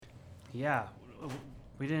Yeah.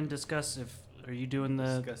 We didn't discuss are you doing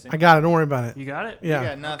the... I got it. Don't worry about it. You got it? Yeah. You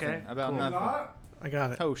got nothing. Okay, About cool. nothing. I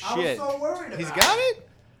got it. Oh, shit. I was so worried He's about got it?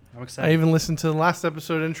 I'm I excited. even listened to the last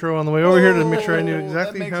episode intro on the way over here to make sure I knew Oh,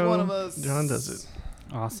 exactly that makes how one of us. John does it.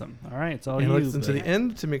 Awesome. All right, it's all And you. I listened to the buddy.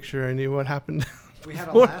 end to make sure I knew what happened. We had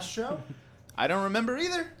a last show? I don't remember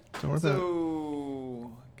either. Don't worry about it.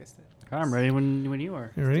 So, I guess that. I'm ready when you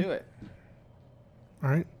are. You ready? Do it. All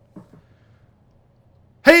right.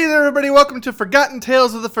 Hey there, everybody. Welcome to Forgotten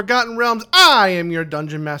Tales of the Forgotten Realms. I am your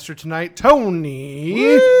dungeon master tonight, Tony.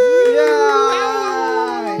 Yeah!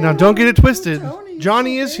 Now, don't get it twisted. Tony,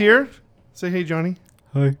 Johnny is here. Say hey, Johnny.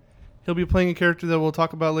 Hi. He'll be playing a character that we'll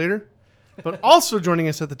talk about later. But also joining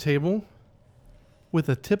us at the table, with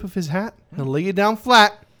a tip of his hat, he'll lay you down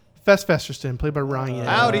flat, Fess Festerson, played by Ryan.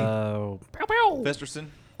 Howdy. Oh. Festerson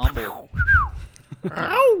on board.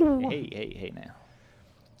 Hey now.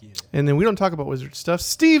 And then we don't talk about wizard stuff.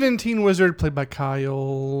 Steven, Teen Wizard, played by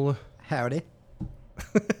Kyle. Howdy.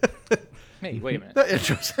 Hey, wait a minute. That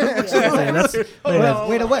intro's-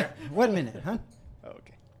 Wait, one minute, huh? Oh,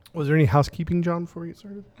 okay. Was there any housekeeping, John, before we get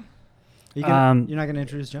started? You're not going to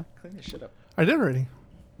introduce Joe? Clean this shit up. I did already.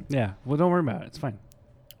 Yeah. Well, don't worry about it. It's fine.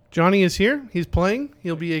 Johnny is here. He's playing.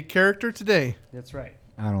 He'll be a character today. That's right.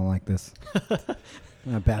 I don't like this.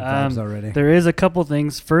 Bad vibes already. There is a couple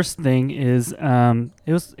things. First thing is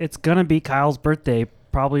it's gonna be Kyle's birthday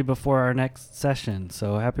probably before our next session.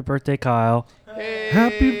 So happy birthday, Kyle! Hey.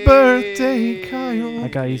 Happy birthday, Kyle. I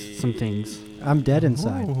got you some things. I'm dead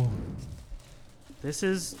inside. Whoa.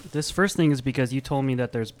 This first thing is because you told me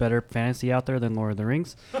that there's better fantasy out there than Lord of the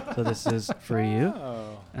Rings. So this is for you.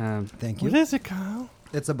 Oh. Thank you. What is it, Kyle?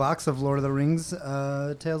 It's a box of Lord of the Rings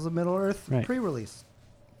Tales of Middle-earth Right. pre-release.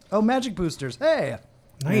 Oh, magic boosters. Hey!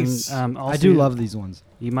 Nice. And, also, I do love these ones.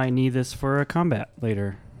 You might need this for a combat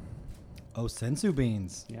later. Oh, sensu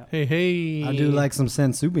beans. Yeah, hey. I do like some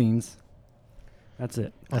sensu beans. that's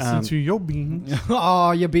it. I'll send to your beans.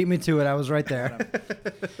 Oh, you beat me to it. I was right there.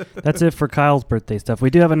 That's it for Kyle's birthday stuff. We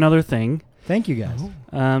do have another thing. Thank you,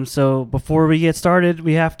 guys. So before we get started,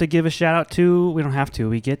 we have to give a shout out to. We don't have to.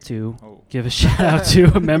 We get to give a shout out to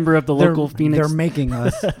a member of the local Phoenix. They're making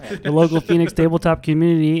us. The local Phoenix tabletop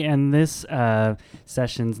community, and this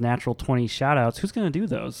session's natural 20 shout outs. Who's going to do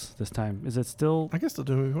those this time? Is it still? I guess they'll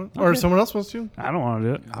do it if you want. Or if someone else wants to. I don't want to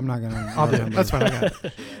do it. I'm not going to. I'll do it. That's fine. I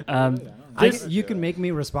got it. You can make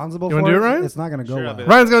me responsible You for wanna it. do it, Ryan? It's not going to go Sure, I'll well. do it.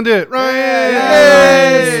 Ryan's going to do it. Ryan!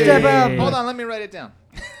 Yay! Step up. Hold on, let me write it down.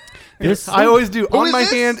 This, I always do Who on is my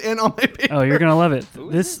this? hand and on my page. oh, you're going to love it. Who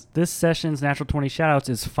is This session's natural 20 shout outs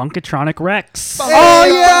is Funkatronic Rex. Oh,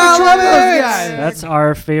 yeah, I love those guys. That's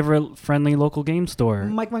our favorite friendly local game store.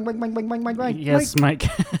 Mike. Yes, Mike.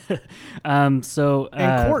 So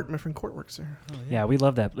And Court. My friend Court works there. Oh, yeah, we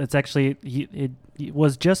love that. It's actually it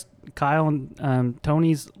was just Kyle and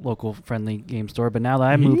Tony's local friendly game store, but now that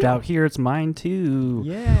I moved out here, it's mine too.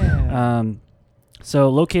 Yeah. So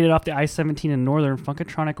located off the I-17 in Northern,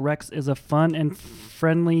 Funkatronic Rex is a fun and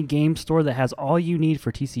friendly game store that has all you need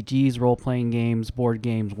for TCGs, role-playing games, board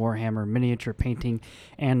games, Warhammer, miniature painting,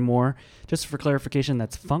 and more. Just for clarification,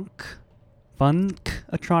 that's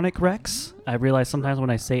Funkatronic Rex. I realize sometimes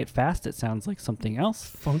when I say it fast, it sounds like something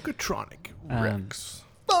else. Funkatronic Rex.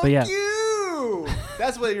 Fuck But yeah. you!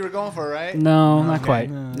 That's what you were going for, right? No, not Okay.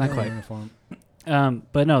 quite. Not quite.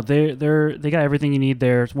 But no, they got everything you need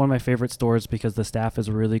there. It's one of my favorite stores because the staff is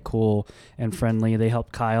really cool and friendly. They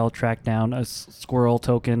helped Kyle track down a squirrel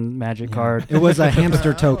token magic card. It was a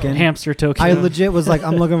hamster token. Hamster token. I legit was like,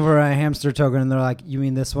 I'm looking for a hamster token. And they're like, you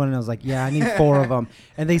mean this one? And I was like, yeah, I need 4 of them.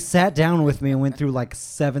 And they sat down with me and went through like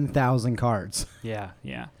 7,000 cards. Yeah.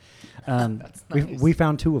 That's nice. We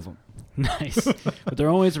found 2 of them. Nice. But they're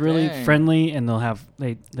always really Dang. friendly, and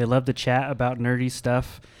they love to chat about nerdy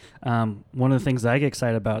stuff. One of the things that I get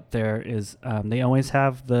excited about there is they always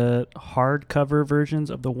have the hardcover versions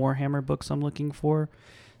of the Warhammer books I'm looking for.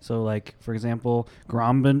 So, like, for example,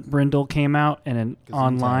 Grombrindle came out, and then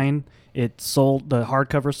online the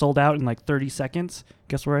hardcover sold out in like 30 seconds.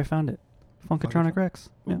 Guess where I found it? Funkatronic Rex.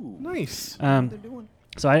 Yeah. Nice.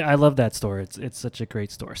 So I love that store. It's such a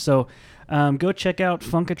great store. So go check out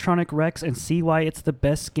Funkatronic Rex and see why it's the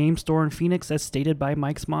best game store in Phoenix, as stated by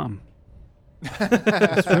Mike's mom.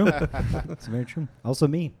 That's true. That's very true. Also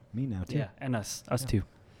me now too. Yeah, and us too.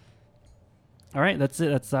 All right, that's it.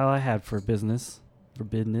 That's all I had for business.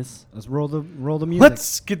 Let's roll the music.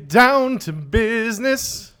 Let's get down to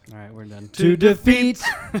business. All right, we're done. to defeat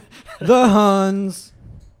the Huns.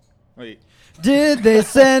 Wait. Did they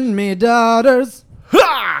send me daughters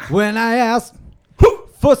Ha! when I asked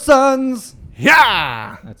for sons?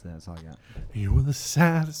 Yeah. That's all I got. You were the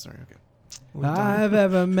saddest. Sorry, okay. I've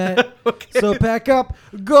ever met. Okay. So pack up,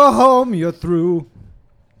 go home, you're through.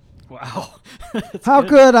 Wow. How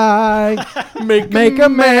could I make a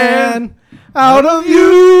man out of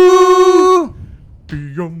you?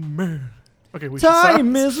 Be a man. Okay, we should stop.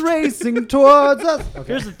 Time is racing towards us.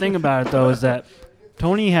 Here's the thing about it, though, is that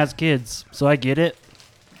Tony has kids, so I get it.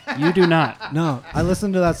 You do not. No, I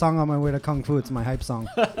listened to that song on my way to Kung Fu. It's my hype song.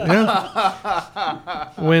 Yeah.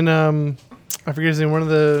 When I forget his name, one of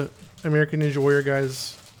the American Ninja Warrior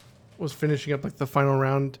guys was finishing up like the final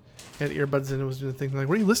round, had earbuds in and was doing the thing like,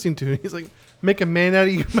 "What are you listening to?" And he's like, "Make a man out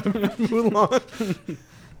of you, Mulan."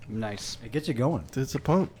 Nice. It gets you going. It's a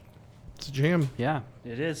pump. It's a jam. Yeah,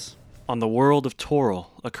 it is. On the world of Toril,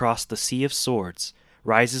 across the Sea of Swords,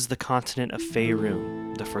 rises the continent of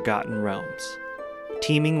Faerun, the Forgotten Realms,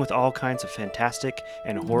 teeming with all kinds of fantastic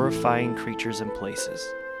and horrifying creatures and places.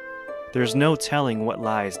 There's no telling what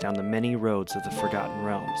lies down the many roads of the Forgotten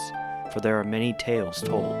Realms, for there are many tales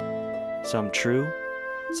told, some true,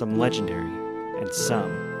 some legendary, and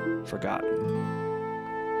some forgotten.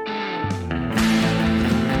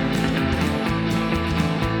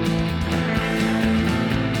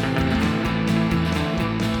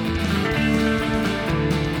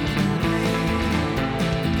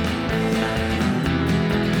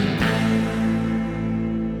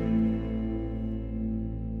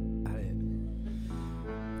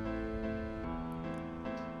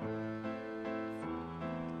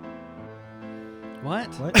 What?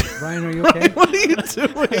 What? Ryan, are you okay? What are you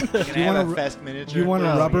doing? Can I have wanna a fast miniature? Do you want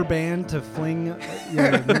a No. rubber band to fling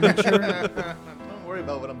your miniature? Don't worry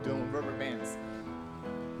about what I'm doing with rubber bands.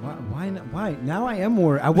 Why? Now I am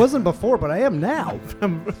worried. I wasn't before, but I am now.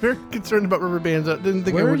 I'm very concerned about rubber bands. I didn't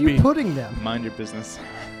think I Where are would you be. putting them? Mind your business.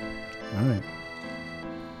 All right.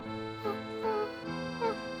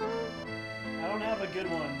 I don't have a good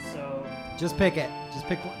one, so... Just pick it. Just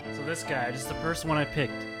pick one. So this guy, just the first one I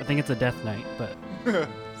picked. I think it's a Death Knight, but...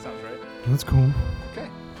 Sounds right. That's cool. Okay.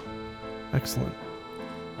 Excellent.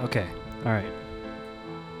 Okay. All right.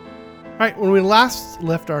 All right, when we last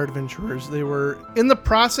left our adventurers, they were in the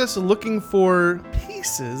process of looking for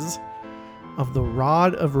pieces of the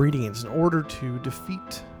Rod of Radiance in order to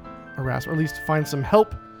defeat Erasmus, or at least find some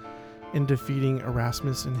help in defeating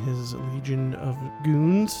Erasmus and his legion of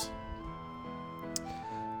goons.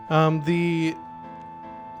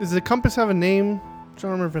 Does the compass have a name? I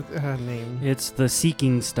don't remember if it had a name. It's the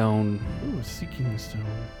Seeking Stone. Ooh, a seeking stone.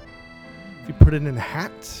 If you put it in a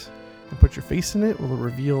hat and put your face in it, will it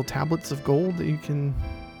reveal tablets of gold that you can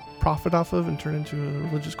profit off of and turn into a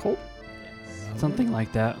religious cult? Something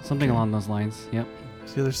like that. Something Okay. along those lines. Yep.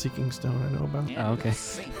 It's the other seeking stone I know about. Oh, okay.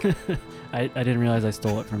 I didn't realize I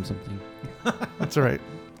stole it from something. That's all right.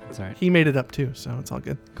 That's all right. He made it up too, so it's all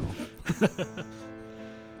good. Cool.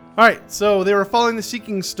 All right, so they were following the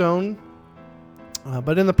seeking stone,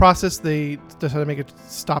 but in the process, they decided to make a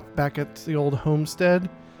stop back at the old homestead.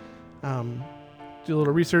 Do a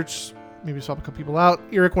little research, maybe swap a couple people out.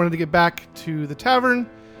 Eric wanted to get back to the tavern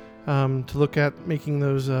to look at making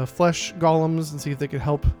those flesh golems and see if they could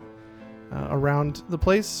help around the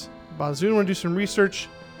place. Bazoon wanted to do some research,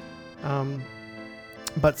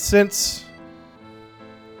 but since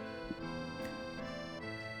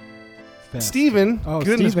Fast. Steven, Oh,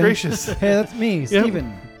 goodness Steven. gracious. Hey, that's me, Yep.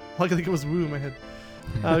 Steven. Like I think it was woo in my head.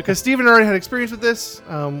 Because Steven already had experience with this.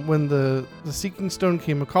 When the Seeking Stone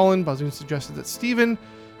came a-calling, Bazoon suggested that Steven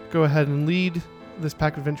go ahead and lead this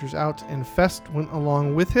pack of adventurers out, and Fest went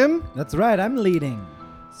along with him. That's right. I'm leading.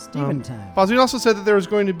 Steven time. Bazoon also said that there was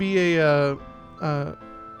going to be an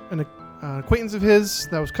acquaintance of his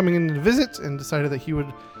that was coming in to visit, and decided that he would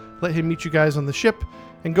let him meet you guys on the ship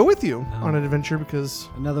and go with you on an adventure, because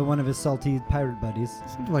Another one of his salty pirate buddies.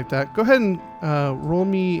 something like that. Go ahead and roll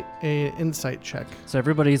me an insight check. So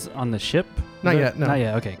everybody's on the ship? Not yet, no. Not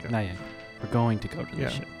yet. Okay. Okay. Not yet. We're going to go to the Yeah.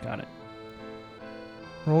 ship. Got it.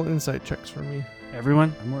 Roll insight checks for me.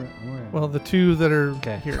 Everyone? I'm worried. Well, the two that are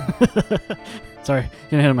Okay. here. Sorry.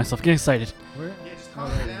 Getting ahead of myself. Getting excited. Yeah, just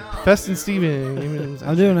calm it down. Fest and Steven. give me an insight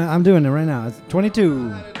I'm doing it. I'm doing it right now. It's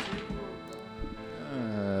 22.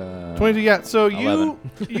 22, yeah. So 11.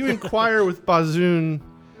 you inquire with Bazoon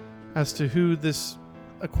as to who this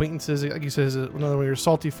acquaintance is. Like you said, is another one of your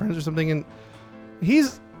salty friends or something, and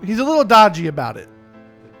he's a little dodgy about it.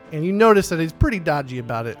 And you notice that he's pretty dodgy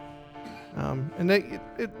about it. And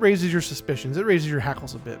it raises your suspicions. It raises your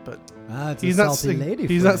hackles a bit, but It's he's a not salty saying, lady.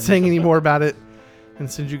 he's not friend. saying any more about it, and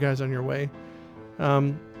sends you guys on your way.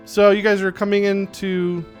 So you guys are coming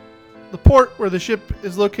into the port where the ship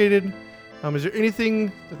is located. Is there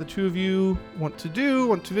anything that the two of you want to do,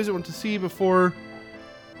 want to visit, want to see before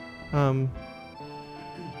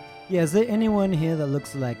Yeah, is there anyone here that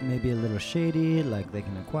looks like maybe a little shady, like they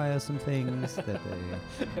can acquire some things that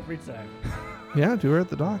they... Every time. Yeah, do her at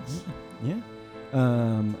the docks. Yeah.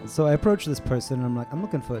 So I approach this person and I'm like, I'm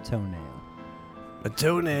looking for a toenail. A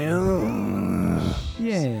toenail?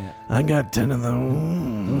 Yeah. I got 10 of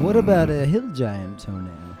them. What about a hill giant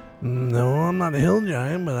toenail? No, I'm not a hill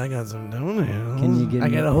giant, but I got some toenails. Can you give I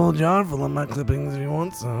me- got a whole jar full of my clippings if you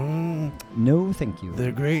want some. No, thank you.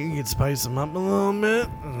 They're great. You can spice them up a little bit.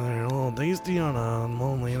 And they're a little tasty on a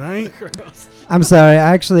lonely night. I'm sorry.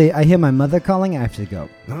 I hear my mother calling. I have to go.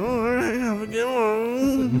 All right, have a good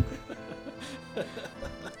one.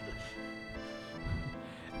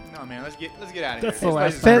 No, man, let's get out of That's here. the This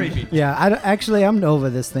last place time. is creepy. Yeah, I'm over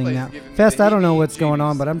this thing Place now. is giving me Fest, the I don't know what's going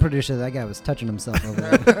on, heebie-jeebies. but I'm pretty sure that guy was touching himself over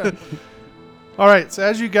there. All right, so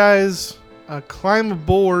as you guys climb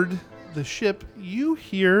aboard the ship, you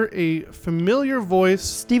hear a familiar voice.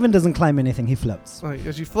 Steven doesn't climb anything. He floats.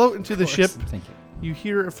 As you float into the ship, Thank you. you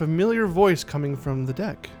hear a familiar voice coming from the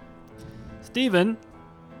deck. Steven.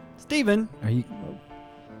 Are you...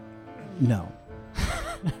 No.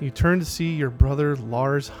 You turn to see your brother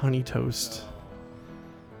Lars Honeytoast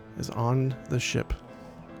is on the ship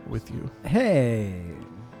with you. Hey.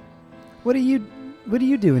 What are you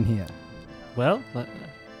doing here? Well,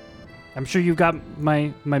 I'm sure you got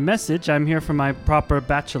my message. I'm here for my proper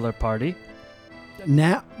bachelor party.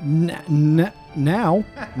 Now?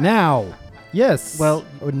 Yes. Well-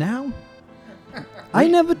 now? I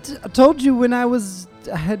never told you when I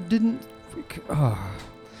didn't... Oh.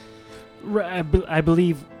 I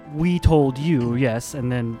believe we told you, yes,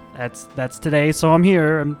 and then that's today. So I'm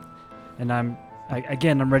here, and I'm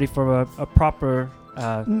ready for a proper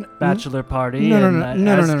bachelor party.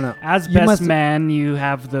 No. As You best must- man, you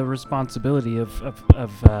have the responsibility of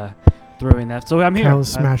throwing that. So I'm here.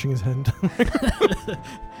 Kyle's smashing his head.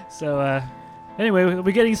 Anyway,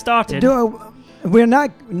 we're getting started. We're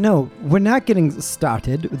not getting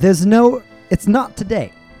started. It's not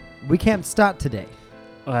today. We can't start today.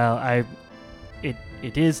 Well,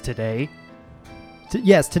 it is today.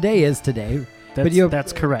 Yes, today is today.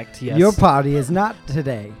 That's correct. Yes. Your party is not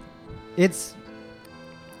today. It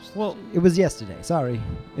well, was yesterday. Sorry.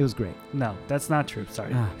 It was great. no, that's not true.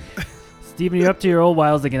 Sorry. Ah. Steven, you're up to your old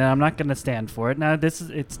wiles again, and I'm not going to stand for it. Now,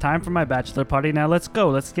 it's time for my bachelor party. Now, let's go.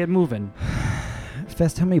 Let's get moving.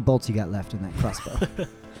 Fest, how many bolts you got left in that crossbow?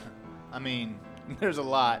 I mean, there's a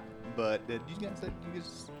lot, but you guys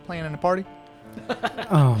planning a party?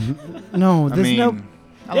 No, I there's mean, no...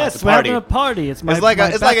 I Yes, like we're to having party. a party. It's my It's like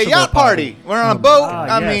a bachelor yacht party. We're on a boat. Ah,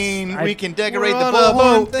 I yes. mean, we can decorate We're the on a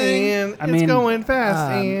bullhorn boat thing. and I it's mean, going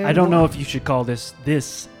fast. And I don't know if you should call this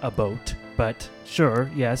a boat, but sure,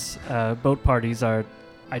 yes. Boat parties are.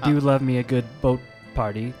 I do love me a good boat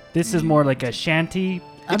party. This is more like a shanty.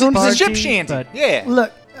 It's a party, ship shanty. but- Yeah.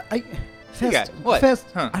 Look, got Fest, it. What? Fest,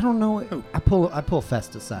 Huh. I don't know. Who? I pull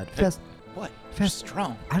Fest aside. Fest, What? Fest,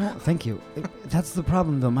 Strong. I don't thank you. That's the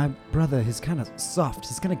problem, though. My brother, he's kind of soft.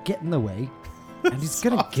 He's gonna get in the way, and he's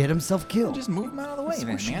gonna get himself killed. Just move him out of the way,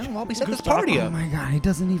 then, man. While we set this party Oh up. my god, he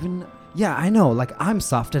doesn't even. Yeah, I know. Like I'm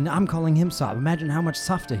soft, and I'm calling him soft. Imagine how much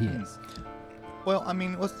softer he is. Well, I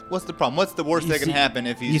mean, what's the problem? What's the worst You that can see- happen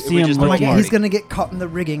if you he's see him just Oh my looking- god, party? he's gonna get caught in the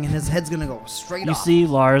rigging, and his head's gonna go straight You off. see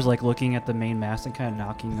Lars like looking at the main mast and kind of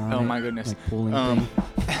knocking on it. Oh my goodness. Like pulling Um,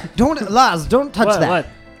 thing. Don't, Lars, don't touch that. What?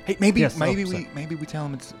 Hey, maybe Yes, maybe sorry. we tell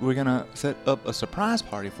him we're gonna set up a surprise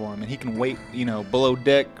party for him, and he can wait, below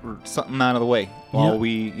deck or something out of the way while know,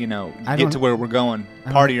 we, I get don't- to where we're going, I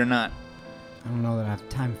don't- party or not. I don't know that I have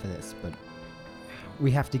time for this, but we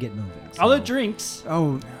have to get moving. All the so- drinks.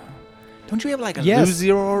 Oh, Don't you have like a Yes.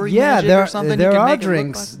 Luzio yeah, magic there or something? there you can are make it look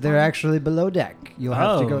drinks. like They're fun? actually below deck. You'll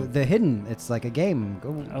have to go. Oh. They're hidden. It's like a game.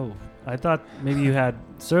 Go. Oh, I thought maybe you had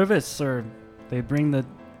service or they bring the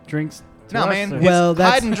drinks. To No, us, man. or- It's Well,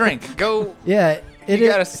 that's- hide and drink. Go. Yeah, it You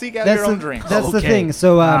is. gotta seek out that's your own the, drinks. That's the Okay. thing.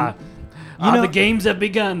 So, you know, the games have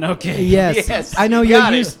begun. Okay. yes, Yes, I know you you're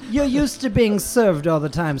got it. you're used to being served all the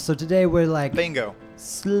time. So today we're like Bingo.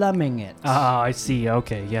 slumming it. Oh, I see.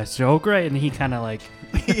 Okay. Yes. Oh, great. And he kind of like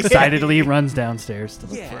excitedly runs downstairs to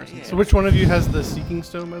look Yeah, for us. yeah. So which one of you has the seeking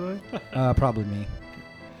stone, by the way? Probably me.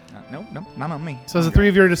 No, not on me. So as the three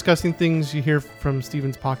of you are discussing things, you hear from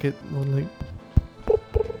Steven's pocket a little late.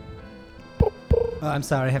 Oh, I'm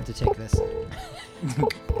sorry. I have to take this.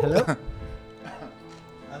 Hello.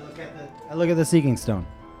 I look at the seeking stone.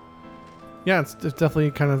 Yeah, it's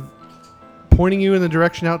definitely kind of pointing you in the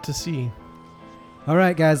direction out to sea. All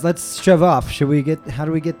right, guys, let's shove off. Should we get? How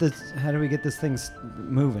do we get this? How do we get this thing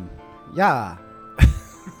moving? Yeah.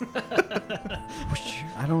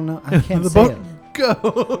 I don't know. I can't The say boat- it.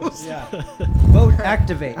 goes. Yeah. Boat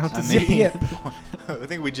activate. Out to I sea. mean, I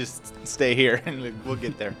think we just stay here and we'll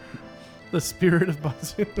get there. The spirit of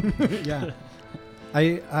Bazoon. Yeah.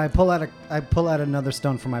 I pull out another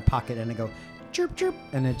stone from my pocket and I go chirp chirp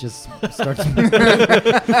and it just starts. You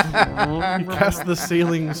cast the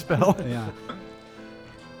sailing spell. Yeah.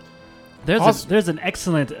 Awesome. There's an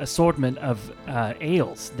excellent assortment of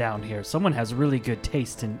ales down here. Someone has really good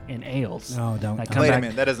taste in ales. No, don't. I come Wait a back-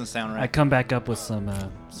 minute, that doesn't sound I right. come back up with some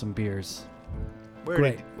beers.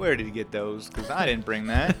 Where did you get those? Because I didn't bring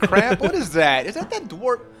that. Crap, what is that? Is that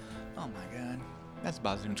dwarf? Oh my god. That's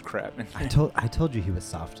Bazoon's crap. I told you he was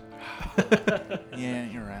soft. Yeah,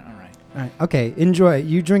 you're right. All right. All right. Okay. Enjoy.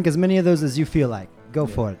 You drink as many of those as you feel like. Go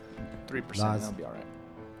for it. 3%. Laws. That'll be all right.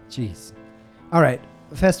 Jeez. All right.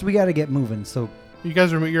 Fest, we got to get moving. So You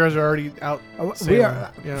guys are already out. we sailing.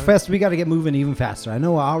 are Yeah. Fest. We got to get moving even faster. I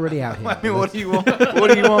know we're already out here. I mean, what do you want?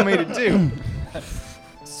 What do you want me to do?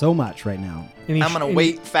 So much right now. Any I'm gonna any-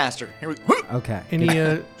 wait faster. Here we go. Okay. Any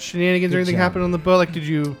shenanigans or Good anything job. happen on the boat? Like, do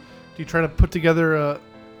you try to put together a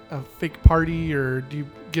fake party, or do you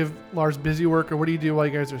give Lars busy work, or what do you do while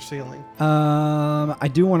you guys are sailing? I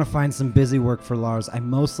do want to find some busy work for Lars. I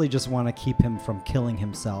mostly just want to keep him from killing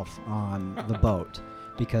himself on the boat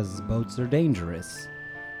because boats are dangerous,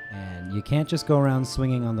 and you can't just go around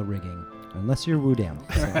swinging on the rigging unless you're Wudam.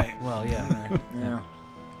 So, Right. Well, yeah. Yeah.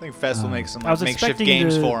 I think Fest will make some I was makeshift expecting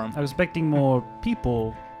games for him. I was expecting more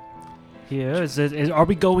people here. Are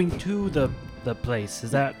we going to the place? Is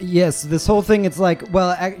that yes, this whole thing, it's like,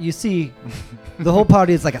 well, you see, the whole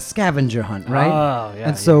party is like a scavenger hunt, right? Oh, yeah.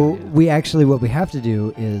 and so yeah. we actually, what we have to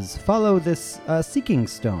do is follow this seeking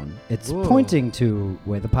stone. It's Whoa. pointing to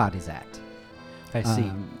where the party's at. I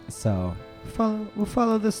see. So we'll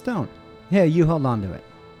follow this stone. Here, you hold on to it.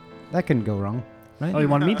 That couldn't go wrong, right? Oh, you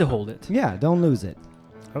want me to hold it? Yeah, don't lose it.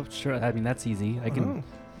 Oh, sure. I mean, that's easy. I can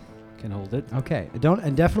hold it. Okay,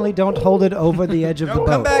 definitely don't hold it over the edge of the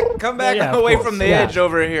boat. Come back Yeah, of away course. from the Yeah. edge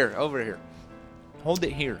over here. Hold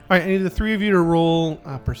it here. All right, I need the three of you to roll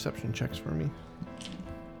perception checks for me.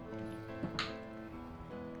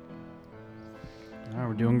 Oh,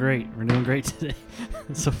 we're doing great. We're doing great today.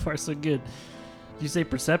 So far, so good. Did you say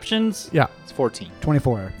perceptions? Yeah, It's 14.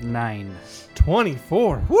 24. 9.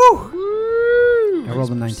 24. Woo! I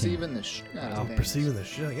rolled a 19. Perceiving the shit out of things. Perceiving the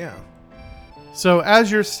shit, yeah. So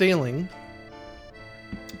as you're sailing,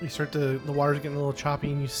 you start the water's getting a little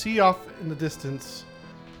choppy, and you see off in the distance,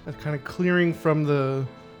 kind of clearing from the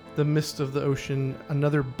mist of the ocean,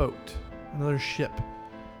 another boat, another ship,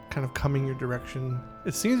 kind of coming your direction.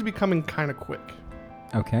 It seems to be coming kind of quick.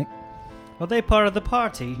 Okay. Are they part of the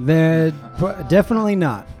party? They're definitely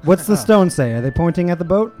not. What's the stone say? Are they pointing at the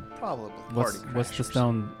boat? Probably. What's the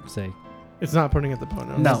stone say? It's not pointing at the boat.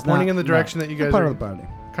 No. It's pointing Not- in the direction that you guys Part are. of the party.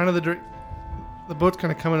 Kind of the boat's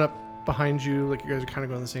kind of coming up behind you, like you guys are kind of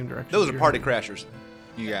going the same direction. Those that are you're party heading. crashers.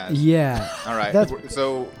 You guys. Yeah. All right. That's-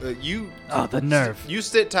 So you. Oh, the nerve. You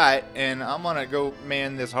sit tight, and I'm gonna go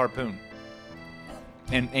man this harpoon.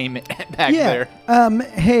 And aim it back Yeah. there.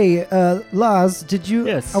 Hey, Lars, did you?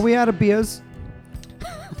 Yes. Are we out of beers?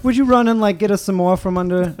 Would you run and like get us some more from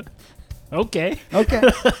under? Okay. Okay.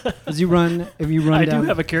 If you run I down. do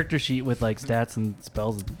have a character sheet with like stats and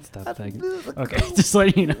spells and stuff. Okay, just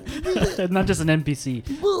letting you know. Not just an NPC.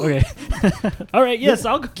 Okay. All right. Yes,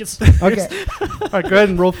 I'll go get some. Okay. All right, go ahead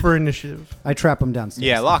and roll for initiative. I trap him downstairs.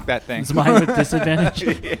 Yeah, lock that thing. It's mine with disadvantage.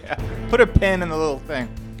 Yeah. Put a pin in the little thing.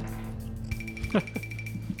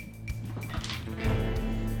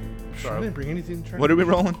 I didn't bring anything. To try. What are we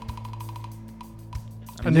rolling?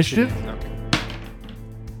 Initiative? Okay.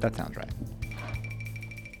 That sounds right.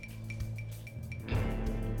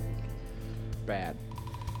 Bad.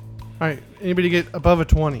 All right, anybody get above a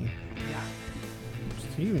 20? Yeah.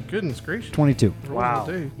 Steven, goodness gracious. 22. Rolls Wow. all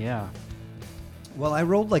day. Yeah. Well, I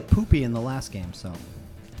rolled like poopy in the last game, so. All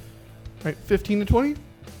right, 15 to 20?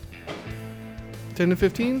 10 to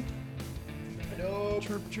 15?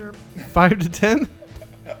 Chirp, chirp. 5 to 10?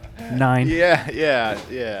 9.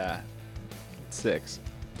 Yeah. 6.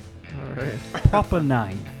 All right. Proper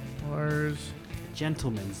 9. Lars.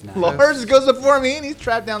 Gentleman's 9. Lars goes before me, and he's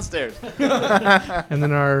trapped downstairs. And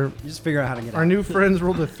then our You just figure out how to get our out. new friends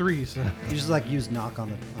rolled a 3. So You just like use knock on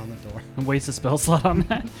the door. And waste a spell slot on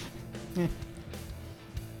that.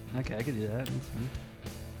 Okay, I could do that. That's fine.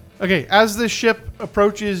 okay, as the ship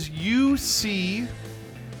approaches, you see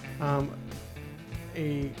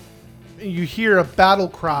you hear a battle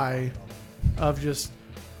cry of just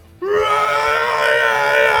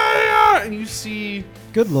and you see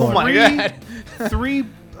Good lord. Oh my God. three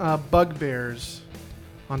bugbears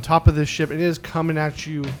on top of this ship. It is coming at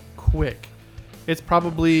you quick. It's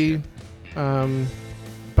probably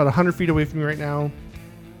about 100 feet away from you right now.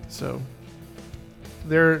 So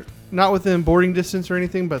they're not within boarding distance or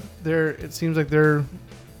anything, but it seems like they're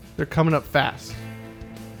coming up fast.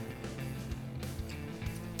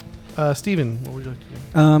 Steven, what would you like to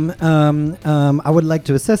do? I would like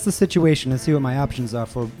to assess the situation and see what my options are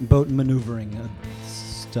for boat maneuvering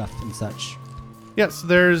stuff and such. Yes,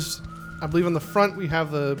 there's, I believe on the front we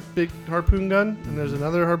have the big harpoon gun, and there's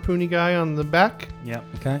another harpoony guy on the back, Yep.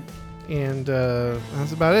 Okay. and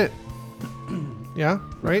that's about it. Yeah,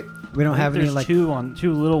 right? We don't I think have any there's like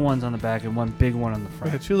two little ones on the back and one big one on the We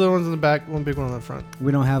front. have 2 little ones in the back, 1 big one on the front.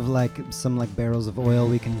 we don't have like some like barrels of oil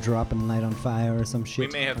we can drop and light on fire or some We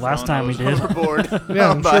shit. may have Last thrown time we those did. overboard. Yeah,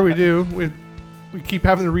 I'm sure we do. We keep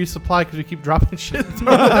having to resupply because we keep dropping shit. and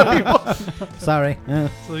throwing it at people. Sorry.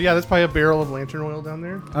 So yeah, there's probably a barrel of lantern oil down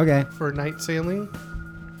there Okay. for night sailing.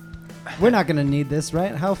 We're not gonna need this,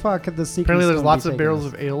 right? How far could the secret? Apparently, there's stone lots be of taking barrels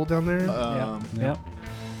us? of ale down there. Yep.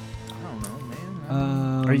 I don't know,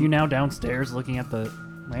 man. Are you now downstairs looking at the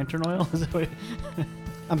lantern oil? Is that what-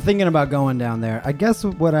 I'm thinking about going down there. I guess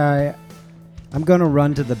I'm gonna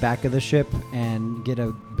run to the back of the ship and get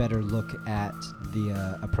a better look at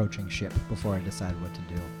the approaching ship before I decide what to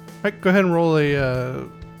do. All right, go ahead and roll a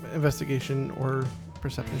investigation or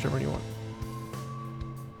perception, whichever one you want.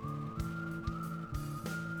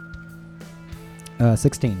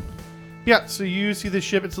 16. Yeah, so you see the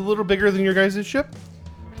ship. It's a little bigger than your guys' ship.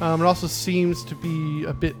 It also seems to be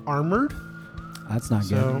a bit armored. That's not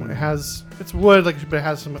So good. it's wood, but it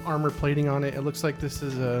has some armor plating on it. It looks like this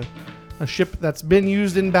is a ship that's been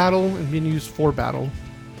used in battle and been used for battle.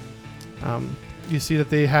 You see that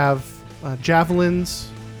they have javelins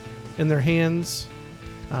in their hands.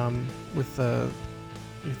 With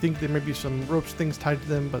you think there may be some ropes things tied to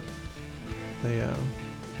them, but they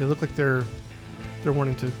look like they're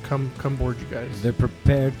wanting to come board you guys. They're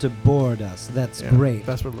prepared to board us. That's Yeah, great.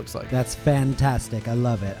 That's what it looks like. That's fantastic. I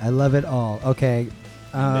love it. I love it all. Okay.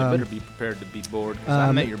 They better be prepared to be bored. 'Cause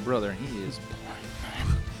I met your brother. He is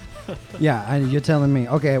boring. Yeah, you're telling me.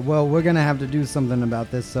 Okay, well, we're going to have to do something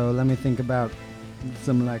about this, so let me think about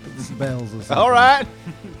some, like, spells or something. All right.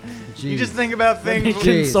 Jeez. You just think about Let me things.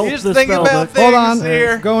 consult You just the think spell about book. things Hold on.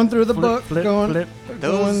 here. Going through the Flip, book. flip, going flip. going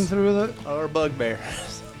Those- through the... Or bugbears.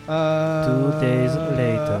 2 days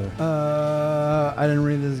later. I didn't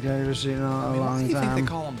read this character sheet in a Why long do you think they time.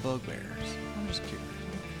 call them bugbears? I'm just curious.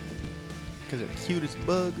 Because they're the cutest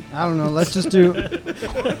bug. I don't know. Let's just do...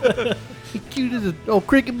 Cute as an old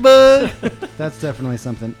cricket bug. That's definitely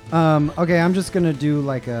something. Okay, I'm just going to do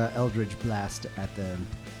like a Eldritch Blast at the...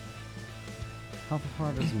 How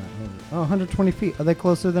far does that? Oh, 120 feet. Are they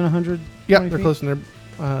closer than 100? Yeah, they're close, and they're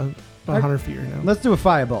about 100 feet right now. Let's do a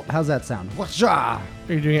firebolt. How's that sound? Whatcha? Are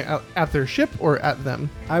you doing it at their ship or at them?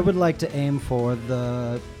 I would like to aim for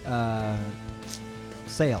the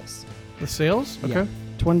sails. The sails? Okay. Yeah.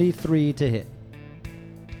 23 to hit.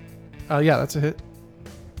 Yeah, that's a hit.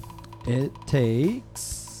 It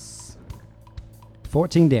takes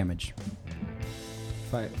 14 damage.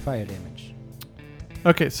 Fire damage.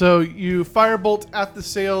 Okay, so you firebolt at the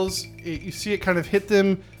sails. You see it kind of hit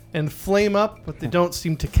them and flame up, but they don't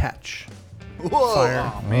seem to catch. Whoa.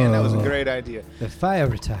 Fire. Oh, man, that was a Oh. great idea. The fire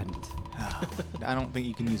retardant. I don't think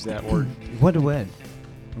you can use that word. What word?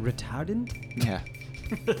 Retardant? Yeah.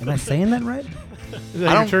 Am I saying that right? Is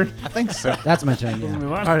that your turn? I think so. That's my turn, yeah. All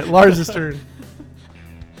right, Lars' turn.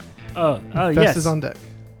 Oh, Fest yes. is on deck.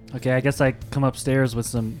 Okay, I guess I come upstairs with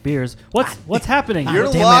some beers. What's happening?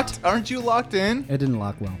 You're damn locked. it. Aren't you locked in? It didn't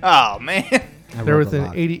lock well. Oh, man. I They're rolled a within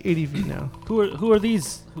lot. 80 feet now. Who are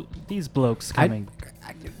these blokes coming?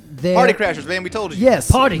 They're- Party crashers, man. We told you.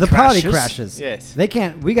 Yes, Party the party crashers? crashes. Yes. They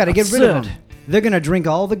can't. We got to get rid of Absurd. them. They're gonna drink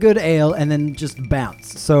all the good ale and then just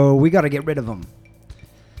bounce. So we got to get rid of them.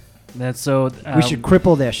 That's so. We should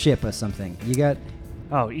cripple their ship or something. You got?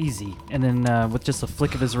 Oh, easy. And then with just a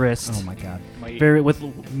flick of his wrist, Oh my god.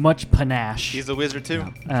 with much panache. He's a wizard, too?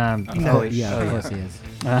 No. Oh yeah, of course he is.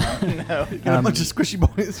 No. You're a bunch of squishy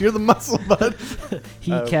boys. You're the muscle, bud.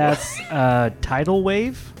 He casts Tidal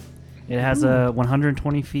Wave. It has a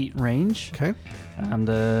 120 feet range. Okay.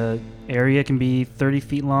 The area can be 30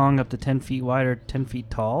 feet long, up to 10 feet wide, or 10 feet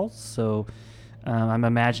tall. So I'm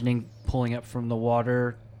imagining pulling up from the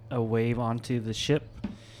water a wave onto the ship.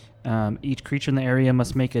 Each creature in the area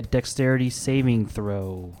must make a dexterity saving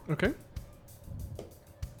throw. Okay.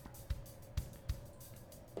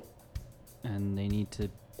 And they need to...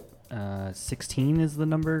 16 is the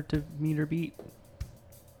number to meet or beat.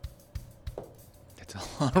 That's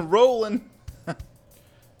a lot of rolling.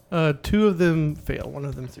 2 of them fail. 1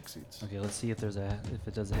 of them succeeds. Okay, let's see if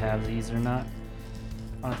it does a halvesies or not.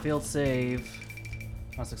 On a failed save,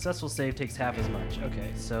 A successful save takes half as much.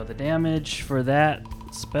 Okay, so the damage for that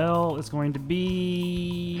spell is going to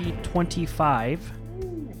be 25.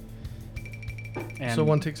 And So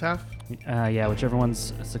one takes half. yeah, whichever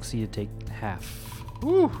one's succeeded take half.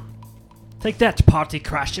 Woo! Take that, party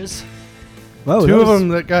crashes. Whoa, Two that of was- them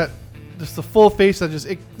that got just the full face that just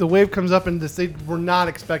the wave comes up and just, they were not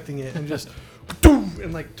expecting it and just boom,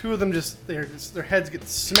 and like two of them just their heads get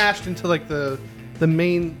smashed into like the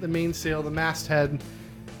mainsail, the masthead,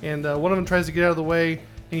 and one of them tries to get out of the way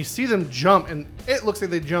and you see them jump and it looks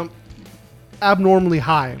like they jump abnormally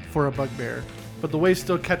high for a bugbear, but the wave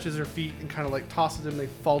still catches their feet and kind of like tosses them. They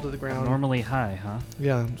fall to the ground. Normally high, huh?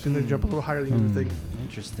 Yeah, so they jump a little higher than you would think.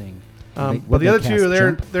 Interesting. But Would the they other two,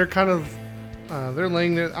 cast they're kind of they're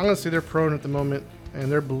laying there. I'm gonna say they're prone at the moment, and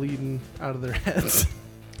they're bleeding out of their heads.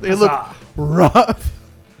 They look Huzzah. rough.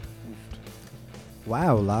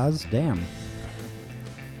 Wow, Laz, damn.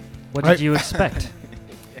 What Right. did you expect?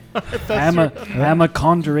 I'm a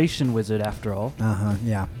conjuration wizard after all. Uh-huh,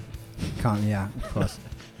 yeah. Yeah, of course.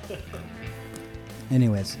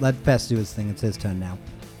 Anyways, let Fest do his thing. It's his turn now.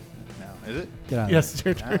 No, is it? Get out of Yes, it's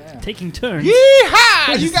your turn. Yeah. Taking turns.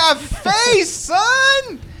 Yeehaw! You got face,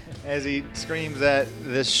 son! As he screams at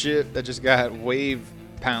this ship that just got wave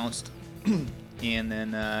pounced. And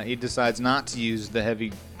then he decides not to use the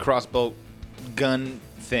heavy crossbow gun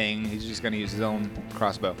thing. He's just going to use his own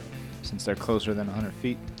crossbow since they're closer than 100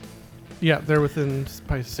 feet. Yeah, they're within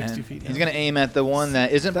probably 60 And feet. he's going to aim at the one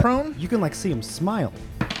that isn't That- prone. You can like see him smile.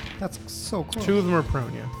 That's so cool. Two of them are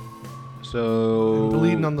prone, yeah. So And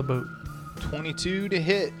bleeding on the boat. 22 to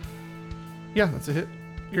hit. Yeah, that's a hit.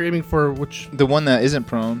 You're aiming for which? The one that isn't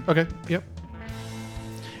prone. Okay, yep.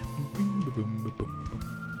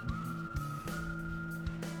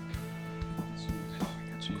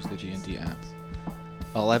 Choose the G&D app.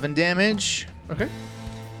 11 damage. Okay.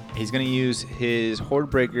 He's going to use his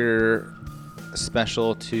Hordebreaker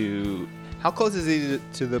special to... How close is he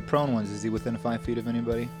to the prone ones? Is he within 5 feet of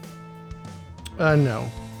anybody? No.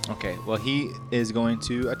 Okay, well, he is going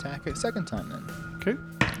to attack a second time then. Okay.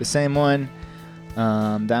 The same one.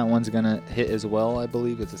 That one's going to hit as well, I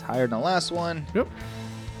believe. It's higher than the last one. Yep.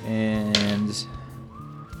 And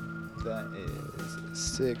that is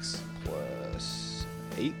 6 plus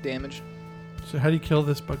 8 damage. So how do you kill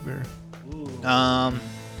this bugbear?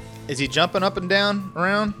 Is he jumping up and down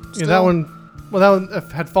around? Yeah, still? that one. Well, that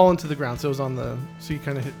one had fallen to the ground, so it was on the. So you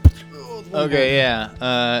kind of hit. Okay, yeah.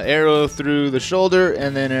 Arrow through the shoulder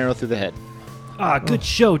and then arrow through the head. Ah, good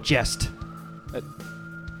show, Jest.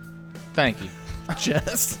 Thank you.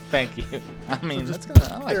 Just Thank you. I mean, just that's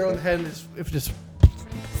gonna. I like arrow in that. the head, and if it just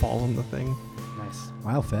fall on the thing. Nice.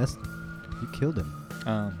 Wow, Fest. You killed him.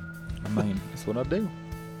 I mean, that's what I do.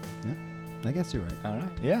 I guess you're right. All right.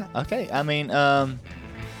 Yeah. Okay. I mean, now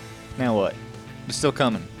what? It's still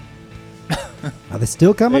coming. Are they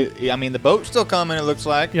still coming? I mean, the boat's still coming. It looks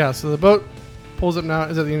like. Yeah. So the boat pulls up now.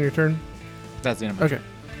 Is that the end of your turn? That's the end of my Okay.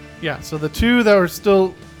 Yeah. So the two that were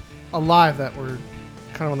still alive that were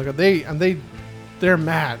kind of on the go, they're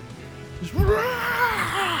mad. Just,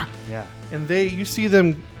 Yeah. and you see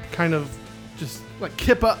them kind of just like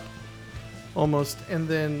kip up almost, and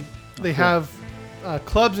then they cool. have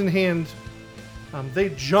clubs in hand. They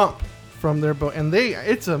jump from their boat, and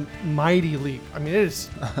it's a mighty leap. I mean, it is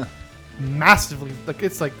massively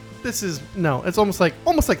it's almost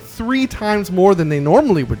like 3 times more than they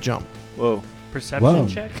normally would jump. Whoa. Perception Whoa.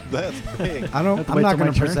 check? That's big. I don't. Have to I'm wait not till my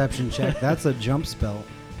going to turn? perception check. That's a jump spell.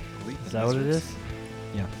 Is that what it is?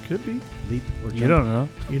 Yeah, Could be. leap or jump. You don't know.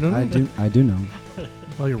 You don't know. I do know.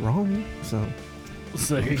 Well, you're wrong. So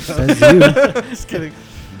So there you go. Says you. just kidding.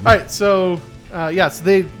 All right. So so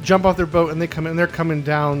they jump off their boat and they come in. And they're coming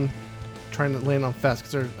down, trying to land on Fest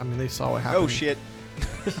because they saw what happened. Oh shit.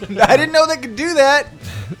 I didn't know they could do that.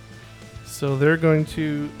 So they're going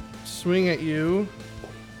to swing at you.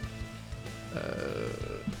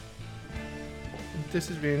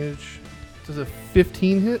 Disadvantage. Does a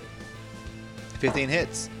 15 hit? 15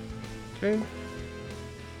 hits. Okay. And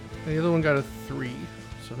the other one got a 3,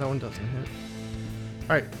 so that one doesn't hit.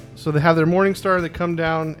 All right. So they have their Morning Star. They come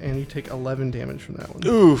down, and you take 11 damage from that one.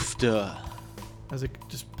 Oof. Duh. As they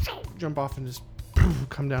just jump off and just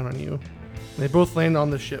come down on you. And they both land on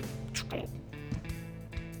the ship.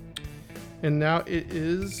 And now it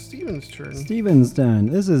is Steven's turn. Steven's done.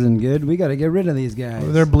 This isn't good. We got to get rid of these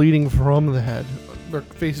guys. They're bleeding from the head. Their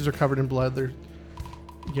faces are covered in blood. They're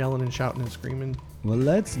yelling and shouting and screaming. Well,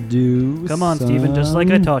 let's do. Come on, Steven, just like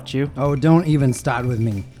I taught you. Oh, don't even start with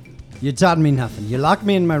me. You taught me nothing. You locked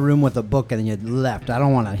me in my room with a book and then you left. I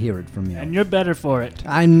don't want to hear it from you. And you're better for it.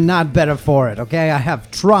 I'm not better for it, okay? I have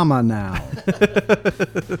trauma now.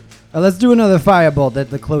 Let's do another firebolt at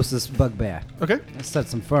the closest bugbear. Okay. Let's set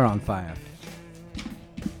some fur on fire.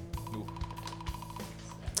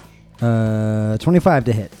 25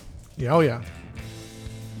 to hit. Yeah, oh yeah.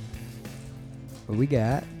 What we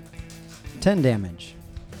got? 10 damage.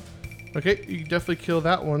 Okay, you definitely kill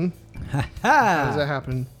that one. Ha How does that ha!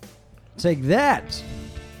 happen? Take that!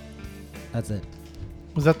 That's it.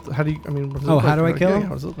 Was that how do you? I mean, what does it Oh, look how like? do I Like, kill yeah, him? yeah,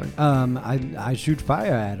 how does it look like? I shoot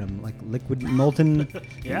fire at him, like liquid molten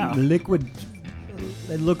Yeah. liquid.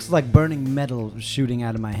 It looks like burning metal shooting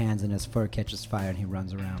out of my hands, and his fur catches fire, and he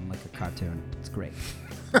runs around like a cartoon. It's great.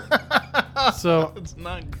 So It's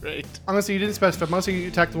not great. honestly, you didn't specify. Honestly, you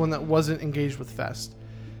attacked the one that wasn't engaged with Fest,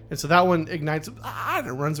 and so that one ignites and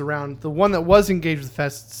it runs around. The one that was engaged with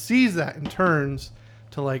Fest sees that and turns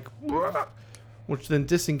to like, which then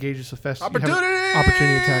disengages with Fest. You have an Opportunity!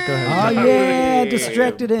 opportunity attack. Go Oh ahead. yeah,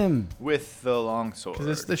 distracted him. With the longsword.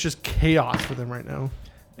 Because it's just chaos for them right now.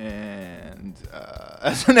 And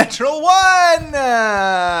that's a natural one!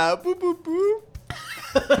 Boop, boop, boop.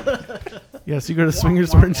 Yeah, so you go to swing your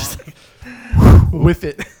sword and just like, whiff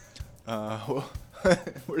it. Well,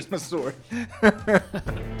 where's my sword?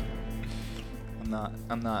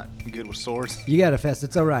 I'm not good with swords. You got it, Fest.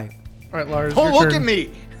 It's all right. All right, Lars. Oh, your look turn. at me!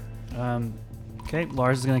 Okay,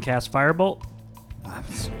 Lars is going to cast Firebolt.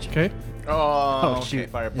 Okay. Oh, okay,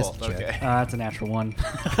 shoot. Firebolt. Missed the check. Okay. That's a natural one.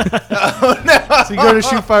 So you go to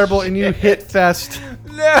shoot Firebolt and you hit Fest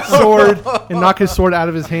No! sword and knock his sword out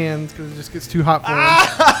of his hands because it just gets too hot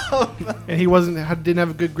for him. And he didn't have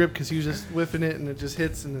a good grip because he was just whiffing it and it just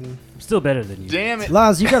hits and then. I'm still better than you. Damn it.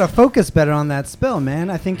 Laz, you gotta focus better on that spell, man.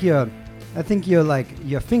 I think your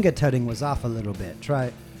finger tutting was off a little bit.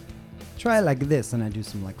 Try like this, and I do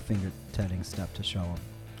some like finger tutting stuff to show him.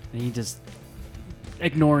 And he just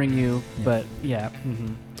ignoring you, Yeah. but yeah.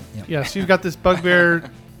 Mm-hmm. Yeah, so you've got this bugbear,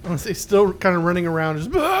 I want to say, still kind of running around,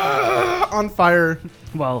 just on fire.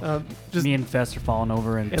 Well, Just me and Fest are falling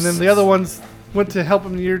over, and and then the other ones went to help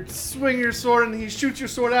him. You swing your sword, and he shoots your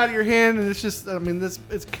sword out of your hand, and it's just, I mean,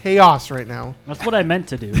 it's chaos right now. that's what I meant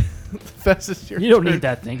to do. Fest is your You don't turn. need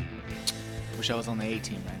that thing. Wish I was on the A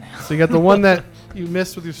team right now. So you got the one that you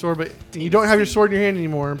missed with your sword, but you don't have your sword in your hand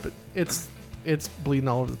anymore. But it's bleeding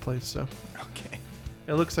all over the place. So Okay.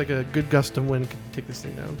 it looks like a good gust of wind could take this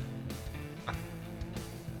thing down. So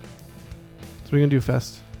we're gonna do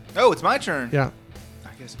Fest. Oh, it's my turn. Yeah, I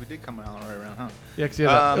guess we did come out right around, huh? yeah, because it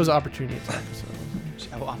was an opportunity attack. So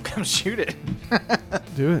Oh, I'm gonna shoot it.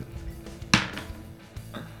 do it.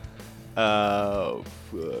 Oh,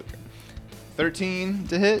 fuck. 13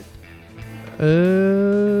 to hit.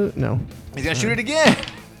 No. He's gonna shoot it again.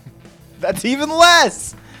 That's even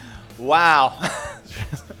less. Wow.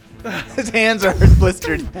 His hands are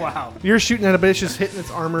blistered. Wow. You're shooting at it, but it's just hitting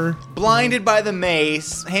its armor. Blinded by the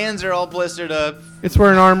mace. Hands are all blistered up. It's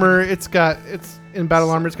wearing armor. It's in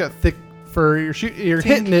battle armor. It's got thick fur. You're Tink,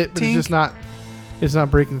 hitting it, but tink. it's just not. It's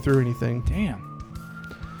not breaking through anything. Damn.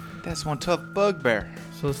 That's one tough bugbear.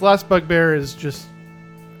 So this last bugbear is just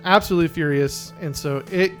absolutely furious, and so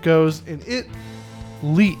it goes and it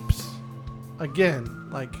leaps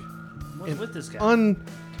again, like What's with this guy?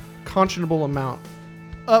 unconscionable amount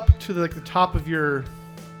up to the top of your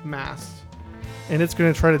mast, and it's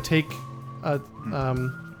going to try to take a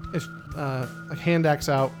hand axe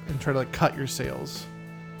out and try to like cut your sails.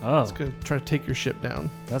 Oh, It's going to try to take your ship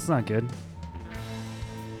down. that's not good.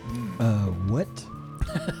 What?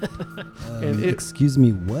 And it- Excuse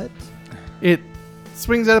me, what? It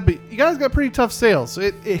swings at it, but you guys got pretty tough sails, so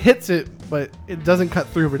it hits it, but it doesn't cut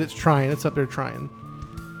through. But it's trying. It's up there trying.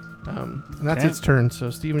 And that's Okay. its turn. So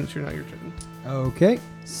Steven, it's now your turn. Okay,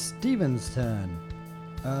 Steven's turn.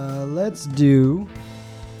 Let's do.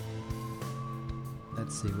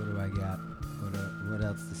 Let's see. What do I got? What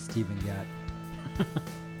else does Steven got?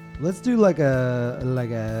 Let's do like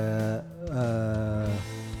a.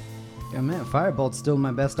 Yeah, man, Firebolt's still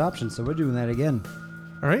my best option, so we're doing that again.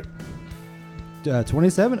 All right.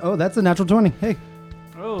 27. Oh, that's a natural 20. Hey.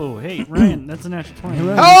 Oh, hey, Ryan, that's a natural 20. Hey,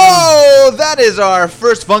 Ryan. Oh, that is our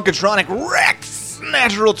first Funkatronic Rex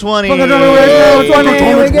natural 20. Here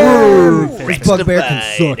we go. This bugbear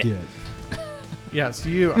can suck it. Yeah. So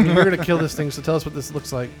you're gonna kill this thing. So tell us what this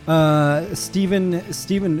looks like.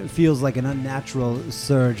 Steven feels like an unnatural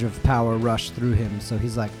surge of power rush through him, so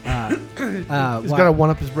he's like, He's got to one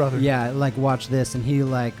up his brother. yeah, like watch this, and he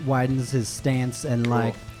like widens his stance and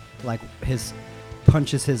Cool. like his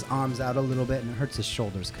punches his arms out a little bit, and it hurts his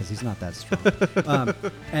shoulders because he's not that strong.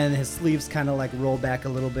 And his sleeves kind of like roll back a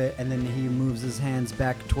little bit, and then he moves his hands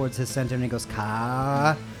back towards his center, and he goes,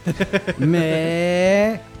 Ka,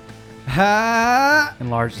 me, ha. And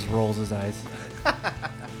Lars just rolls his eyes.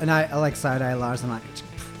 And I like side-eye Lars, and I'm like,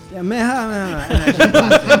 yeah, me, ha, and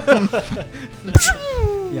I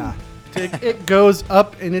just yeah. It goes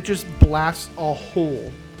up and it just blasts a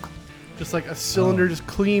hole. Just like a cylinder, just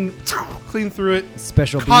clean through it.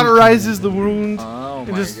 Special beam Cauterizes cannon. the wound. Oh and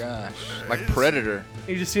my just- gosh. Like Predator.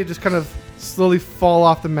 You just see it just kind of slowly fall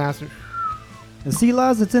off the mast. And see,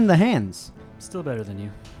 Lars, it's in the hands. Still better than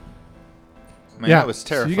you. Man, that was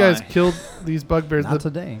terrifying. So you guys killed these bugbears. Not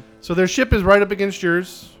today. So their ship is right up against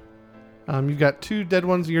yours. You've got 2 dead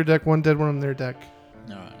ones on your deck, 1 dead one on their deck.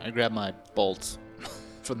 All right, I grabbed my bolts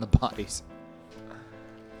from the bodies.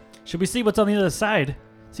 Should we see what's on the other side?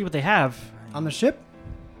 See what they have? On the ship?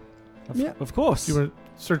 Yeah. Of course. Do you want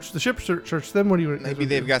to search the ship, search them? What do you want? Maybe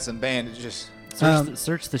they've got some bandages.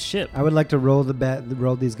 Search the ship. I would like to roll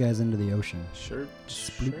these guys into the ocean. Sure.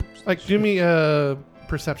 Like, do me a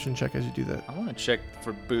perception check as you do that. I want to check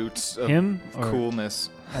for boots of Him or coolness.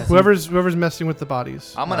 Whoever's messing with the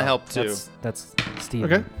bodies. I'm gonna help too. That's Steve.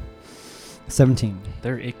 Okay. 17.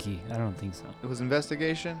 They're icky. I don't think so. It was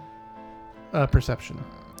investigation. Perception.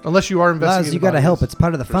 Unless you are investigating. Lars, you the gotta bodies. help. It's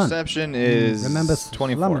part of the fun. Perception is Remember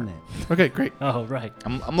 24. slumming it. Okay, great. Oh, right.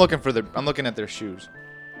 I'm looking for I'm looking at their shoes.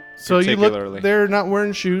 So you look. Particularly. They're not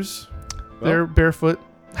wearing shoes. Well, They're barefoot.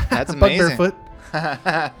 That's Bug amazing. barefoot.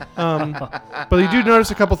 But you do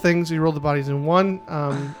notice a couple things. You roll the bodies in one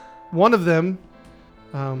of them,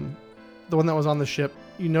 the one that was on the ship.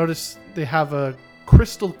 You notice they have a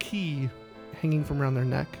crystal key hanging from around their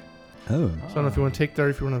neck. Oh. So I don't know if you want to take that or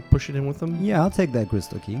if you want to push it in with them. Yeah, I'll take that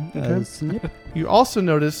crystal key. Okay. Snip. You also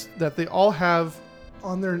notice that they all have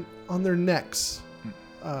on their necks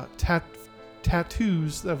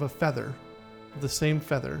tattoos of a feather, the same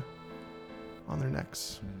feather on their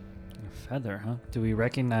necks. A feather, huh? Do we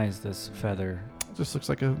recognize this feather? Just looks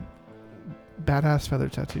like a badass feather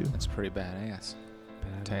tattoo. That's pretty badass.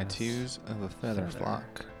 Badass. Tattoos of a feather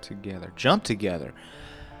flock together, jump together.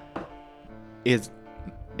 It's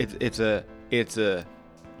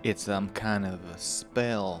some kind of a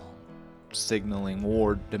spell signaling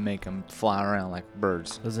ward to make them fly around like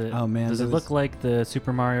birds. Does it? Oh, man, Does it there look was- like the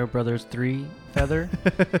Super Mario Brothers 3 feather?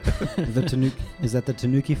 The tanuki, is that the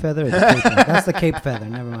tanuki feather? Or the cape feather? That's the cape feather.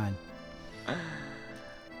 Never mind.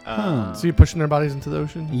 So you're pushing their bodies into the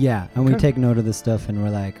ocean? Yeah, and we Okay. take note of this stuff, and we're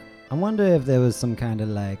like, I wonder if there was some kind of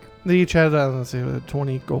like. They each had, let's say,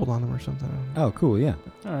 20 gold on them or something. I don't know. Oh, cool. Yeah,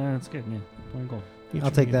 Oh, that's good. Yeah, 20 gold. Each I'll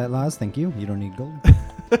one take you- that, Lars. Thank you. You don't need gold.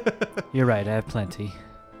 You're right. I have plenty.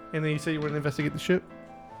 And then you say you want to investigate the ship?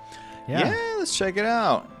 Yeah. Let's check it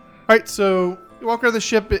out. All right, so you walk around the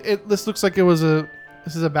ship. This looks like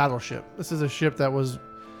this is a battleship. This is a ship that was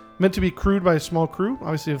meant to be crewed by a small crew,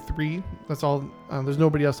 obviously of 3. That's all. There's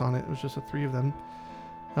nobody else on it. It was just the 3 of them.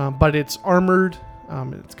 But it's armored.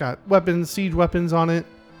 It's got weapons, siege weapons on it.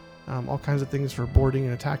 All kinds of things for boarding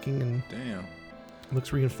and attacking, and Damn. it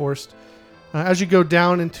looks reinforced. As you go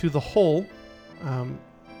down into the hull,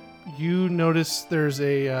 you notice there's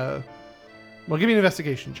a... well, give me an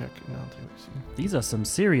investigation check. And I'll tell you what you see. These are some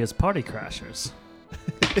serious party crashers.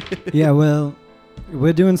 Yeah, well,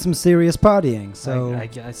 we're doing some serious partying, so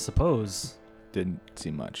I suppose. Didn't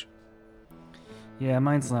see much. Yeah,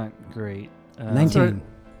 mine's not great. 19.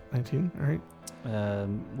 19, all right.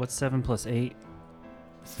 What's 7 plus 8?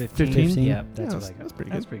 15? Yeah, that's what I got. That's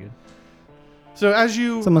pretty That's good. pretty good. So as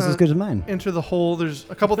you It's almost as good as mine. enter the hole, there's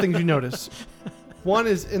a couple things you notice. One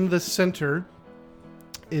is in the center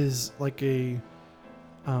is like a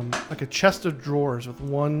chest of drawers with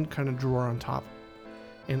one kind of drawer on top.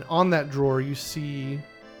 And on that drawer, you see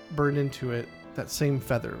burned into it that same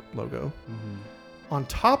feather logo. Mm-hmm. On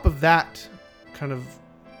top of that kind of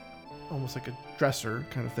almost like a dresser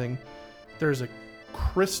kind of thing, there's a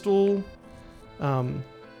crystal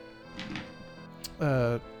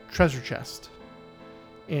treasure chest.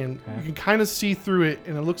 And Okay. you can kind of see through it,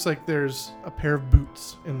 and it looks like there's a pair of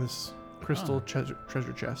boots in this crystal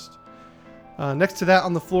treasure chest. Next to that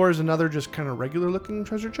on the floor is another just kind of regular looking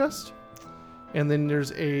treasure chest. And then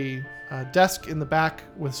there's a desk in the back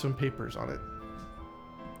with some papers on it.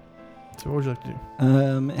 So what would you like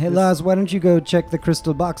to do? Hey, Lars, why don't you go check the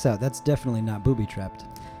crystal box out? That's definitely not booby trapped.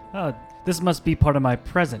 Oh, this must be part of my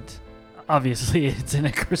present. Obviously, it's in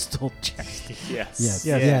a crystal chest. Yes.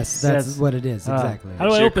 Yes, that's Yes. what it is, exactly. How do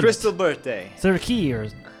It's I your open crystal birthday. Is there a key or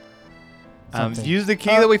something? Use the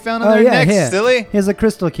key that we found on their yeah, necks, here. silly. Here's a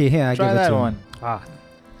crystal key. Here, I Try give it that to one. him. Ah,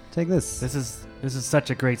 Take this. this is This is such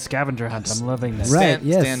a great scavenger hunt. I'm loving this. Right. Stand,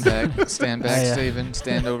 yes. Stand back. Stand back, Yeah. Steven.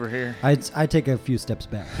 Stand over here. I take a few steps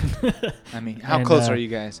back. I mean, how And, close are you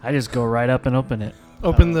guys? I just go right up and open it.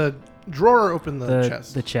 Open the drawer, or open the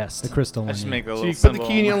chest. The chest. The crystal I one. just yeah. make a So little you put the symbol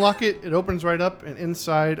key and you on unlock it. It opens right up, and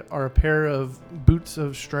inside are a pair of boots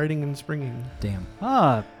of striding and springing. Damn.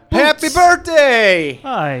 Ah, Happy boots. birthday!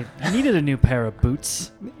 I needed a new pair of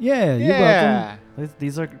boots. Yeah, you're welcome.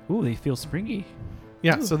 These are, ooh, they feel springy.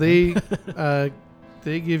 Yeah. So they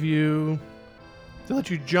give you. They let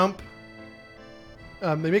you jump.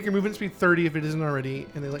 They make your movement speed 30 if it isn't already,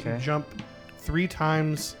 and they let you Okay. jump 3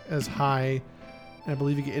 times as high. And I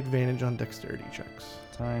believe you get advantage on dexterity checks.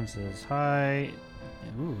 Times as high.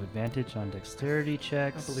 Ooh, advantage on dexterity I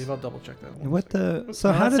checks. believe I'll double check that one. What the? So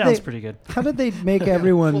Oh, how that did sounds they? pretty good. How did they make Yeah,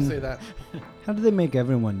 everyone? We'll say that. How did they make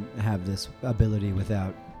everyone have this ability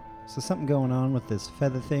without? So something going on with this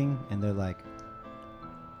feather thing, and they're like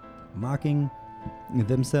mocking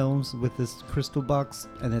themselves with this crystal box,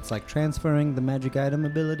 and it's like transferring the magic item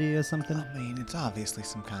ability or something. I mean, it's obviously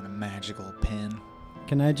some kind of magical pin.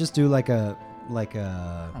 Can I just do like a? I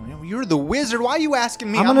mean, you're the wizard. Why are you asking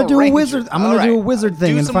me? I'm gonna do a ranger. wizard. I'm All gonna do a right. wizard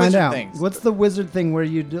thing Do and some find wizard out. things. What's the wizard thing where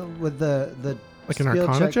you do with the Like an skill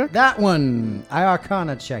Arcana check? That one. I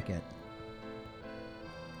Arcana check it.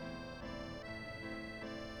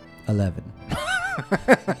 11.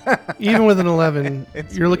 Even with an 11,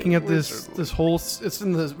 It's you're looking at really this wizard. this whole. It's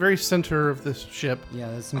in the very center of this ship. Yeah,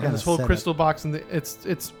 there's some And kind this of whole setup. crystal box, and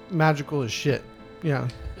it's magical as shit. Yeah.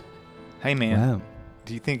 Hey, man. Wow.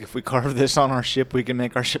 Do you think if we carve this on our ship, we can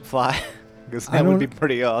make our ship fly? Because I that would don't- be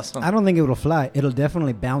pretty awesome. I don't think it'll fly. It'll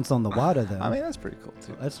definitely bounce on the water, though. I mean, that's pretty cool,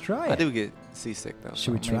 too. Let's try I it. do get seasick, though.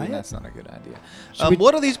 Should we so try maybe it? That's not a good idea. Should we-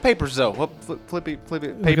 What are these papers, though? What flippy at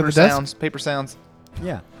paper the desk? sounds? Paper sounds.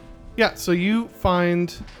 Yeah. Yeah. So you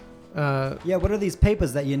find. Yeah, what are these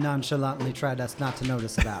papers that you nonchalantly tried us not to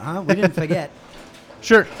notice about, huh? We didn't forget.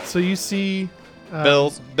 Sure. So you see.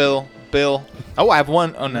 Bill. Oh, I have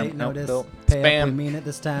one. Oh, no. Late No, notice. Bill. Pay up, we Spam. mean it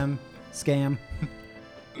this time. Scam.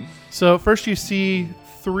 So first you see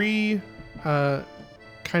 3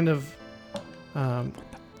 kind of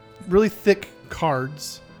really thick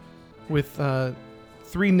cards with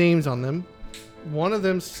 3 names on them. One of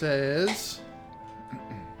them says,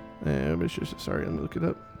 sorry, let me look it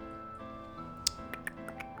up.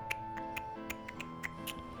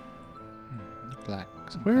 Like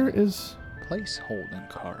some Where kind of is... place holding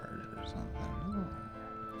card or something?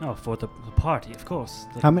 Oh, for the party, of course.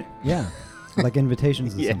 How many? Yeah. Like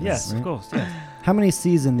invitations and Yes. something. Yes, right? of course. Yes. How many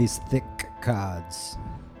C's in these thick cards?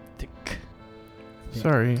 Tick,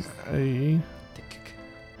 Sorry. tick.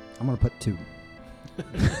 I'm going to put 2.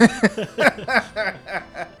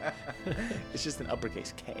 It's just an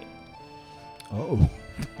uppercase K. Oh.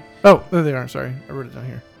 Oh, there they are. Sorry. I wrote it down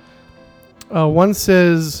here. One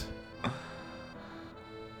says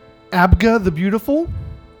Abga the Beautiful.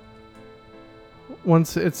 One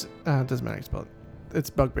says, it doesn't matter how you spell it. It's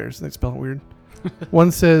bugbears. They spell it weird.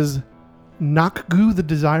 One says Nakgu the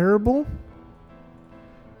Desirable.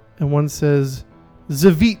 And one says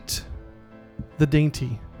Zavit the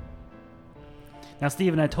Dainty. Now,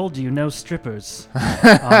 Steven, I told you no strippers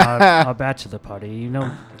on our bachelor party. You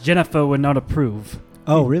know, Jennifer would not approve.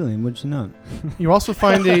 Oh, really? What'd you know? You also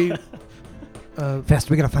find a Fast,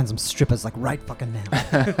 we got to find some strippers like right fucking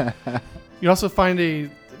now. you also find a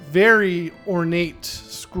very ornate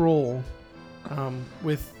scroll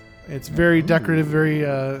with it's very decorative, very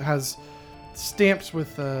has stamps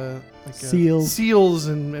with like seals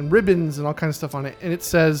and ribbons and all kinds of stuff on it, and it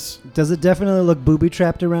says Does it definitely look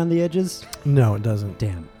booby-trapped around the edges? no, it doesn't.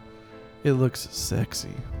 Damn. It looks sexy.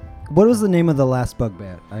 What was the name of the last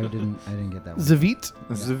bugbear? I didn't get that one. Zavit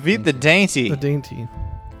Zavit the Dainty. the Dainty.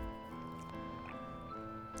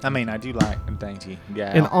 I mean, I do like a dainty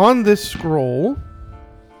gal. And on this scroll,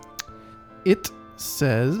 it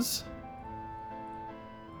says,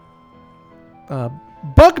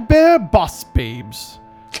 Bugbear Boss Babes,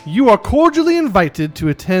 you are cordially invited to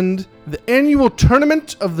attend the annual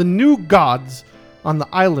tournament of the new gods on the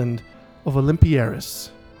island of Olympiaris.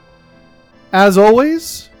 As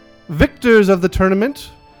always, victors of the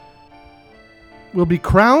tournament will be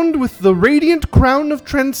crowned with the radiant crown of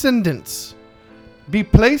transcendence, be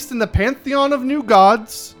placed in the pantheon of new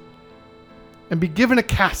gods, and be given a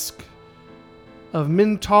cask of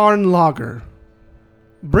Mintarn lager.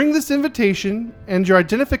 Bring this invitation and your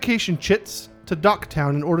identification chits to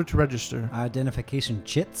Docktown in order to register. Identification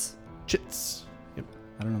chits? Chits. Yep.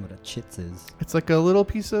 I don't know what a chits is. It's like a little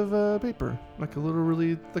piece of paper, like a little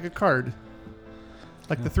like a card.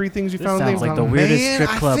 Like the 3 things you This found sounds names like on the them. weirdest strip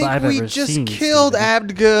I club think I've we ever just seen, killed Steven.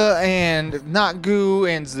 Abdga and Nakgu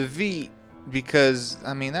and Zavit. because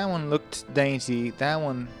I mean that one looked dainty. That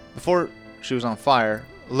one before she was on fire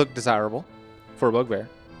looked desirable for a bugbear.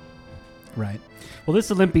 Right. Well, this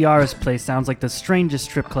Olympiaris place sounds like the strangest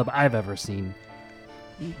strip club I've ever seen.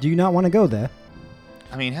 Do you not want to go there?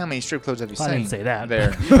 I mean, how many strip clubs have you I seen? didn't say that.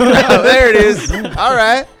 There. Oh, there it is. All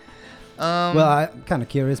right. Well, I'm kind of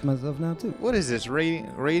curious myself now too. What is this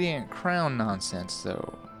radiant crown nonsense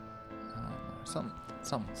though?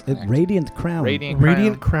 Some Radiant crown.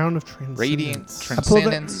 Radiant crown of transcendence. Radiant Pull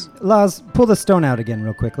transcendence. Lars, pull the stone out again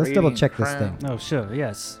real quick. Let's double Radiant check this crown. thing. Oh, sure,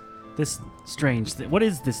 yes. This strange thing. What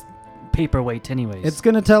is this paperweight, anyways? It's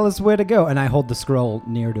gonna tell us where to go, and I hold the scroll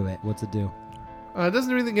near to it. What's it do? It doesn't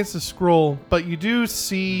do anything against the scroll, but you do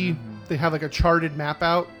see they have like a charted map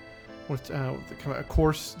out with a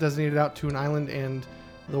course designated out to an island, and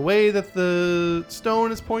the way that the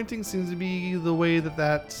stone is pointing seems to be the way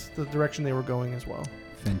that's the direction they were going as well.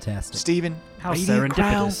 Fantastic. Steven, How radiant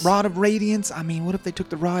crown, serendipitous. rod of radiance. I mean, what if they took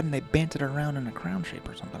the rod and they bent it around in a crown shape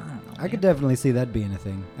or something? I don't know. I could definitely see that being a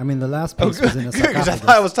thing. I mean, the last piece Oh, was in a good, because I sarcophagus.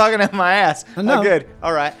 thought I was talking out my ass. No. Oh, good.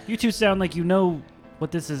 All right. You two sound like you know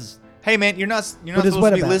what this is. Hey, man, you're not What is supposed what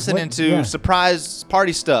to be about? listening What? to Yeah. surprise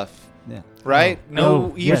party stuff, Yeah. right? Oh. No, Oh, We're yes.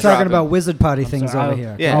 talking eavesdropping. about wizard party I'm things sorry, over I'll-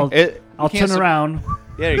 here. Yeah, I'll- I'll we can't turn around.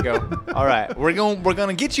 There you go. All right, we're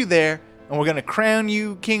gonna get you there, and we're gonna crown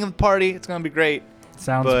you king of the party. It's gonna be great.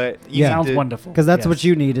 Sounds But you Yeah. need sounds to- wonderful. Because that's Yes. what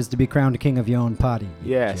you need is to be crowned king of your own party.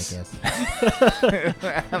 you Yes. jackass.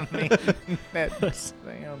 I mean, that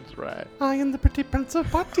sounds right. I am the pretty prince of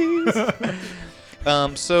parties.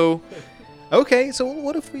 So, okay. So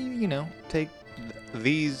what if we, take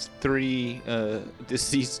these three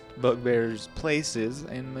deceased bugbears' places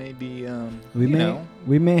and maybe,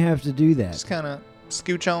 We may have to do that. just kind of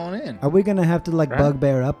scooch on in. Are we gonna have to Right.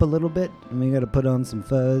 bugbear up a little bit? And we gotta put on some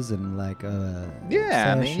furs and Yeah, I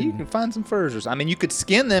sash mean, you and- can find some furs. You could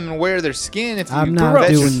skin them and wear their skin if you. I'm not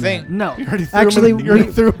that's your doing thing. that. No, You already Actually, you already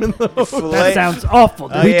we- threw him in the hose. Fillet- that sounds awful.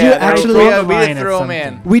 Dude. Oh, We do yeah, actually- we Line did at throw them in.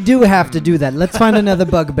 something. We do have to do that. Let's find another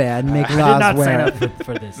bugbear and make I did Lars not wear sign it. up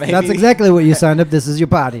for this. Maybe- That's exactly what you signed up. This is your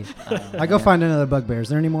party. I go find another bugbear. Is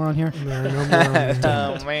there any more on here? There are no more on there.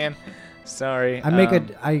 Oh man, sorry.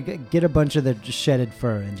 I get a bunch of the shedded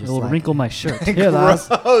fur and just It'll like, wrinkle my shirt. Here, Lars.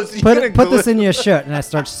 Gross. You Put gotta put glue this in your shirt, and I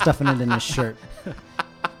start stuffing it in his shirt.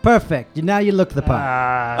 Perfect. Now you look the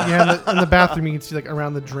part. Yeah, in the bathroom you can see like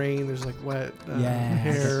around the drain. There's like wet Yeah,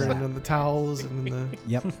 hair, yeah. and then the towels, and then the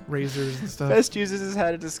Yep. razors and stuff. Best uses his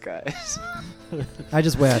hat of disguise. I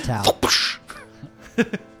just wear a towel.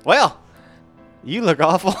 Well, you look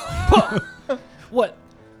awful. What?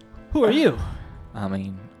 Who are you? I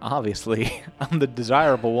mean, obviously, I'm the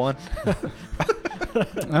desirable one.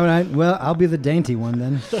 All right. Well, I'll be the dainty one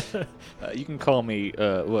then. You can call me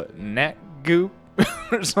Nat Goop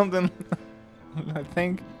or something. I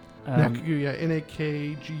think Nakgu, yeah,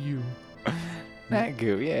 Nakgu. Nat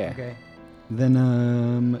Goop. Yeah. Okay.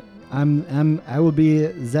 Then I will be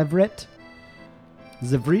Zevret.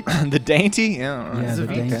 Zavrit. The dainty. Yeah. Yeah, the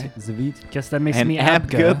okay. dainty. Zavit. Guess that makes And me Abga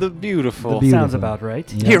Abga. the beautiful. The beautiful. Sounds about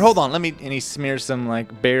right. Yes. Here, hold on. Let me. And he smears some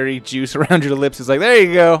like berry juice around your lips. He's like, "There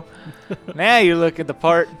you go. Now you look at the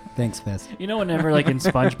part." Thanks, Fest. You know, whenever like in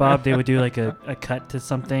SpongeBob, they would do like a cut to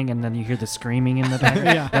something, and then you hear the screaming in the back.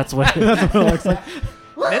 Yeah. That's what. That's what it looks like.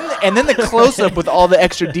 And then the close up with all the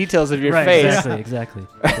extra details of your right, face Exactly.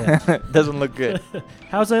 Yeah. doesn't look good.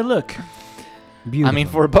 How's I look? Beautiful. I mean,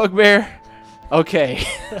 for a bugbear, okay.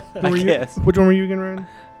 I guess. Which one were you again, Ryan?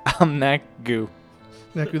 I'm Nakgu,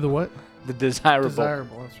 Nakgu the what? the desirable.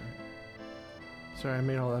 Desirable. That's right. Sorry, I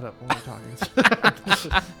made all that up when we were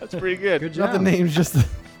talking. That's pretty good. Good Not the job. names, just the.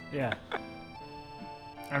 Yeah.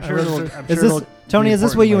 I'm I sure was it'll. just- I'm Is sure this it'll Tony? be Is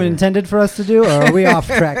this what important you later. intended for us to do, or are we off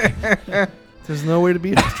track? There's no way to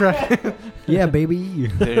be off track. Yeah, baby.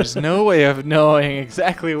 There's no way of knowing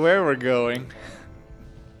exactly where we're going.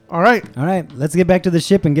 All right, All right, let's get back to the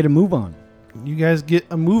ship and get a move on. you guys get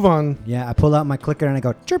a move on. Yeah, I pull out my clicker and I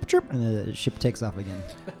go chirp chirp, and the ship takes off again.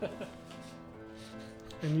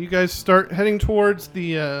 And you guys start heading towards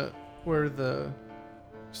the where the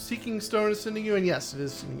Seeking Stone is sending you, and yes, it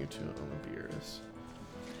is sending you to Olympiaris.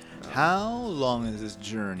 How long is this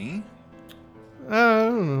journey? I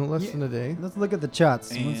don't know, less than a day. Let's look at the charts.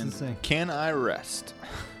 What's it And say? can I rest?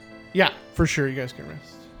 Yeah, for sure, you guys can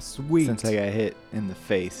rest. Sweet. Since I got hit in the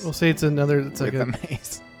face We'll say it's another. It's like with a, the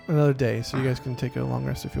mace. another day, so you guys can take a long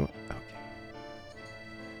rest if you want. Okay.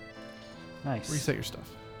 Nice. Reset your stuff.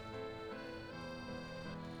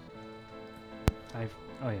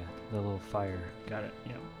 Oh yeah, the little fire. Got it.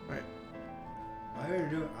 Yeah.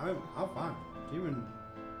 I'm fine. Even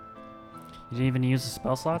You didn't even use the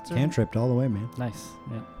spell slots. Or cantripped all the way, man. Nice.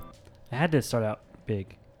 Yeah. It had to start out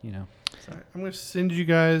big. you know. Sorry, I'm going to send you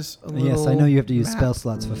guys a little. Yes, I know you have to use map. spell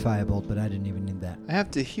slots for Firebolt, but I didn't even need that. I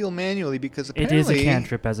have to heal manually because It apparently is a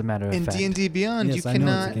cantrip, as a matter of in fact. D&D Beyond Yes, you I know it's a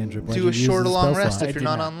cannot cantrip. Why'd do you a use short or the long spell rest slot? if you're I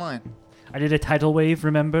not did not. online. I did a tidal wave,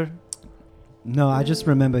 remember? No, I just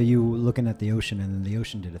remember you looking at the ocean, and then the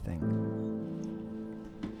ocean did a thing.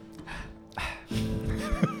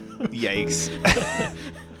 Yikes.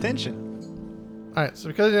 Tension. All right, so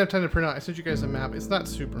because I didn't have time to print out, I sent you guys a map. It's not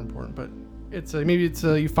super important, but it's maybe it's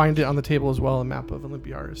you find it on the table as well, a map of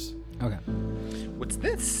Olympiaris. Okay. What's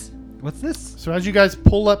this? What's this? So as you guys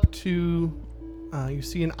pull up to, you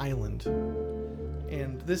see an island,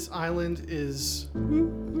 and this island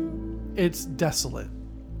it's desolate.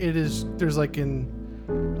 It is there's like it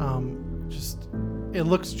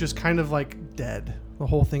looks just kind of like dead. The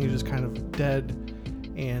whole thing is just kind of dead,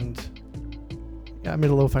 and yeah, I made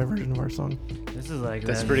a lo-fi version of our song. This is like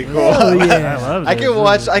That's that- pretty cool. Oh, yeah. I love I this. can This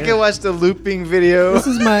watch. is I good. can watch the looping video. This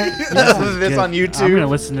is my. of this on YouTube. I'm gonna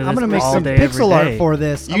listen to this I'm gonna make all some day, every pixel art day. for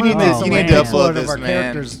this. You I'm need gonna to- make some you need to pixel upload art this, of our man.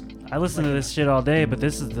 characters. I listen to this shit all day, but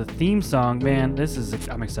this is the theme song, man.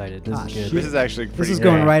 I'm excited. This Ah, is good. shit. This is actually pretty This is good.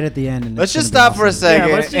 going right at the end. And Let's it's just gonna be stop for a awesome. second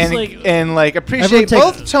Yeah, let's just, and appreciate Everyone take-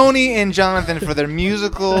 both Tony and Jonathan for their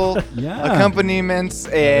musical Yeah. accompaniments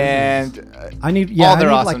and I need all I their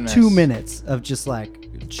need awesomeness. like 2 minutes of just like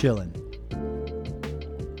chilling.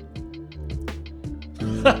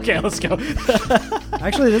 Okay, let's go.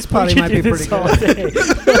 Actually, this We party can might do be this pretty all good. day.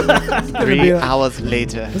 It's gonna be 3 a- hours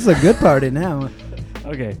later. This is a good party now.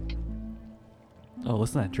 Okay. Oh,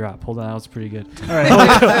 listen to that drop. Hold on, that was pretty good. All right.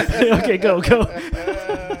 Okay, go.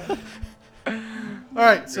 All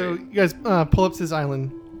right, so you guys pull up to this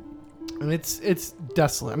island, and it's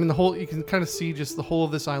desolate. I mean, you can kind of see just the whole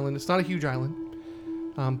of this island. It's not a huge island,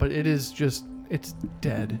 but it is it's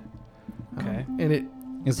dead. Okay. And it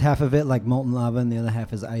Is half of it like molten lava and the other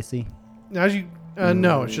half is icy? now as you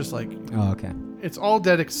no, it's just like Oh, okay. it's all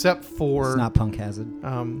dead except for It's not Punk Hazard.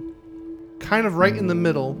 kind of right in the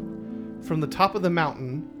middle, from the top of the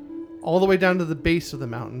mountain all the way down to the base of the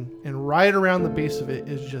mountain, and right around the base of it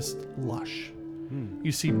is just lush.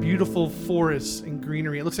 You see beautiful forests and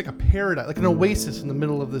greenery. It looks like a paradise, like an oasis in the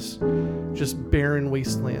middle of this just barren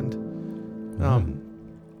wasteland.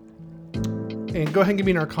 And go ahead and give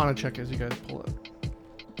me an Arcana check as you guys pull up.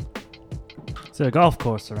 It's a golf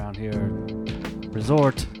course around here.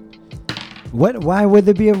 Resort. What? Why would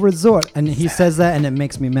there be a resort? And he says that, and it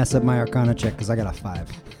makes me mess up my Arcana check because I got a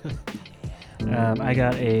 5. I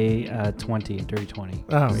got a 20, dirty 20.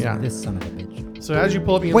 Oh yeah. This son of a bitch. So as you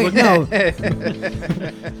pull up, you Wait, look no.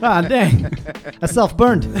 Ah, dang. I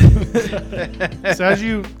self-burned. So as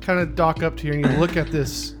you kind of dock up to here and you look at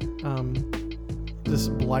this this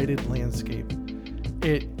blighted landscape,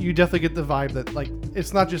 you definitely get the vibe that like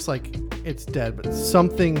it's not just like it's dead, but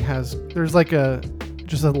there's like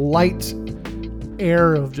just a light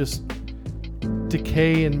air of just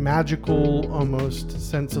decay and magical almost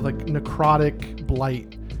sense of like necrotic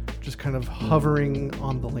blight just kind of hovering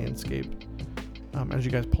on the landscape as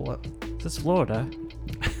you guys pull up. Is this Florida?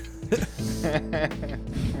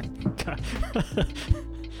 God.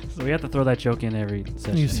 So we have to throw that joke in every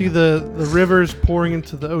session. And you see the rivers pouring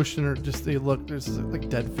into the ocean, or just there's like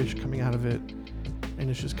dead fish coming out of it, and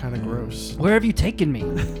it's just kind of gross. Where have you taken me?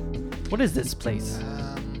 What is this place?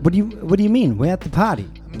 What do you mean? We're at the party.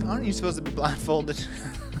 I mean, aren't you supposed to be blindfolded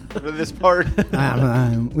for this part?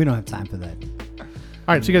 We don't have time for that.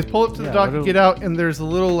 All right, so you guys pull up to the Yeah, dock, what you do- get out, and there's a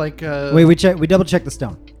little like Wait, we double check the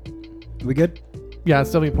stone. We good? yeah,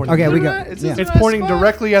 it's definitely pointing. Okay, we Right, go. it's Yeah. a- It's Right pointing spot.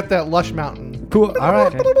 directly at that lush mountain. Cool. All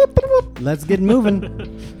right. Okay. Let's get moving.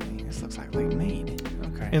 This looks like Maid.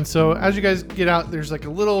 Okay. And so as you guys get out, there's like a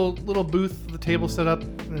little booth, the table set up,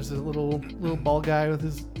 and there's a little bald guy with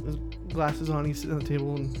his glasses on. He's sitting at the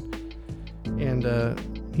table, and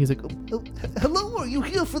he's like, Oh, hello, are you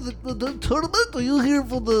here for the tournament? Are you here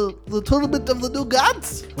for the tournament of the new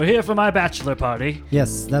gods? We're here for my bachelor party.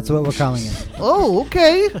 Yes, that's what we're calling it. Oh,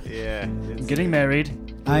 okay. yeah. I'm getting married.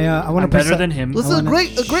 I want I'm to better than him. This is a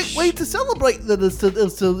great way to celebrate that is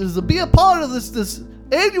to be a part of this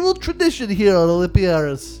annual tradition here on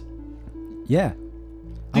Olympiaris. Yeah.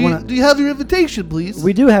 Do you have your invitation, please?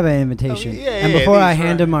 We do have an invitation. Oh, yeah, and yeah, before I these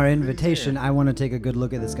hand are- him our these, invitation, yeah. I want to take a good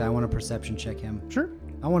look at this guy. I want to perception check him. sure.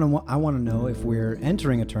 I want to know if we're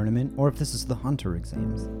entering a tournament or if this is the hunter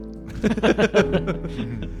exams.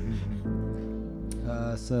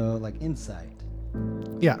 So like insight.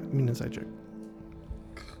 Yeah, I mean inside check.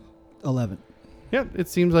 11. Yeah, it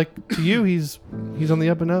seems like to you he's on the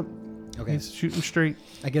up and up. Okay. He's shooting straight.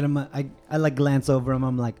 I get him. I like glance over him.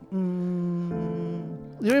 I'm like,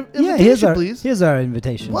 Your yeah. invitation, please. Here's our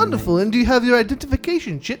invitation. Wonderful. And do you have your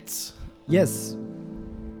identification, chits? Yes.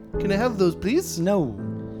 Can I have those, please? No.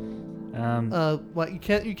 What you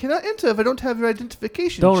cannot enter if I don't have your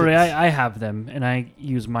identification. Don't worry, chips. I have them, and I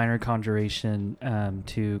use minor conjuration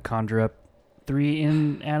to conjure up 3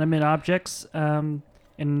 inanimate objects in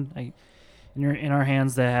our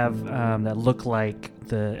hands that have that look like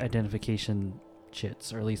the identification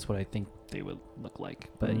chits, or at least what I think they would look like.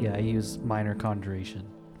 But yeah, I use minor conjuration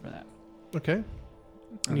for that. Okay.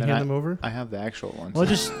 And You then hand them over. I have the actual ones. Well,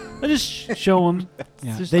 I just show them.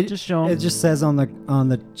 Yeah. Just show them. It just says on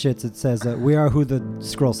the chits. It says that we are who the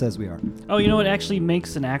scroll says we are. Oh, you know what? Actually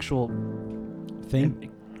makes an actual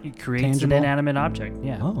Thing. It creates Tangible? an inanimate object.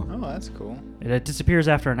 Yeah. Oh, Oh, that's cool. It disappears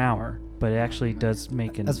after an hour, but it actually does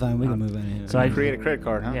make an. that's fine. We can move in. So I Create a credit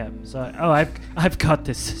card, huh? Yeah. So I've got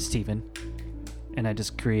this, Steven. And I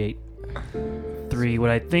just create 3 what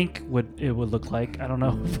I think it would look like. I don't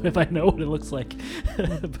know if I know what it looks like.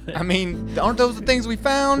 But- I mean, aren't those the things we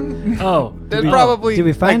found? oh, There's oh, probably Did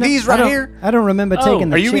we find like these them? right here. I don't remember Oh, taking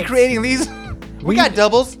the Are you chits. recreating these? We got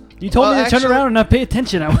doubles. you told me Well, to turn actually- around and not pay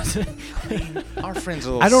attention. I was. Our friend's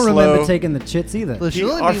a little I don't remember slow. taking the chits either. There should Our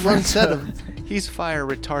only be one friend's set of. He's fire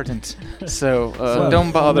retardant, so So,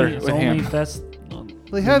 don't bother It's with only him. that's.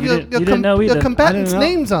 They have you your didn't know either. combatants' I didn't know.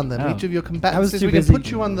 names on them. Oh. Each of your I combatants. was Says too we can busy.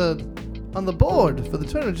 put you on the board for the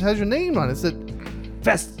tournament. It just has your name on it. It's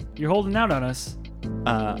Fest, you're holding out on us.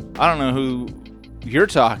 I don't know who you're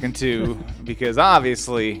talking to because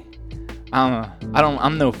obviously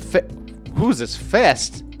I'm no who's this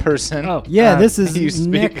Fest person? Oh, Yeah, this is you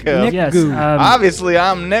speak of- neck yes. goo. Obviously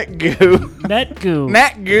I'm Netgoo. Netgoo.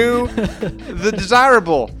 Netgoo, the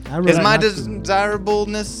desirable. I really Is my like-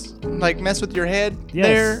 desirableness like mess with your head Yes.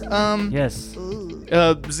 there? Yes.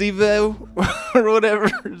 Zivo or whatever,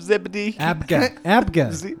 Zebedee.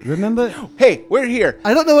 Abga. Remember? Hey, we're here.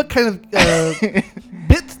 I don't know what kind of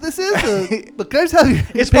bits this is, but can I just have your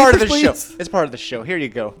It's part of the papers, show. please? It's part of the show. Here you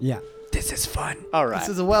go. Yeah. This is fun. All right. This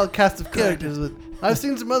is a wild cast of characters. I've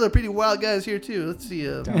seen some other pretty wild guys here too. Let's see.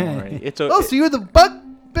 Don't worry. It's Oh, so you're the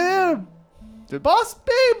bugbear boss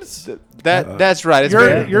babes? that's right. It's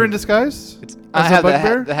You're in disguise. I as a have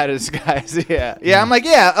bugbear? the hat of disguise. Yeah. I'm like,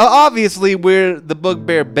 obviously we're the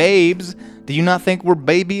bugbear babes. Do you not think we're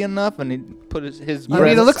baby enough? And he put his I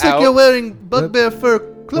mean, it looks out. like you're wearing bugbear fur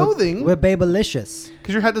clothing. We're babelicious.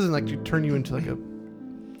 Because your hat doesn't like turn you into like a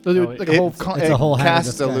like a It, whole. ca- It's it a whole hat of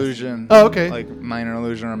casts disguise. illusion. Oh, okay. Like minor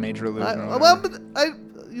illusion or major illusion. or Well, whatever. but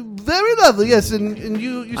very lovely. Yes, and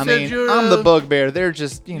you I said mean, you're. I'm the bugbear. They're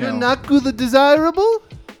just, You're know. Naku the desirable.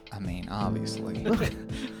 I mean, obviously.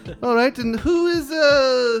 All right, and who is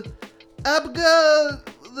Abga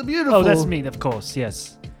the beautiful? Oh, that's me, of course.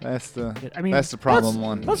 Yes. That's the I mean, that's the problem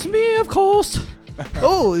one. That's me, of course.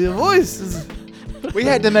 Oh, your voice is. We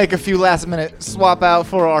had to make a few last minute swap out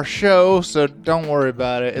for our show, so don't worry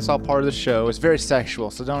about it. It's all part of the show. It's very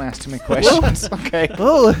sexual, so don't ask too many questions. Okay.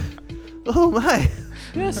 Oh my.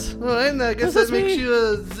 Yes. All right, and I guess This that is makes me. you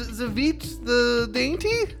Zavit the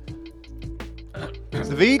dainty.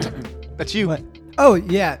 Zavit, that's you. What? Oh,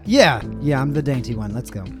 yeah. I'm the dainty one.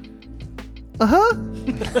 Let's go.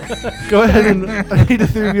 Go ahead and I need the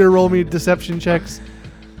three of you to roll me deception checks,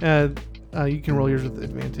 and you can roll yours with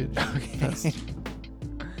advantage. Okay.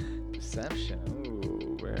 Deception.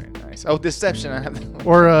 Ooh, very nice. Oh, deception. I have.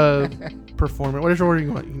 Or performance. Whatever order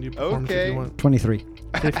you want. You can do performance if Okay. you want. 23.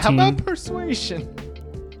 How about persuasion?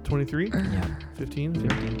 23? Yeah.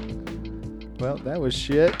 15? Well, that was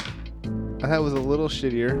shit. That was a little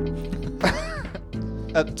shittier.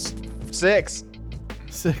 6.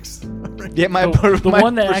 6. Yeah, my The my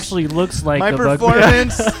one that pers- actually looks like my the bugbear.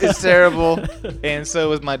 performance is terrible, and so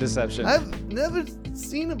was my deception. I've never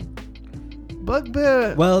seen a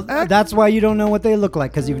bugbear. Well, act. that's why you don't know what they look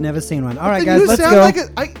like, because you've never seen one. All right, Then guys, you let's sound go.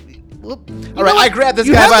 like Well, All right, I grabbed this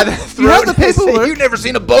You guy have by the- the you throat. have the and say, paperwork. You've never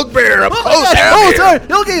seen a bugbear up oh, close. my gosh. have Oh, you?" sorry.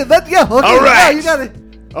 Okay, okay. All right. Yeah, you got it.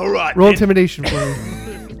 All right. Roll intimidation for me.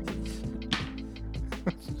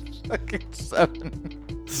 Fucking 7.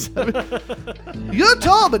 You're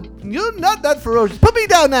tall, but you're not that ferocious. Put me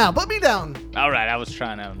down now. Put me down. All right, I was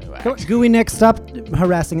trying out a new Come on, act. Gooey Neck, stop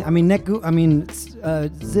harassing. Zit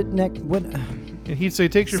Neck, what? And so he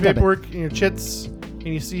takes your Step it. paperwork and your chits, and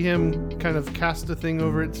you see him kind of cast a thing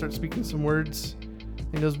over it and start speaking some words.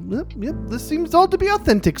 And he goes, yep, this seems all to be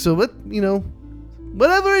authentic. So,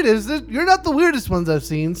 whatever it is, you're not the weirdest ones I've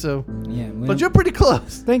seen. So, Yeah, well, but you're pretty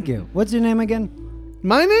close. thank you. What's your name again?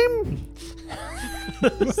 My name?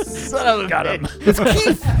 Got him. It's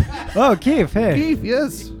Keith. Oh, Keith. Hey. Keith,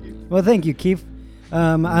 yes. Well, thank you, Keith.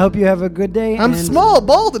 I hope you have a good day. I'm and small,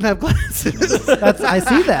 bald, and have glasses. I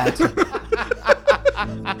see that.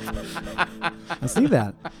 I see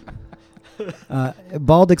that.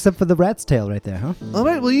 Bald except for the rat's tail right there, huh? All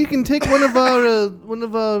right. Well, you can take one of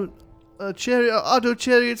our auto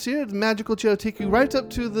chariots here. The magical chariot take you right up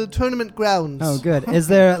to the tournament grounds. Oh, good. Is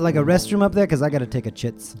there like a restroom up there? Because I got to take a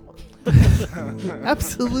chits.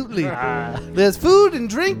 Absolutely. There's food and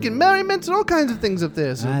drink and merriment and all kinds of things up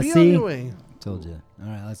there. So be on your way. Told you. All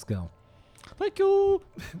right, let's go. Thank you.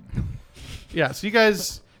 Yeah. So you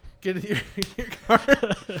guys get in your car.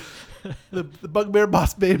 the bugbear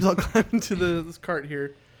boss babes all climb into this cart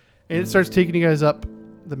here, and it starts taking you guys up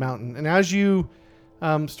the mountain. And as you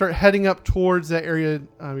start heading up towards that area,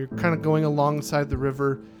 you're kind of going alongside the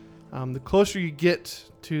river. The closer you get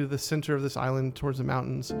to the center of this island towards the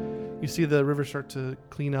mountains, you see the river start to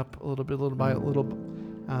clean up a little bit, little by little.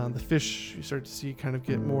 The fish you start to see kind of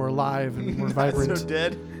get more alive and more vibrant. So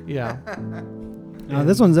dead. Yeah. Oh,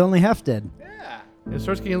 this one's only half dead. Yeah. And it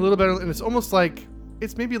starts getting a little better, and it's almost like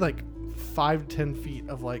it's maybe like 5-10 feet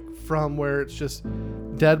of like from where it's just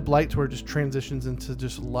dead blight to where it just transitions into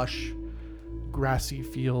just lush, grassy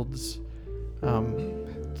fields,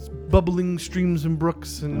 bubbling streams and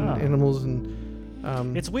brooks and animals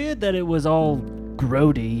and. It's weird that it was all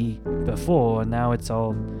grody before, and now it's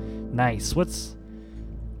all nice.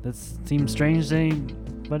 That seems strange to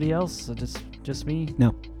anybody else? Or just me?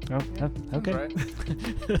 No. Oh, okay. Right.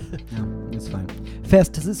 No, it's fine.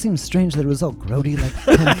 Fest, does it seem strange that it was all grody like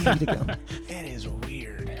 10 feet ago? It is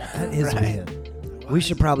weird. That is weird. We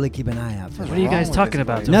should probably keep an eye out for What that. are you guys with talking this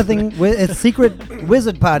about? place? Nothing. It's secret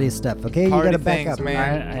wizard party stuff, okay? Party you gotta back things, up.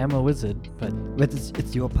 man. I am a wizard, but But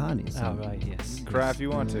it's your party, so. oh right, yes. Cry if you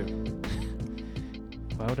want to.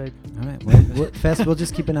 Why would I? All right. Well, Fest, we'll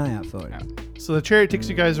just keep an eye out for it. So the chariot takes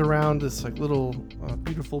you guys around this like little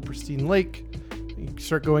beautiful pristine lake. You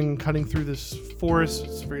start going cutting through this forest.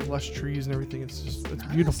 It's very lush trees and everything. It's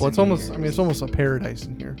beautiful. It's almost a paradise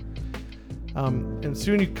in here. And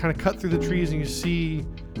soon you kind of cut through the trees and you see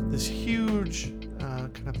this huge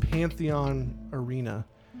kind of Pantheon arena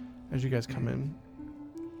as you guys come in.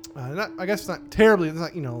 I guess it's not terribly. It's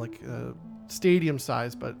not like stadium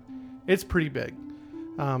size, but it's pretty big.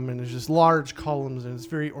 And there's just large columns, and it's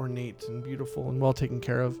very ornate and beautiful and well taken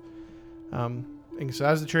care of. And so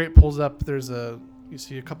as the chariot pulls up, you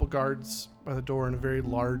see a couple guards by the door and a very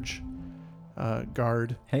large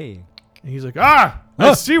guard. Hey. And he's like, I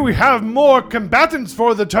see we have more combatants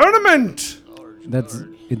for the tournament. That's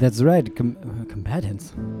right.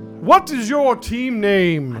 Combatants. What is your team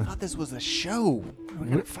name? I thought this was a show. Are we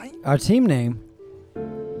gonna fight? Our team name.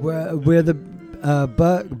 We're the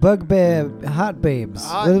Bugbear Hot Babes.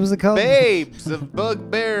 What was it called? Babes of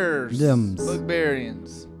Bugbears. Dims.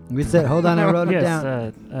 Bugbarians. We said, hold on, I wrote it Yes.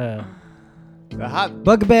 down. The hot.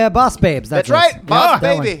 Bugbear Boss Babes. That's us. right. Boss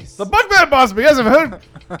that one. babies. The Bugbear Boss. You guys have heard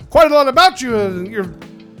quite a lot about you. You're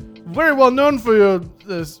very well known for your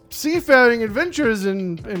seafaring adventures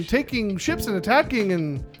and taking ships and attacking.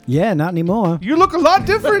 And Yeah, not anymore. you look a lot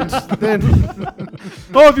different than.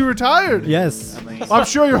 Oh, have you retired? Yes. I'm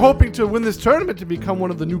sure you're hoping to win this tournament to become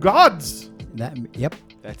one of the new gods. Yep.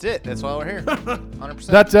 That's it. That's why we're here. 100%.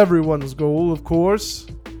 That's everyone's goal, of course.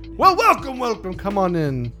 Well, welcome. Come on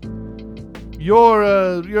in.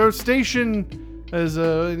 Your station is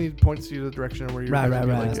and he points you to the direction of where you're. Right.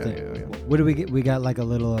 Like, That's yeah. What do we get? We got like a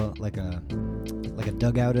little, like a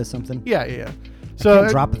dugout or something. Yeah. So So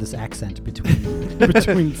drop this accent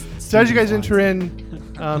between. So as you guys enter in,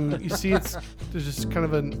 you see there's just kind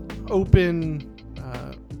of an open,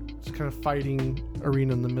 just kind of fighting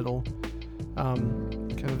arena in the middle.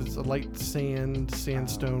 Kind of it's a light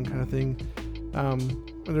sandstone kind of thing.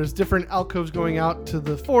 And there's different alcoves going out to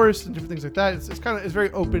the forest and different things like that. It's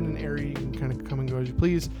very open and airy. You can kind of come and go as you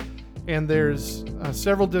please. And there's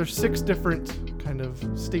there's 6 different kind of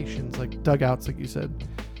stations, like dugouts, like you said.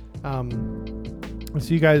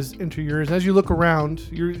 So you guys enter yours. As you look around,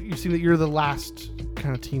 you see that you're the last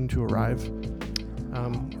kind of team to arrive.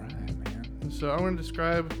 So I want to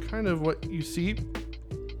describe kind of what you see.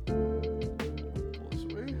 Pull this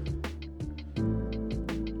away.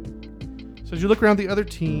 So as you look around the other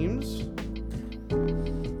teams,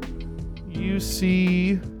 you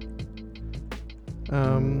see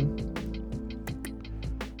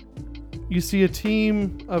a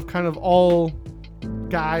team of kind of all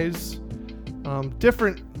guys,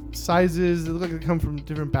 different sizes. They look like they come from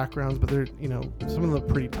different backgrounds, but they're, some of them are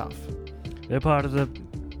pretty tough. They're part of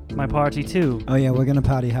my party too. Oh yeah, we're gonna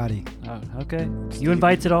party hottie. Oh, okay. You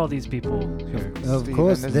invited all these people here. Of Steven,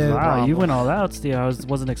 course, this is they're a Wow, problem. you went all out, Steve. I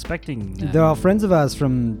wasn't expecting that. they're all friends of ours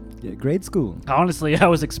from grade school. Honestly, I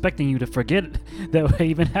was expecting you to forget that I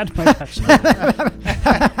even had my bachelor.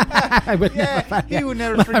 I would Yeah, never he would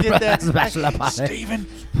never forget that. bachelor party. Steven,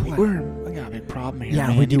 we're gonna got a big problem here, Yeah,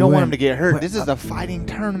 man. we You do don't want win. him to get hurt. Well, This is a fighting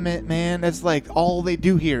tournament, man. That's like all they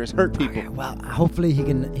do here is hurt people. Okay, well, hopefully he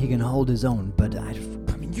can hold his own, but I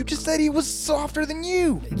mean, you just said he was softer than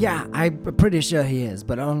you. yeah, I'm pretty sure he is,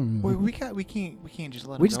 but We can't just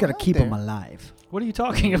let him. we just go gotta out keep there. him alive. What are you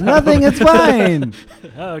talking about? Nothing, it's fine.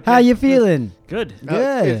 Okay. How you feeling? Good.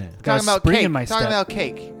 Good. Got Talking about spring cake. in my Talking step. about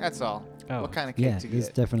cake. That's all. Oh. What kind of cake Yeah, do you it's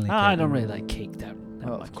get? definitely. I good. don't really like cake that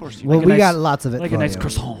Oh, much. of course you. Well, Like a we nice- got lots of it. like for a nice you.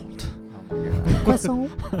 croissant. Oh my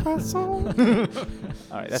God. Croissant.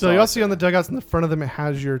 All right. That's So all you I also see said. on the dugouts in the front of them, it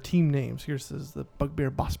has your team names. Here says the Bugbear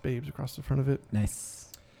Boss Babes across the front of it. Nice.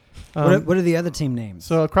 Um, What are the other team names?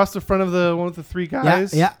 so across the front of the one with the three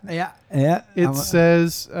guys, yeah. it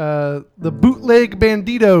says the Bootleg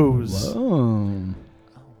Banditos. Whoa.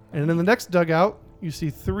 And in the next dugout, you see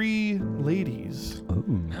three ladies.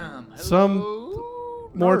 Some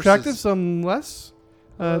more Nurses. attractive, some less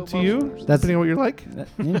Hello, to you, monsters. depending on what you like.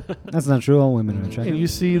 Yeah, that's not true. All women are And attractive. you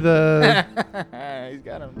see the He's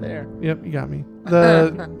got him there. yep, you got me.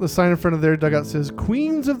 The sign in front of their dugout says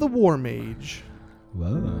Queens of the War Mage.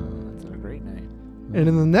 Whoa. That's a great name. And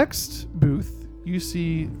in the next booth, you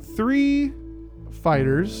see three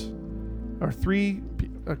fighters, or three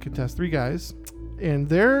guys, and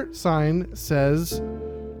their sign says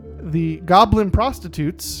the Goblin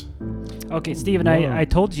Prostitutes. Okay, Steven, Whoa. I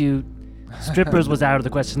told you strippers was out of the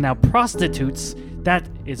question. Now prostitutes,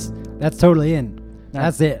 that's totally in.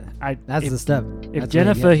 That's- That's it. That's if, the step. if That's what you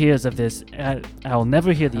Jennifer get. hears of this, I'll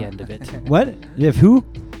never hear the end of it. What? If who?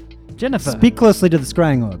 Jennifer, Speak closely to the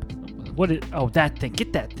scrying orb. what? That thing.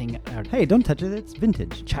 Get that thing out. Hey, don't touch it. It's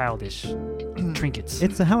vintage. Childish trinkets.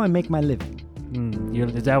 It's how I make my living.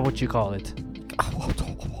 Is that what you call it?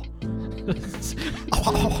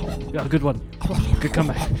 Yeah, good one. Good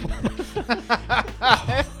comeback.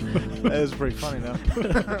 That is pretty funny though.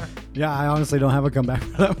 Yeah, I honestly don't have a comeback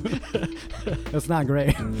for that one. That's not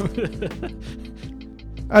great.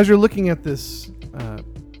 As you're looking at this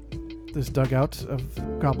this dugout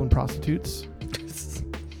of Goblin Prostitutes,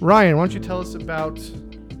 Ryan, why don't you tell us about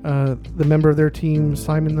the member of their team,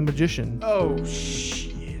 Simon the Magician? Oh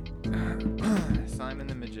shit! Simon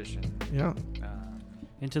the Magician. Yeah.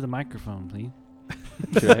 Into the microphone, please.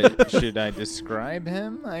 Should I describe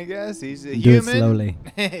him? I guess he's a Do human. it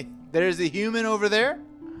slowly. There's a human over there.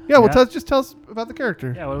 Yeah, well, Yeah. just tell us about the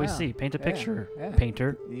character. Yeah, what do we Yeah. see? Paint a Yeah. picture. Yeah.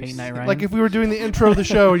 Painter. You Paint see- night Ryan. Like if we were doing the intro of the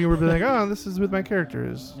show and you were like, oh, this is with my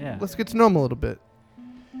characters. Yeah. Let's get to know him a little bit.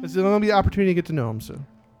 It's going to be the opportunity to get to know him, so.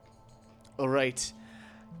 All right.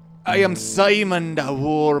 I am Simon the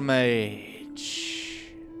War Mage.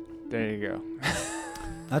 There you go.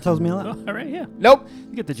 That tells me a Oh, lot. all right, yeah. Nope.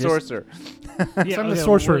 You get the gist. Sorcerer. Yeah, Simon the okay,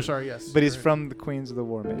 Sorcerer, well, sorry, yes. But he's Right. from the Queens of the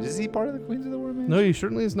War Mage. Is he part of the Queens of the War Mage? No, he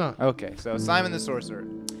certainly is not. Okay, so Simon the Sorcerer.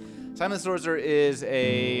 Simon the Sorcerer is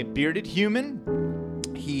a bearded human.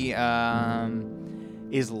 He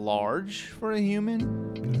is large for a human,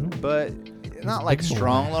 Mhm. but not a like big boy.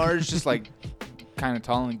 strong large, just like kind of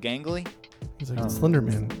tall and gangly. He's like Oh. Slender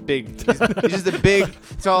Man. Big. He's just a big,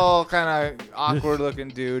 tall, kind of awkward-looking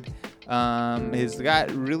dude. He's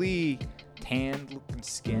got really tanned-looking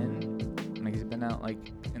skin. Like he's been out like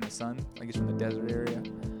in the sun, like he's from the desert area.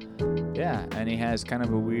 Yeah, and he has kind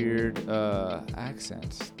of a weird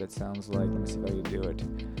accent that sounds like. Let me see if I can do it.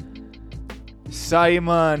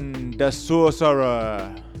 Simon the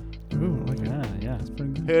Sorcerer. Ooh, I like it. Yeah.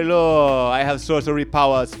 Hello, I have sorcery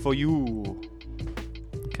powers for you.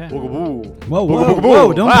 Okay. Boogaboo. Whoa, Boogaboo.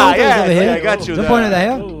 whoa, don't Ah, point those yes, over here. I got you Don't there. point at the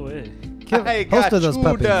hair. Oh, hey. Kill, I most got of those you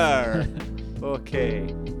puppies. there.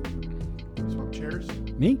 Okay. Swap chairs?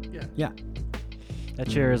 Me? Yeah. Yeah. That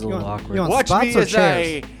chair is a You little want- awkward. you want- Watch spots me or as I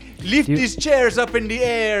chairs? lift Do you- these chairs up in the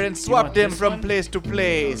air and swap want them this from one? place to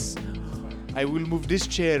place. I will move this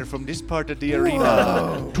chair from this part of the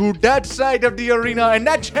arena to that side of the arena, and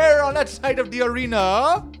that chair on that side of the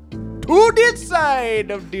arena to this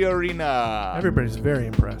side of the arena. Everybody's very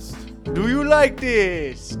impressed. Do you like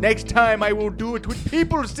this? Next time I will do it with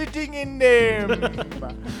people sitting in them.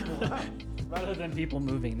 Rather than people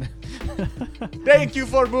moving. Thank you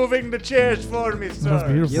for moving the chairs for me, sir.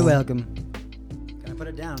 That's beautiful. You're welcome. Can I put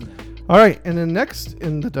it down? All right, and then next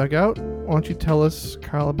in the dugout, why don't you tell us,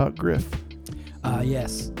 Kyle, about Griff?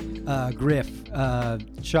 Yes. Griff,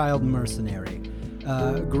 child mercenary.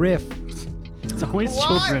 Griff. It's always Why?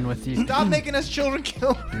 children with you. Stop making us children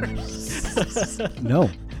killers. No.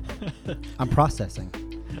 I'm processing.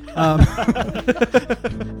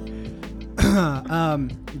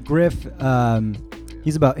 Griff,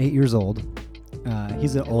 he's about 8 years old.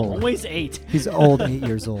 He's an old. Always 8. He's old, 8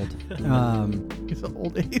 years old. He's an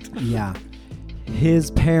old 8. Yeah.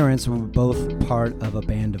 His parents were both part of a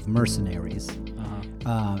band of mercenaries.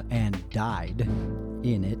 and died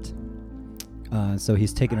in it. So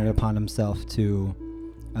he's taken it upon himself to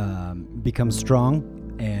become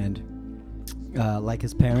strong and like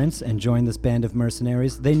his parents and join this band of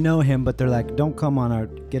mercenaries. They know him, but they're like, "Don't come on our,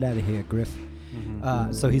 get out of here, Griff."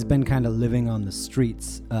 So he's been kind of living on the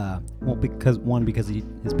streets. Well, because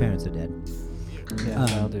his parents are dead. Yeah,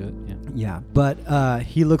 I'll do it. Yeah. Yeah, but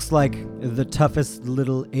he looks like the toughest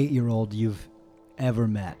little 8-year-old you've ever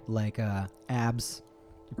met. Like abs,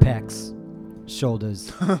 pecs,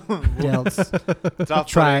 shoulders, delts,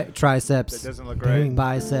 triceps, That doesn't look right.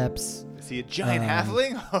 biceps. Is he a giant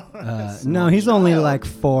halfling? No, he's only like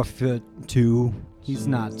 4'2". He's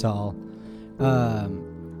not tall.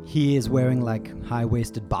 He is wearing like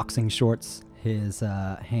high-waisted boxing shorts. His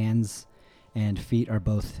hands and feet are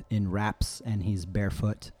both in wraps, and he's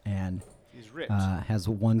barefoot and He's ripped. has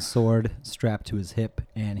one sword strapped to his hip,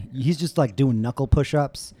 and he's just like doing knuckle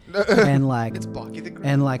push-ups and like It's Baki the Great.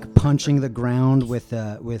 and like punching the ground with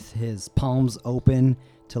his palms open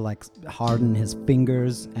to like harden his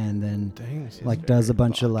fingers, and then Dang, this is like does a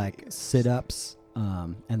bunch of Baki. like sit-ups,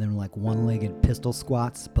 and then like one-legged pistol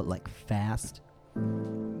squats, but like fast.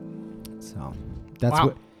 So that's Wow.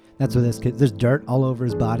 what this kid. There's dirt all over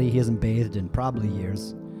his body. He hasn't bathed in probably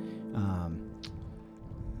years.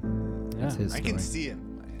 That's his I story. can see him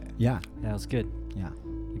in my head. Yeah, That was good. yeah.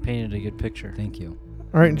 You painted a good picture. Thank you.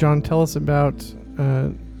 All right, John, tell us about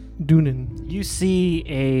Dunin. You see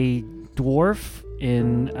a dwarf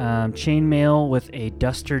in chainmail with a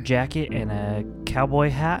duster jacket and a cowboy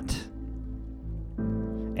hat.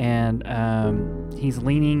 And he's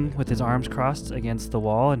leaning with his arms crossed against the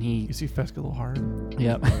wall, and You see Fesk a little hard.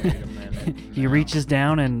 Yep. Wait a minute. He reaches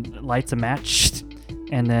down and lights a match,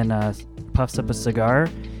 and then puffs up a cigar.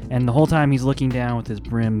 And the whole time he's looking down with his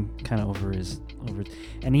brim kind of over,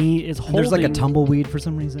 and he is holding. There's like a tumbleweed for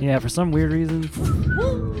some reason. Yeah, for some weird reason.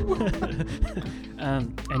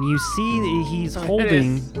 And you see that he's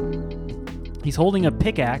holding a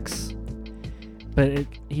pickaxe, but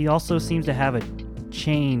he also seems to have a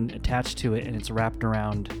chain attached to it, and it's wrapped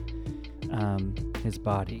around his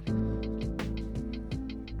body.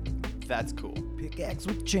 That's cool. Pickaxe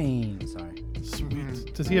with chain. Sorry.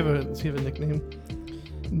 Sweet. Does he have a nickname?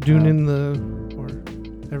 Dunin or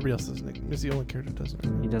everybody else has a nickname. He's the only character that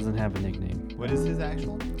doesn't. He doesn't have a nickname. What is his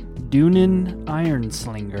actual? Dunin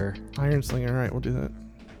Ironslinger. Iron Slinger. All right, we'll do that.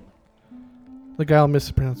 The guy will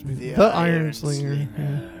mispronounce me. The Iron Slinger.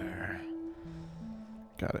 Yeah.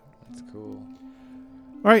 Got it. That's cool.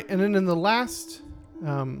 All right, and then in the last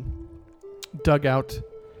dugout,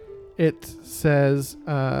 it says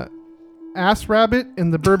Ass Rabbit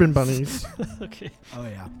and the Bourbon Bunnies. Okay. Oh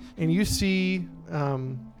yeah. And you see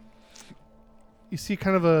kind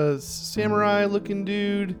of a samurai-looking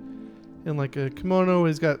dude in like a kimono.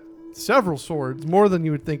 He's got several swords, more than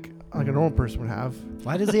you would think like a normal person would have.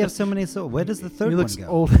 Why does he have so many? So where does the third He one looks go?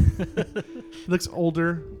 old. He looks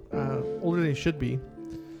older than he should be.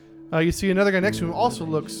 You see another guy next to him also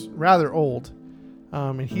looks rather old,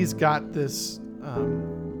 and he's got this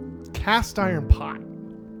cast iron pot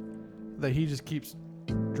that he just keeps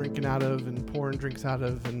drinking out of and pouring drinks out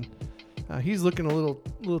of, and he's looking a little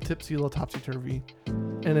tipsy, a little topsy-turvy.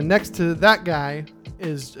 And then next to that guy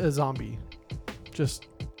is a zombie, just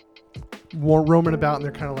roaming about, and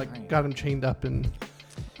they're kind of like got him chained up, and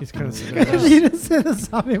he's kind of sitting there. You didn't say the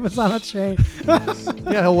zombie was on a chain.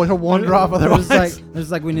 Yeah, he'll wander off otherwise.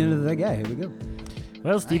 It's like we needed that guy. Here we go.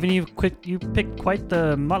 Well, Stephen, you picked quite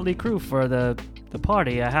the motley crew for the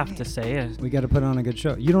party, I have to say. We got to put on a good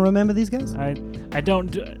show. You don't remember these guys? I don't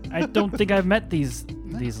think I've met these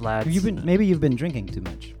lads. Maybe you've been drinking too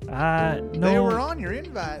much. No. They were on your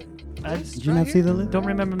invite. Did you not see the list? Don't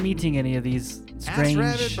remember meeting any of these Ass strange.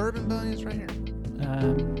 Rabbit, Bourbon Bunnies, right here.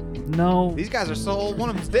 No. These guys are so old. One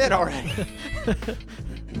of them's dead already. He's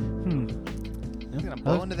gonna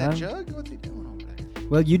blow into that jug. What's he doing over there?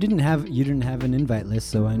 Well, you didn't have an invite list,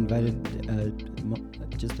 so I invited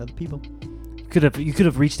just other people. You could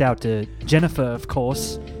have reached out to Jennifer, of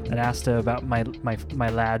course, and asked her about my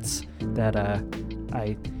lads that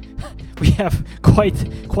we have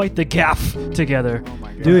quite the gaff together Oh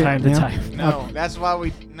my god. Do from it, time to yeah. time. No, that's why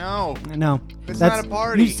we no. No, It's that's not a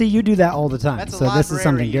party. You do that all the time. That's a so this is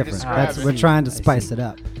something library. You different. described We're it. trying to I spice see. it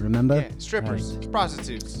up. Remember? Yeah, strippers, Right.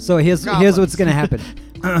 prostitutes. So here's what's gonna Goblins.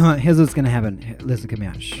 happen. Here's what's gonna happen. Listen, come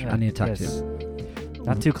here. Shh, Yeah, I need to talk yes. to you.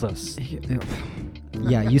 Not too close.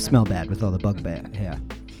 Yeah, you smell bad with all the bugbear hair.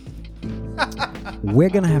 We're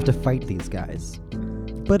gonna have to fight these guys,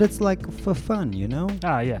 but it's like for fun, you know?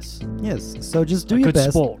 Ah, yes. Yes. So just do A your good best.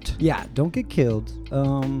 sport. Yeah, don't get killed.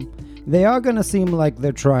 They are gonna seem like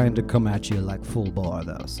they're trying to come at you like full bore,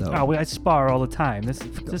 though. So. I spar all the time. This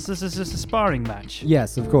is just a sparring match.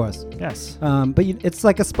 Yes, of course. Yes. But it's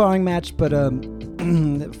like a sparring match, but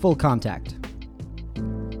full contact.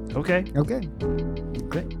 Okay. Okay.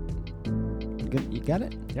 Great. Good. You got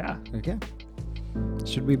it. Yeah. Okay.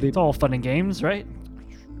 Should we be? It's all fun and games, right?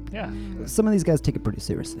 Yeah. Some of these guys take it pretty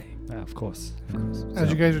seriously. Of course. As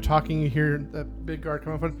you guys are talking, you hear that big guard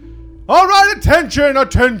come up and, all right, attention,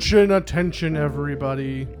 attention, attention,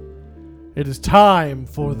 everybody. It is time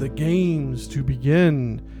for the games to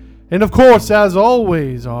begin. And of course, as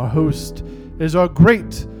always, our host is our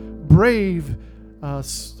great, brave,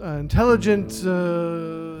 intelligent,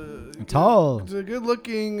 Tall.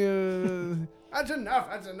 good-looking, that's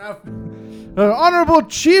enough. Honorable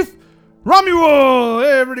Chief Romuald!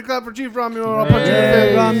 Hey, everybody clap for Chief Romuald. I'll punch you in the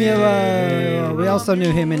face. Romuald. We also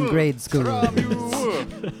knew him in grade school.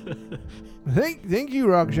 Thank you,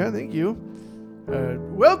 Raksha. Thank you.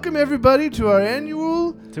 Welcome, everybody, to our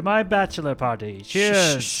annual... To my bachelor party.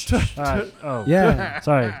 Cheers. Oh. Yeah.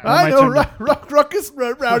 Sorry. I know, Ruckus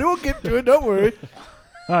Rowdy. We'll get to it. Don't worry.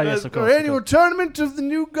 Oh, yes, of course. Our annual tournament of the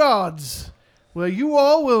new gods, where you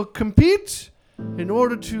all will compete in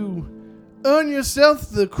order to earn yourself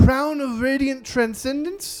the crown of radiant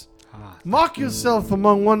transcendence. Mark yourself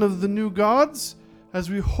among one of the new gods as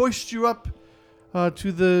we hoist you up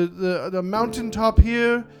to the mountaintop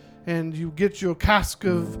here, and you get your cask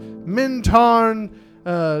of Mintarn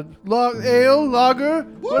lager.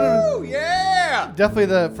 Woo! Yeah!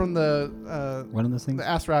 Definitely from the One of those things. the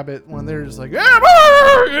Ass Rabbit when they're just like, and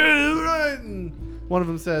one of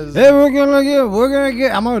them says, Hey, we're gonna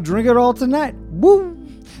get. I'm gonna drink it all tonight. Woo!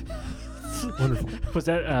 wonderful. Was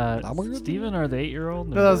that Steven or the 8-year-old?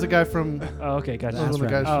 No, that was the guy from. Oh, okay, got That was one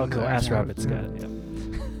of the guys Oh, from cool. the Ass Ass Rabbits, got it. Yeah.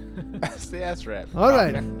 That's the ass rap. All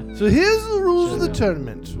right. So here's the rules of the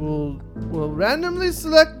tournament. We'll randomly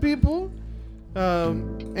select people,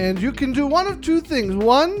 and you can do one of two things.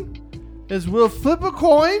 One is we'll flip a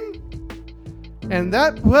coin, and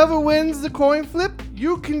that whoever wins the coin flip,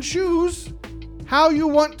 you can choose how you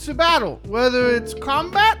want to battle, whether it's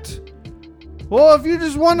combat, or if you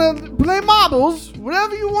just want to play marbles.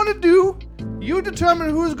 Whatever you want to do, you determine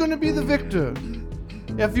who's going to be the victor.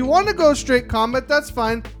 If you want to go straight combat, that's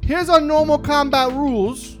fine. Here's our normal combat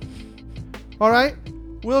rules. All right,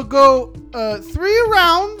 we'll go 3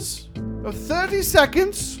 rounds of 30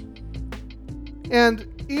 seconds, and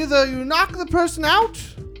either you knock the person out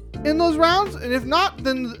in those rounds, and if not,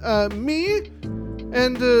 then me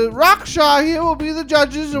and Raksha here will be the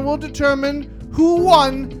judges, and we'll determine who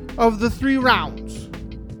won of the 3 rounds.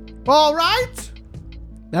 All right?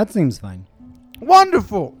 That seems fine.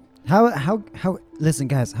 Wonderful. How? Listen,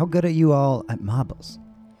 guys. How good are you all at marbles?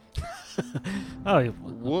 Oh,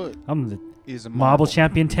 What I'm the is a marble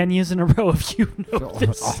champion 10 years in a row, if you know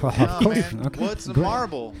this. Yeah, man. Okay, What's a great.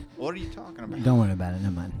 marble? What are you talking about? Don't worry about it.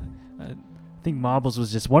 Never mind. I think marbles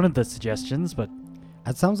was just one of the suggestions, but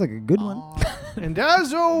That sounds like a good one. And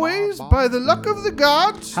as always, by the luck of the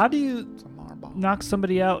gods, how do you It's a marble. knock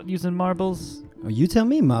somebody out using marbles? Oh, you tell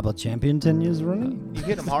me, marble champion 10 years running. You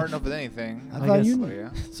hit them hard enough with anything. I thought guess you So, knew. yeah.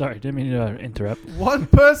 Sorry, didn't mean to interrupt. one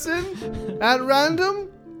person at random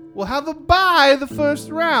will have a bye the first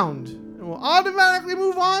round, and will automatically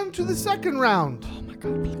move on to the second round. Oh my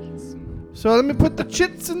god, please. So let me put the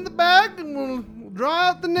chits in the bag, and we'll draw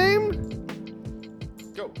out the name.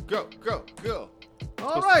 Go.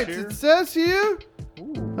 All Supposed to right, cheer? it says here,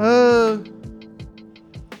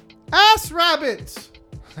 Ass Rabbit.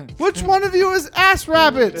 Which one of you is Ass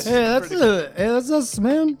Rabbit? Hey, that's us,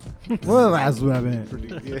 man. What ass rabbit? Pretty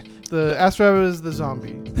good. The Ass Rabbit is the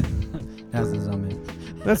zombie. That's the zombie.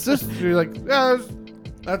 That's just, you're like, yeah,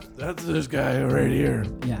 that's this guy right here.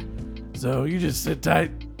 Yeah, So you just sit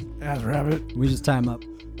tight, Ass Rabbit. we just tie him up.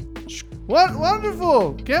 What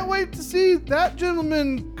wonderful! Can't wait to see that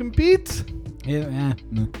gentleman compete. Yeah.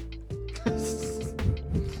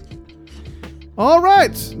 All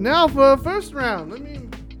right, now for our first round. Let me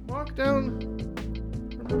walk down.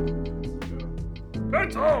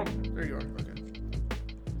 That's all. There you are. Okay.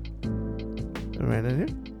 Right in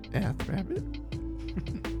here. Ass Rabbit.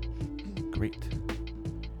 Great.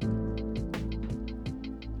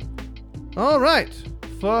 All right.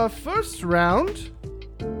 For our first round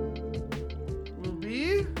will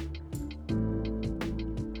be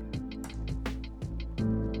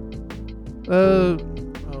I have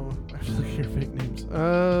to look at your fake names.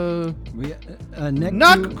 We next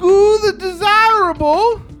Nakgu the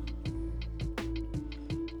Desirable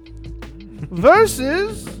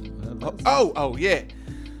versus Oh, yeah.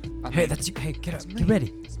 Hey, that's you. Hey, get up. Get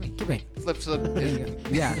ready. Get ready. flips up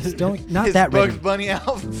Yeah, just don't. Not his that Bugs ready. Bunny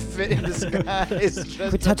outfit in disguise, dressed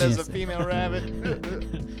Quit up touching as a us. female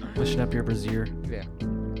rabbit. Pushing up your brassiere. Yeah.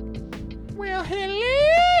 Well,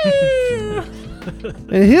 hello.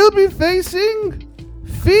 And he'll be facing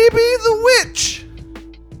Phoebe the Witch.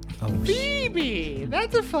 Oh, Phoebe.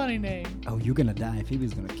 That's a funny name. oh, you're gonna die.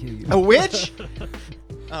 Phoebe's gonna kill you. A witch?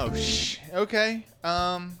 Oh, okay.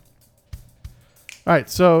 All right,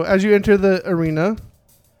 so as you enter the arena,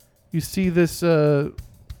 you see this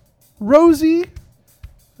rosy,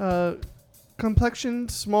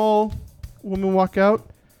 complexioned, small woman walk out.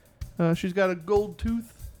 She's got a gold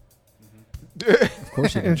tooth, Of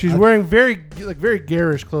course you and she's wearing very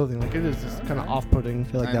garish clothing. Like it is just kind of off-putting. I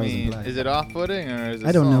feel like I that was mean, implied. is it off-putting or is it?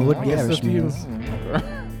 I don't know song? what I guess garish that's you. means.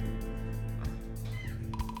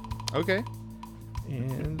 Okay.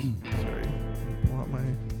 And sorry, pull out my.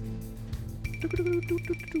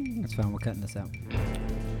 That's fine. We're cutting this out.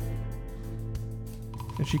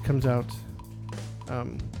 And she comes out.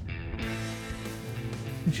 And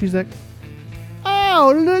she's like,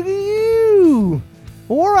 "Oh, look at you!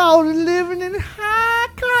 We're all living in high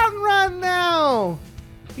cotton right now.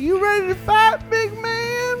 You ready to fight, big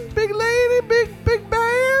man, big lady, big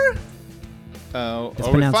bear?" Oh, It's are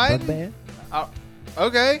we pronounced fighting? bugbear.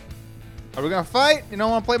 Okay. Are we gonna fight? You don't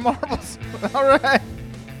want to play marbles? All right.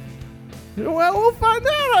 Well, we'll find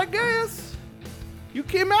out, I guess. You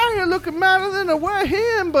came out here looking madder than a wet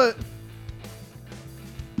hen, but.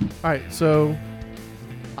 All right, so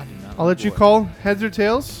I do not. I'll let you call heads or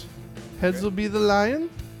tails. Heads will be the lion,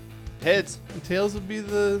 Heads. and tails will be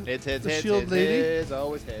the Heads. Heads. the Heads. shield Heads. lady. Heads.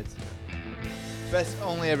 Always heads. Best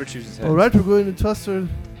only ever chooses heads. All right, we're going to toss our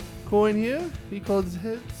coin here. He calls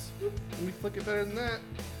heads. Let me flick it better than that.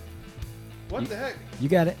 What the heck? You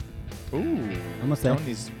got it. Ooh. Almost there.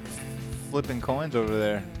 Tony's flipping coins over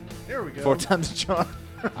there. There we go. 4 times the charm.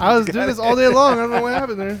 I was doing this all day long. I don't know what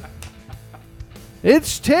happened there.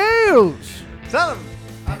 It's tails. Son of.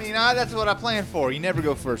 I mean, that's what I planned for. You never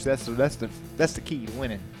go first. That's the key to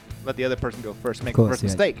winning. Let the other person go first. Make Of the course, first yeah.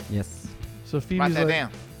 mistake. Yes, So Write Phoebe's that like,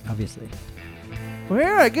 down. obviously.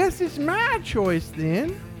 "Well, I guess it's my choice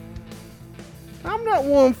then. I'm not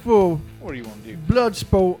one for What do you want to do? blood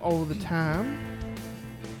sport all the time.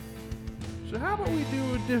 So how about we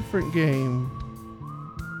do a different game?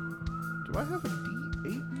 Do I have a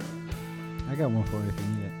D8? I got one for you if you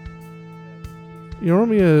need it. You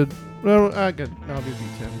want me a? Well, I got. I'll be a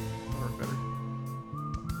D10. That'll work better.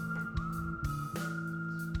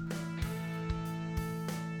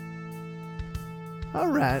 All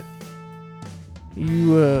right.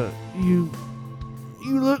 You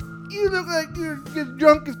look like you're as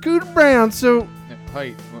drunk as Cooter Brown. So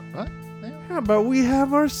Wait, what? how about we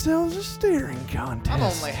have ourselves a staring contest? I'm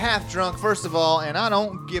only half drunk, first of all, and I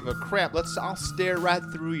don't give a crap. I'll stare right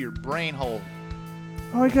through your brain hole.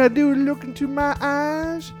 All you gotta do is look into my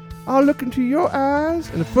eyes. I'll look into your eyes,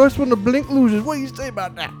 and the first one to blink loses. What do you say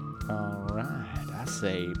about that? All right, I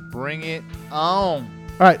say bring it on.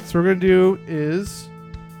 All right, so what we're gonna do is,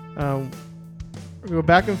 we're gonna go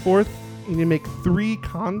back and forth. You need to make 3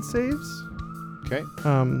 con saves. Okay.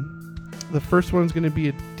 The first one's gonna be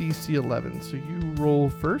a DC 11. So you roll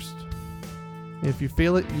first. And if you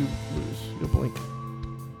fail it, you lose. You'll blink.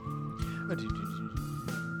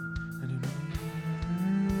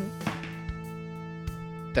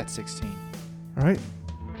 That's 16. All right.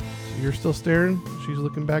 So you're still staring. She's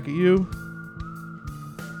looking back at you.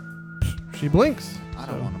 She blinks. I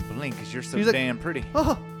don't So- want to blink because you're so He's like- damn pretty.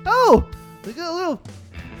 Oh! They got a little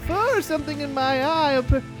fur or something in my eye.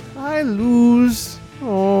 I lose.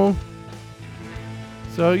 Oh.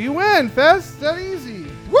 So you win, Fest. That easy.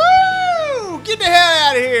 Woo! Get the hell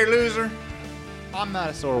out of here, loser. I'm not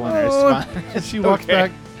a sore winner. Oh. It's fine. And she walks Okay.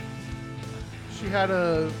 back. She had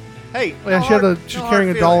a. Hey, Oh, yeah, no she had hard- a. She's no carrying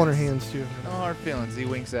a hard doll in her feelings. hands too. No hard feelings. He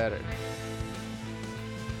winks at her.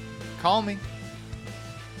 Call me.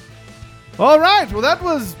 All right. Well, that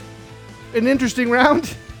was an interesting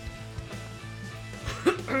round.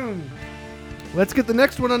 Let's get the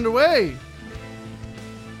next one underway.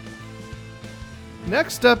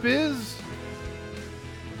 Next up is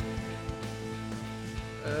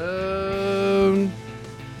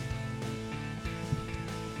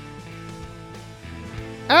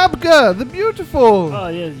Abga the Beautiful. Oh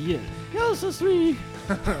yeah, yeah. You're so sweet.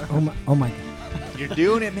 Oh my. You're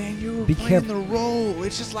doing it, man. You're Be playing careful. the role.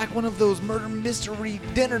 It's just like one of those murder mystery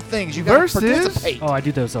dinner things. You got to Versus- participate. Oh, I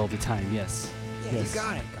do those all the time. Yes. Yeah, yes. you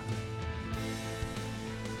got it.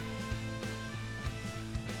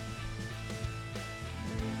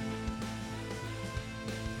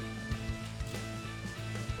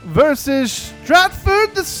 Versus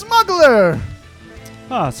Stratford the Smuggler.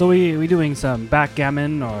 So we doing some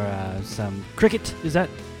backgammon or some cricket? Is that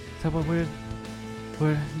what we're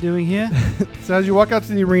doing here? So as you walk out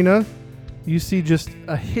to the arena, you see just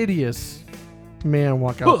a hideous man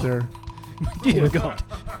walk out there. Dear God.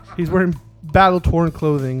 He's wearing battle-torn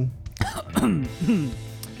clothing.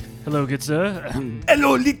 Hello, good sir.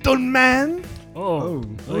 Hello, little man. Oh.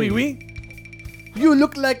 Oui, oui. You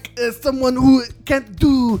look like someone who can't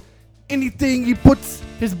do anything he puts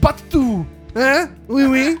his butt to. Huh? Oui,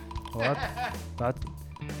 oui. What?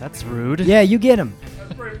 That's rude. Yeah, you get him.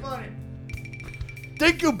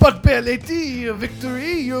 Thank you, Bugbear Lady.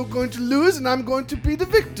 Victory. You're going to lose, and I'm going to be the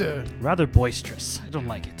victor. Rather boisterous. I don't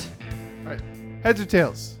like it. All right. Heads or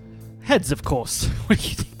tails? Heads, of course. What do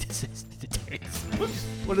you think this is?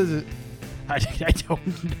 What is it? I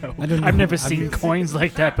don't know. I don't know. I've never I've seen never coins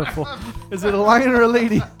like that before. Is it a lion or a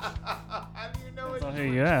lady? So here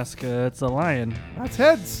you ask. It's a lion. That's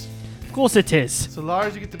heads. Of course it is. So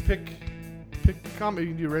Lars, you get to pick combat. You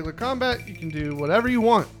can do regular combat. You can do whatever you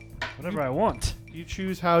want. Whatever I want. You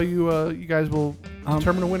choose how you guys will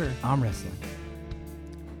determine a winner. Arm wrestling.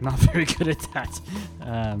 Not very good at that.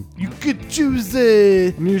 You could choose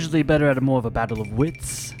I'm usually better at more of a battle of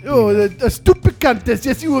wits. a stupid contest.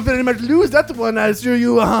 Yes, you will very much lose that one. I assure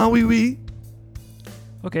you. Oui, oui.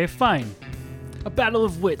 Okay, fine. A battle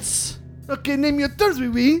of wits. Okay, name your terms. Oui,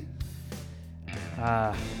 oui.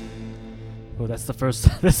 Oh, that's the first.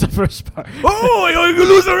 That's the first part. Oh, you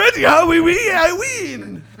lose already, huh? Oui, oui. I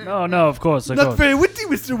win. No, of course. Not very witty,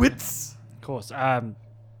 Mr. Wits. Of course. What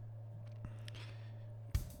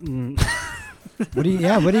are you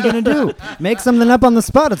gonna do? Make something up on the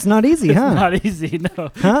spot. It's not easy, huh? Not easy,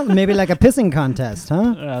 no. Huh? Maybe like a pissing contest,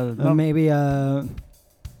 huh? No. Maybe yeah,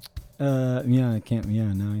 I can't.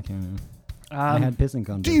 Yeah, no, I can't. I had pissing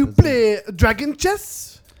contests. Do you play dragon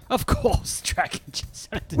chess? Of course, dragon chess.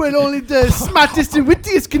 Well, only the smartest and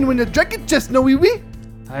wittiest can win a dragon chess, no, oui, oui.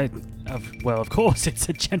 Well, of course, it's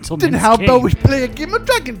a gentleman's Then how game. about we play a game of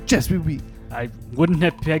dragon chess, oui, oui. I wouldn't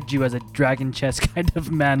have pegged you as a dragon chess kind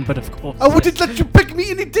of man, but of course. I wouldn't let you pick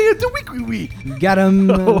me any day of the week, oui, oui. Got him.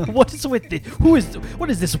 What is with this? What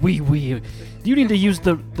is this wee wee? Do you need to use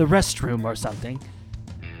the restroom or something?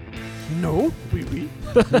 No, oui, oui.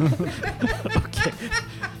 Okay.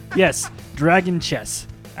 Yes, dragon chess.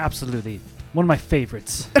 Absolutely. One of my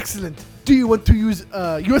favorites. Excellent. Do you want to use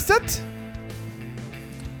your set?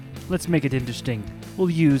 Let's make it interesting. We'll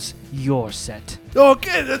use your set.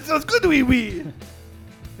 Okay, that sounds good, oui, oui.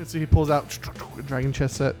 And so he pulls out a dragon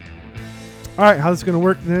chess set. All right, how this is going to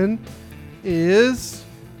work then is...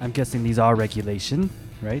 I'm guessing these are regulation,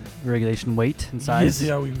 right? Regulation weight and size. Yes,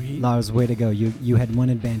 yeah, oui, oui. Lars, way to go. You had one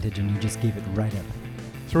advantage and you just gave it right up.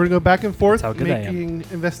 So we're going to go back and forth That's how good I am. making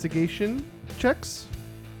investigation checks.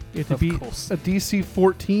 You have to Of beat course. a DC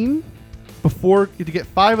 14 before... You have to get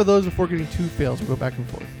 5 of those before getting 2 fails. We'll go back and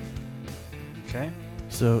forth. Okay.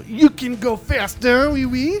 So you can go faster, oui,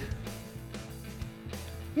 oui.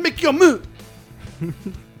 Make your move.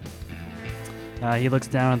 He looks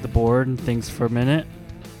down at the board and thinks for a minute.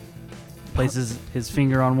 Places his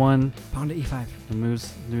finger on one Pound to E5. and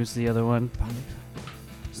moves the other one. Pound to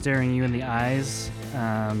Staring you in the eyes.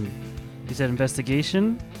 You said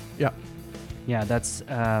investigation? Yeah. Yeah, that's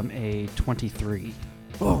a 23.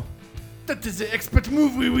 Oh, that is the expert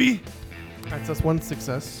move, oui, oui. All right, so that's 1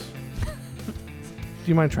 success. Do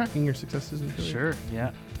you mind tracking your successes? Sure, yeah.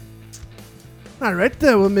 All right,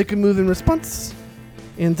 we'll make a move in response.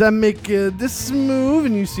 And I make this move,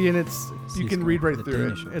 and you see, and it's... You can read right The through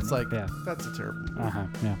Danish it. one. It's like, Yeah. that's a terrible move. Uh-huh,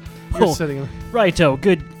 yeah. You're Oh, setting him. righto.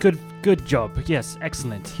 Good job. Yes,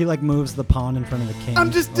 excellent. He like moves the pawn in front of the king. I'm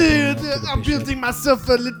just, opening up to the I'm bishop. building myself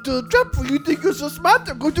a little trap for you. Think you're so smart?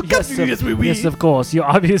 I'm going to capture you. Yes, oui, oui. Yes, of course. You're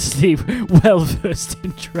obviously well versed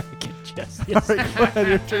in dragon chess. Yes. All right, go ahead,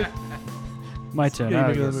 your turn. My turn. Yeah,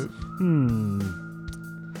 I you make guess. another move.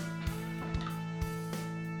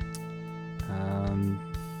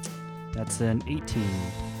 That's an 18.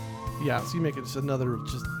 Yeah, so you make it just another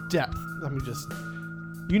just depth. I mean, just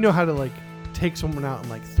you know how to like take someone out in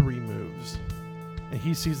like 3 moves, and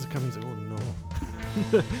he sees it coming. He's like, "Oh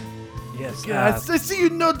no!" Yes. Yeah, I see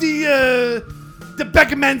you know the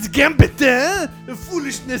beggarman's gambit, eh? The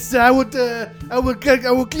foolishness. I will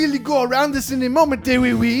clearly go around this in a moment, eh,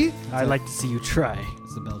 oui, oui. I'd like to see you try.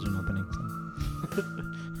 It's the Belgian opening. So.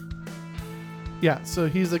 Yeah, so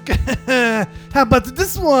he's like, "How about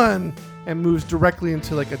this one?" And moves directly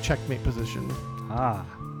into like a checkmate position. Ah.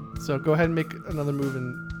 So go ahead and make another move,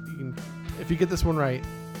 and you can, if you get this one right,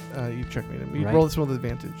 you checkmate him. You Right. roll this one with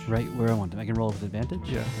advantage. Right where I want him. I can roll with advantage?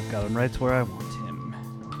 Yeah. I've got him right where I want him.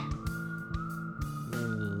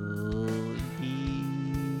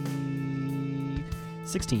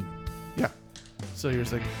 16. Yeah. So you're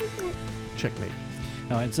just like, checkmate.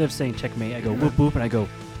 No, instead of saying checkmate, I go whoop whoop, and I go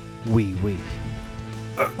wee wee.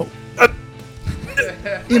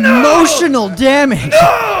 Emotional damage.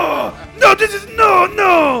 No, this is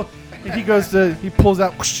no. And he pulls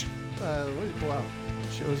out. Whoosh. What did he pull out?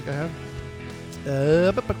 Shit, what does this guy have?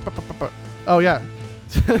 Oh yeah.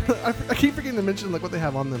 I keep forgetting to mention like what they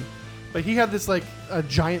have on them. But he had this like a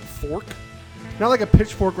giant fork, not like a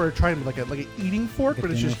pitchfork or a trident, but like an eating fork,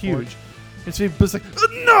 but it's just huge. And so he was like,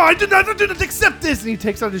 "No, I do not accept this." And he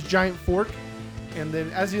takes out his giant fork, and then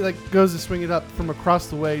as he like goes to swing it up from across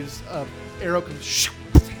the way, just arrow comes,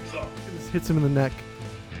 and just hits him in the neck,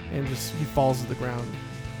 and just he falls to the ground.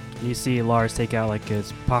 You see Lars take out like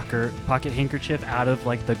his pocket handkerchief out of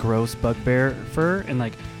like the gross bugbear fur and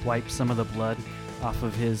like wipe some of the blood off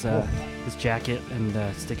of his jacket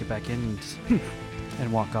and stick it back in and, just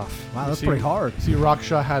and walk off. Wow, that's pretty hard. See,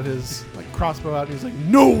 Raksha had his like crossbow out, and he's like,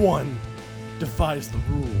 "No one defies the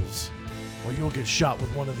rules, or you'll get shot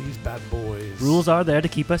with one of these bad boys." Rules are there to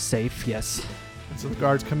keep us safe, yes. And so the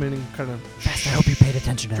guards come in and kind of Best, I hope you paid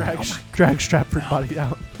attention to that. drag Stratford's body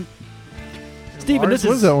out. Stephen, Lars, this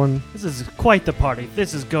what is that one? This is quite the party.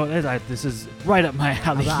 This is this is right up my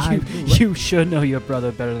alley. You should know your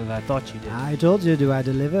brother better than I thought you did. I told you, do I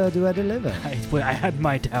deliver? Do I deliver? I had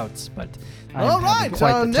my doubts, but All right,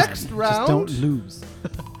 our next round. Just don't lose.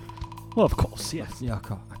 Well, of course, yes. Yeah,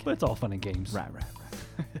 okay. But it's all fun and games. Right.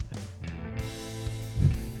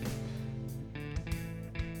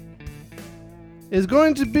 Is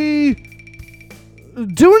going to be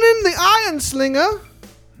Dunin the Iron Slinger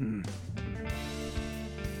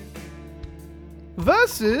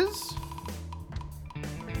versus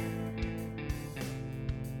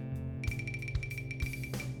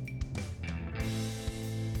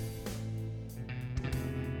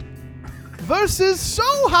So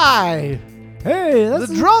High, Hey, the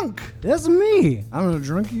drunk. That's me. I'm not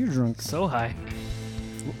drunk. You're drunk. So high.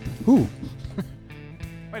 Who?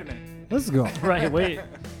 Wait a minute. Let's go. Right, wait.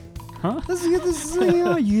 Huh? Let's get this.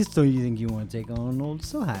 You think you want to take on old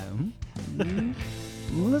Sohai?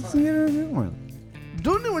 Let's get her going.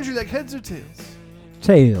 Dunin, would you like heads or tails?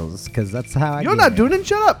 Tails, because that's how I. You're get not it. doing it.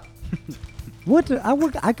 Shut up. What?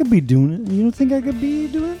 I could be doing it. You don't think I could be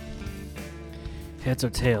doing it? Heads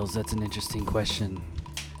or tails? That's an interesting question.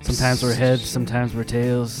 Sometimes we're heads, sometimes we're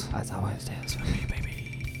tails. That's always tails for me,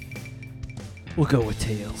 baby. We'll go with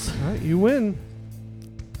tails. All right, you win.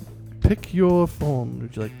 Pick your form.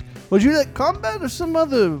 Would you like combat or some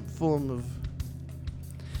other form of?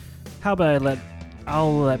 How about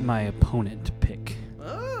I'll let my opponent pick.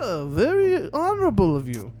 Oh, very honorable of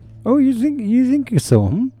you. Oh, you think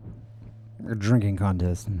so? A drinking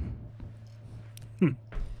contest. Bing.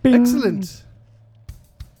 Excellent.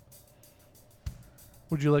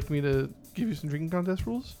 Would you like me to give you some drinking contest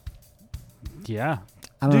rules? Yeah.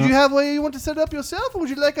 I don't Did know. you have a way you want to set it up yourself, or would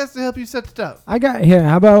you like us to help you set it up? I got here.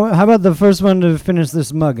 How about the first one to finish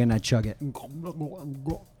this mug and I chug it?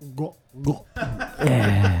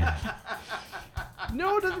 Yeah.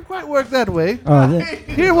 No, it doesn't quite work that way. Oh,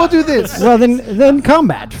 Here, we'll do this. well then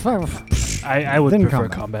combat. I would Then prefer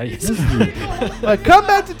combat. combat. Yes.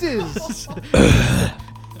 Combat it is.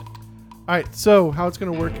 All right, so how it's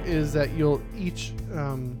going to work is that you'll each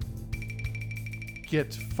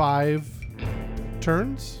get 5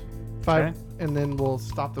 turns, 5, Okay. and then we'll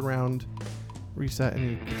stop the round, reset,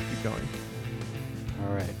 and you get to keep going.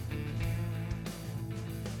 All right.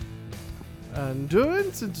 And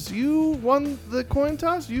Durin, since you won the coin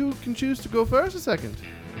toss, you can choose to go first or second.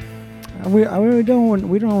 We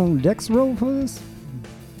don't dex roll for this.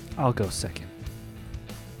 I'll go second.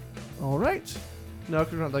 All right. No,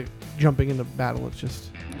 because we're not like jumping into battle. It's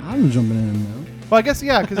just. I'm jumping in now. Well, I guess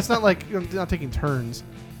yeah, because it's not like you're not taking turns.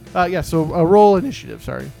 Yeah. So roll initiative.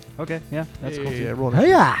 Sorry. Okay, yeah, that's cool. Yeah. Too. Roll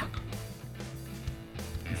initiative. Hey-ya!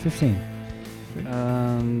 15.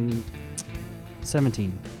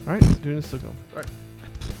 17. All right, doing this still going. All right.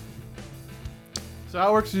 So how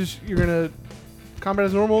it works is you're gonna combat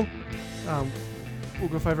as normal. We'll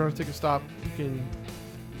go 5 rounds, take a stop. You can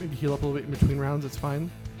maybe heal up a little bit in between rounds. That's fine.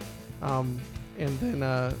 And then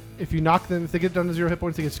if you knock them, if they get down to 0 hit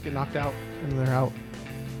points, they just get knocked out and they're out.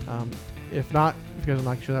 If not, if you guys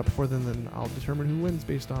knock each other out before then I'll determine who wins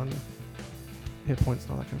based on hit points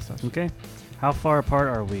and all that kind of stuff. Okay. How far apart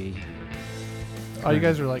are we? Oh, you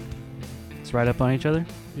guys are like, It's right up on each other?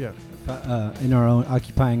 yeah. In our own,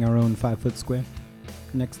 occupying our own 5-foot square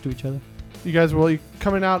next to each other. You guys will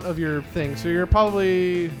coming out of your thing. So you're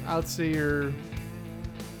probably, I'd say you're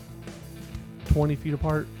 20 feet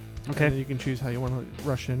apart. Okay. And then you can choose how you want to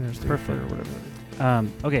rush in or stay Perfect. or whatever.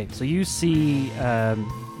 Okay, so you see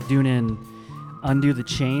Dunin undo the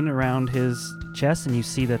chain around his chest, and you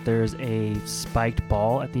see that there's a spiked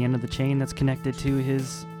ball at the end of the chain that's connected to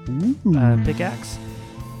his pickaxe.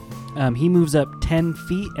 He moves up 10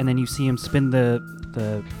 feet, and then you see him spin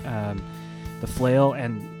the flail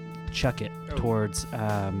and chuck it towards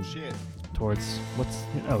what's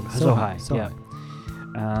so high. So yeah.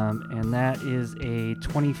 And that is a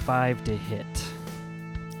 25 to hit.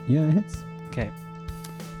 Yeah, it hits. Okay.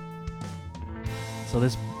 So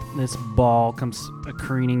this ball comes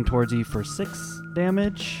careening towards you for 6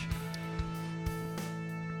 damage.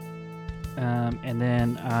 And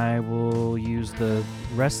then I will use the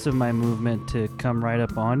rest of my movement to come right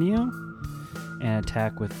up on you and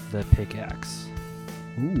attack with the pickaxe.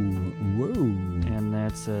 Ooh, whoa. And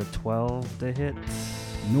that's a 12 to hit.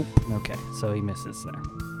 Nope. Okay, so he misses there.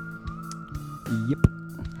 Yep.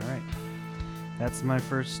 All right. That's my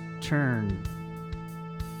first turn.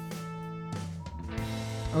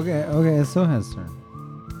 Okay, so has turn.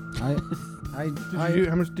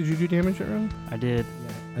 How much did you do damage that round? I did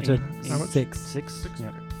I took How much? 6. 6.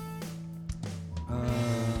 Yep.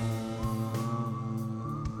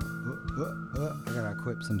 I gotta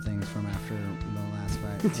equip some things from after the last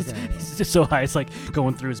fight. Okay. It's just so high, it's like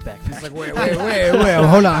going through his backpack. It's like, wait,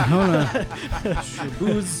 hold on.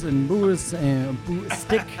 Booze and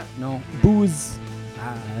stick. No, booze.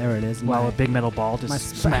 There it is. While a big metal ball just my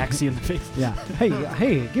smacks you in the face. Yeah.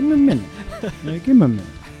 Hey, give me a minute. Give me a minute.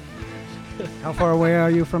 How far away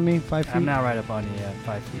are you from me? 5 feet? I'm now right up on you,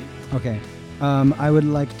 5 feet. Okay. I would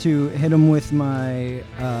like to hit him with my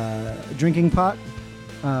drinking pot,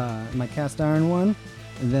 my cast iron one.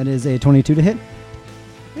 That is a 22 to hit.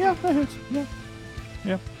 Yeah, that hits.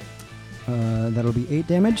 Yeah. That'll be 8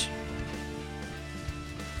 damage.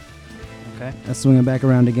 Okay. Let's swing it back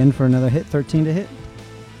around again for another hit. 13 to hit.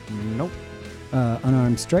 Nope.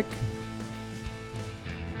 Unarmed strike.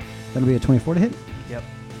 That'll be a 24 to hit. Yep.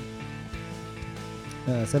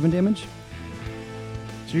 7 damage.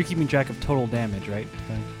 So you're keeping track of total damage, right?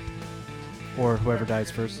 Or whoever dies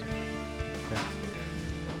first.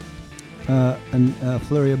 And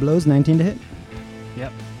flurry of blows. 19 to hit.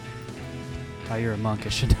 Yep. Oh, you're a monk. I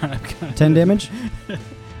should not have gone. 10 damage.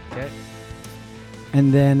 Okay.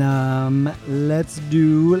 And then let's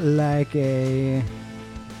do like a...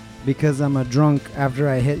 Because I'm a drunk, after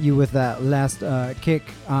I hit you with that last kick,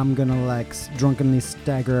 I'm gonna like drunkenly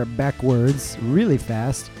stagger backwards really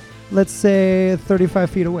fast. Let's say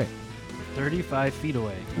 35 feet away. 35 feet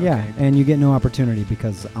away. Yeah, Okay. and you get no opportunity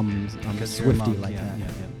because I'm Because you're a swifty monk, like yeah, that. Yeah.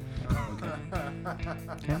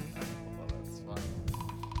 Okay.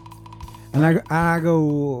 And I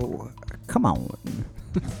go, come on.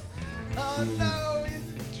 Oh no,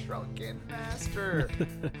 he's a drunken master.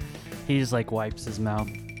 He just like wipes his mouth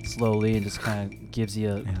slowly and just kind of gives you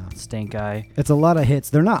a stank eye. It's a lot of hits.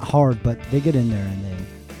 They're not hard, but they get in there and they...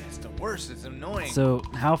 It's the worst. It's annoying. So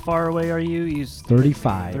how far away are you?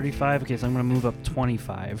 35. 35. Okay, so I'm gonna move up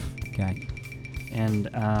 25, Okay. and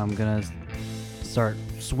I'm gonna start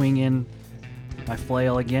swinging my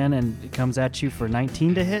flail again, and it comes at you for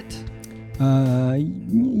 19 to hit.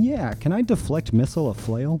 Yeah. Can I deflect missile a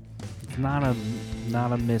flail? It's not a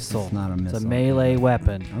missile. It's not a missile. It's a melee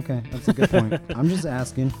weapon. Okay, that's a good point. I'm just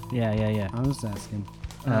asking. Yeah. I'm just asking.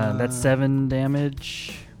 That's 7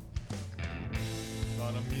 damage.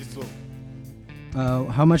 Not a missile.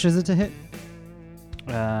 How much is it to hit?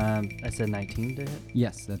 I said 19 to hit.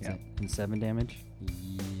 Yes, that's Yeah. it. And 7 damage.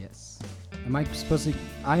 Yes. Am I supposed to?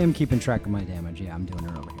 I am keeping track of my damage. Yeah, I'm doing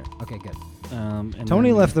it over here. Okay, good. And Tony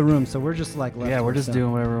then- left the room, so we're just like left. Yeah, to we're just ourselves.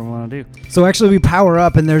 doing whatever we want to do. So actually, we power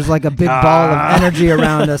up, and there's like a big ball of energy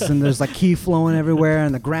around us, and there's like ki flowing everywhere,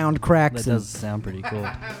 and the ground cracks. That does sound pretty cool.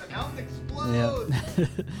 The mountain Yeah. explodes.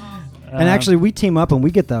 And actually, we team up, and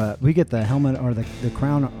we get the helmet or the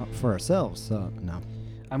crown for ourselves. So no.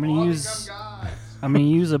 I'm gonna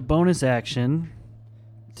use a bonus action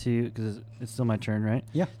to, because it's still my turn, right?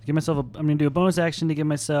 Yeah. I'm gonna do a bonus action to give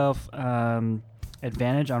myself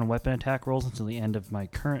advantage on weapon attack rolls until the end of my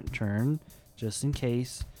current turn, just in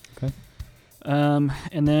case. Okay. And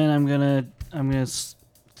then I'm gonna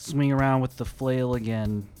swing around with the flail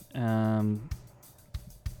again.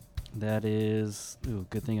 That is,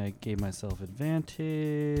 good thing I gave myself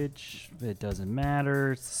advantage. It doesn't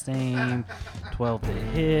matter. It's the same. 12 to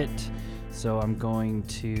hit. So I'm going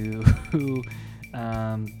to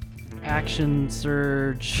action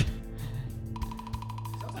surge.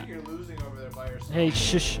 Sounds like you're losing over there by yourself. Hey,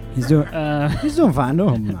 shush. He's doing fine. No,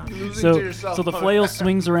 I'm not. You're losing to So yourself. the flail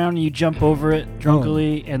swings around and you jump over it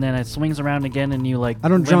drunkenly, and then it swings around again and you like I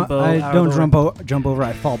don't jump. limbo I out don't of the jump over.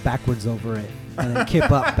 I fall backwards over it and then kip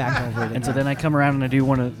up back over it. And so then I come around and I do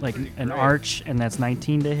one of like an arch, and that's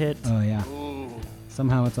 19 to hit. Oh yeah. Ooh.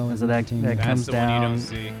 Somehow it's always So that 19. that That's comes the one you down. don't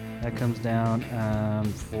see. That comes down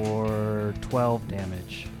for 12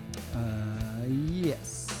 damage.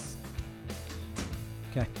 Yes.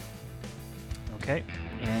 Okay. Okay.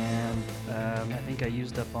 And I think I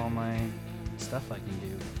used up all my stuff I can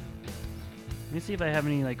do. Let me see if I have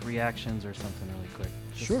any like reactions or something really quick.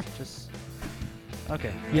 Sure. Just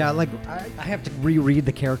okay. Yeah, like I have to reread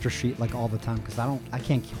the character sheet like all the time because I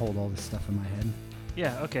can't hold all this stuff in my head.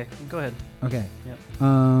 Yeah. Okay. Go ahead. Okay. Yep. What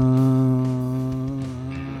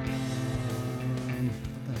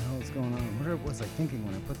the hell is going on? What was I thinking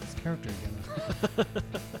when I put this character together?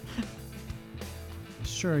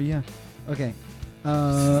 Sure. Yeah. Okay.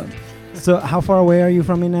 So how far away are you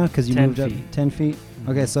from me now? Because you 10 moved up feet. 10 feet.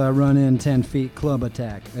 Okay, so I run in 10 feet, club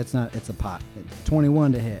attack. It's a pot.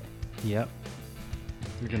 21 to hit. Yep.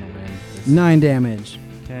 You're gonna win. This. 9 damage.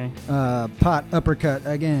 Okay. Pot uppercut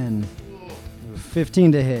again.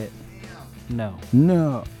 15 to hit. No.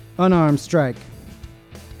 No. Unarmed strike.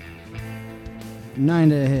 9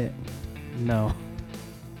 to hit. No.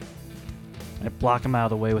 I block him out of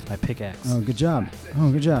the way with my pickaxe. Oh, good job.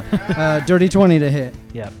 Dirty 20 to hit.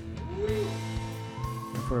 Yep.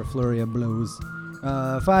 For a flurry of blows.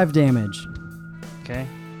 5 damage. Okay.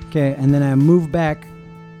 Okay, and then I move back.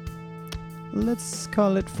 Let's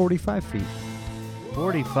call it 45 feet.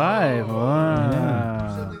 45.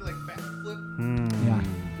 Wow. Something like backflip. Yeah.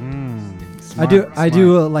 Smart, I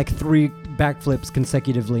do like 3 backflips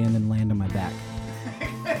consecutively and then land on my back.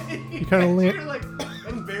 You kind of land, You're like,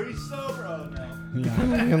 that's very sober. Oh no. Yeah.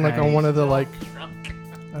 land like on one of the like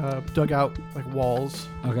dugout like walls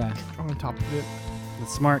Okay. on top of it.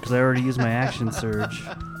 It's smart because I already used my action surge.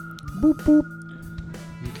 Boop boop.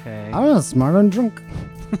 Okay. I was smart and drunk.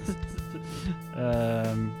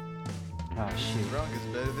 Oh shoot. Drunk is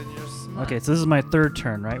better than your smart. Okay, so this is my third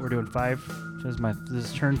turn, right? We're doing 5. This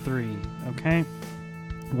is turn 3. Okay.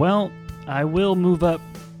 Well, I will move up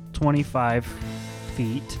 25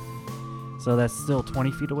 feet. So that's still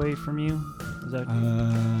 20 feet away from you. Is that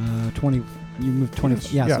 20. You moved 20.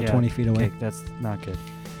 Yeah, so 20 feet away. Okay, that's not good.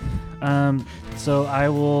 So I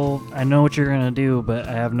know what you're gonna do, but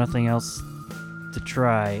I have nothing else to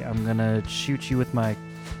try. I'm gonna shoot you with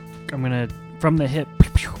from the hip,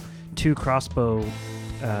 2 crossbow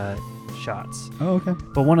shots. Oh, okay.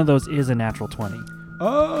 But one of those is a natural 20.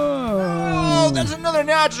 Oh, that's another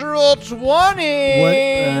natural 20.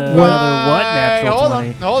 What natural Hold 20?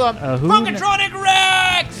 on, hold on. Who Funkatronic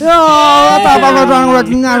Rex! Oh,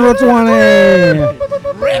 natural 20.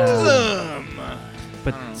 Wrexham!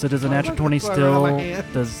 But so does a natural 20 Sorry, I don't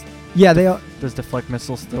have my still hand. Yeah, does deflect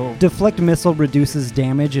missile still? deflect missile reduces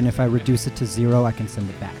damage, and if I reduce it to 0, I can send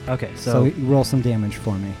it back. Okay, So so you roll some damage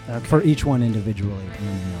for me. Okay. For each one individually. And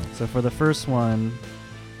then you know. so for the first one,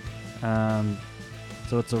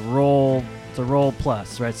 so it's a roll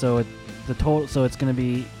plus, right? So the total, so it's going to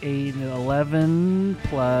be 11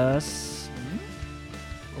 plus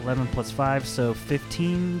 5, so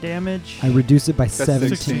 15 damage. I reduce it by That's 17.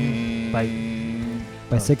 16.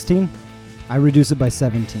 By 16? I reduce it by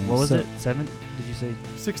 17. What was So it? 7? Did you say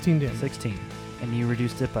 16 damage. 16? And you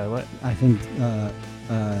reduced it by what? I think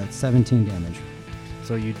 17 damage.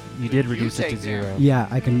 So you did reduce it to take 0. damage. Yeah,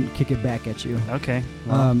 I can kick it back at you. Okay.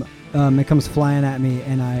 Well, It comes flying at me,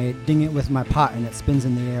 and I ding it with my pot, and it spins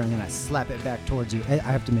in the air, and then I slap it back towards you. I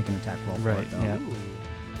have to make an attack roll for right. it, though. Yeah.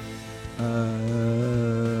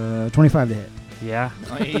 25 to hit. Yeah.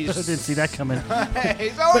 I didn't see that coming.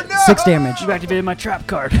 Oh no! 6 damage. You activated my trap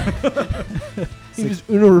card. You just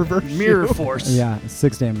Uno reverse Mirror you. force. Yeah,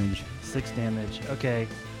 6 damage. 6 damage. Okay.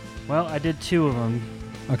 Well, I did 2 of them.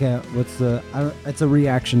 Okay, what's the? It's a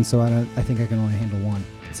reaction, so I think I can only handle 1.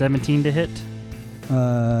 17 to hit.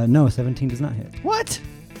 No, 17 does not hit. What?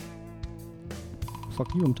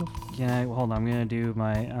 Fuck you, I'm tough. Yeah. Hold on. I'm gonna do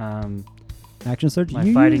my Action surge.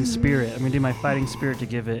 my fighting spirit. I'm gonna do my fighting spirit to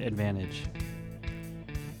give it advantage.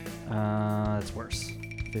 That's worse.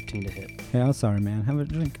 15 to hit. Hey, I'm sorry, man. Have a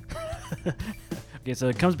drink. Okay, so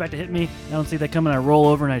it comes back to hit me. I don't see that coming. I roll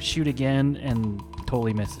over and I shoot again and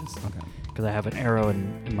totally misses Okay. because I have an arrow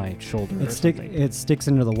in my shoulder. or It something. sticks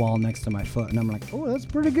into the wall next to my foot, and I'm like, oh, that's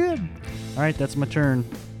pretty good. All right, that's my turn.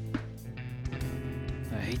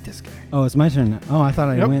 I hate this guy. Oh, it's my turn now. Oh, I thought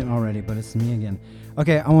I Yep. went already, but it's me again.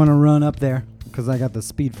 Okay, I want to run up there because I got the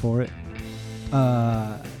speed for it.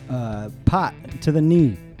 Pot to the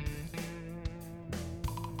knee.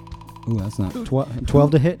 Ooh, that's not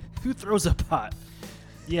 12 to hit. Who throws a pot?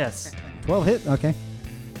 Yes. 12 hit. Okay.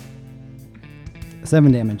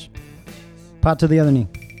 7 damage. Pot to the other knee.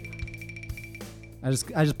 I just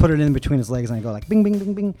put it in between his legs and I go like bing bing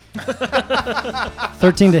bing bing.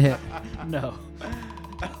 13 to hit. No.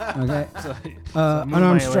 Okay. So, Uh, move unarmed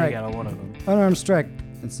my leg strike. out of one of them. Unarmed strike.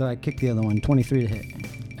 And so I kick the other one. 23 to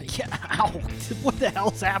hit. Yeah, ow. What the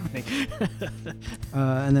hell's happening?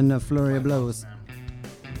 And then a flurry of blows.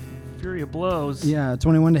 Fury of blows. Yeah,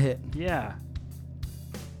 21 to hit. Yeah.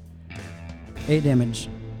 8 damage.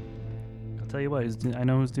 I'll tell you what. I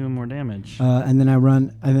know who's doing more damage. And then I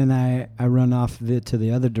run. And then I run off to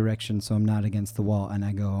the other direction, so I'm not against the wall, and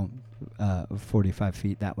I go 45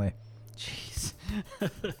 feet that way. Jeez.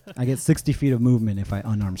 I get 60 feet of movement if I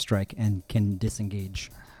unarmed strike and can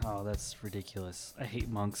disengage. Oh, that's ridiculous. I hate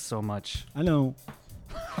monks so much. I know.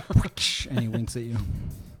 And he winks at you.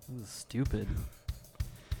 This is stupid.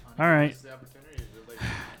 All right.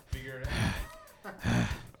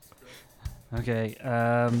 Okay.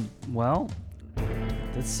 Well,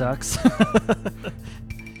 this sucks.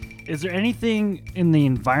 Is there anything in the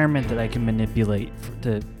environment that I can manipulate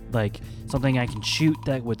to, like, something I can shoot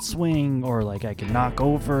that would swing, or like I can knock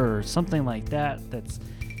over, or something like that? That's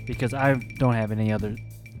because I don't have any other.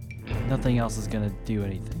 Nothing else is gonna do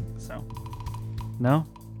anything. So, no.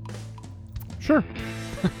 Sure.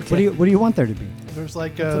 What do you want there to be? There's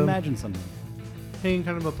like Let's imagine something. hanging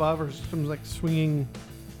kind of above, or some like swinging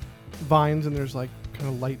vines, and there's like kind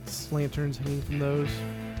of lights, lanterns hanging from those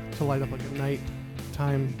to light up like a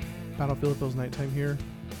nighttime battlefield. It feels nighttime here.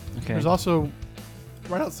 Okay. There's also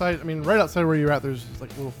right outside where you're at, there's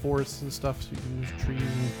like little forests and stuff, so you can use trees.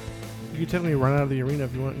 And you can technically run out of the arena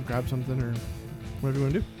if you want and grab something or whatever you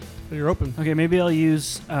want to do. So you're open. Okay, maybe I'll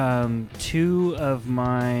use 2 of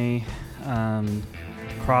my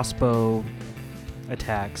crossbow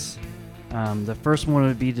attacks. The first one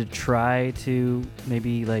would be to try to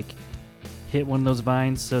maybe like hit one of those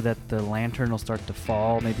vines so that the lantern will start to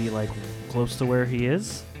fall, maybe like close to where he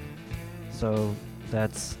is. So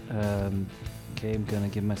that's okay. I'm gonna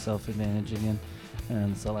give myself advantage again,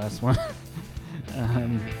 and it's the last one.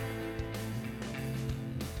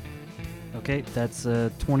 Okay, that's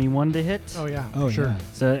 21 to hit. Oh yeah. Oh, sure. yeah.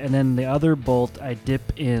 So, and then the other bolt, I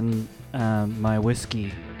dip in my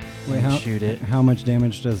whiskey Wait, and how, shoot it. how much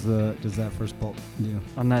damage does that first bolt do?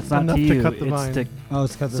 That's not Enough to to you. cut the It's vine. to, Oh,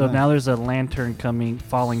 it's cut the so vine. now there's a lantern falling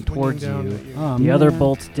Swinging towards down you. at you. Oh, The other man.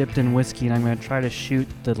 bolt's dipped in whiskey, and I'm going to try to shoot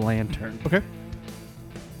the lantern. Okay.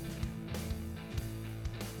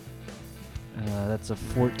 That's a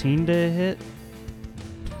 14 to hit.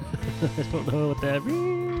 I don't know what that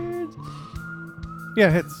means. Yeah,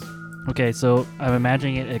 it hits. Okay, so I'm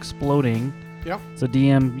imagining it exploding. Yeah. So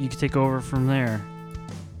DM, you can take over from there.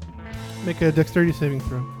 Make a dexterity saving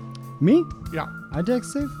throw. Me? Yeah. I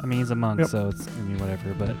dex save? I mean, he's a monk, Yep. so it's gonna be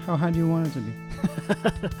whatever. But How high do you want it to be?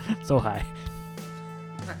 so high.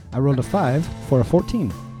 I rolled a 5 for a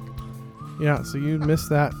 14. Yeah, so you missed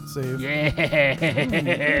that save.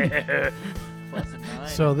 Yeah.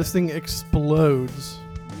 So this thing explodes.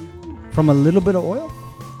 From a little bit of oil?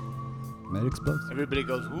 It explodes. Everybody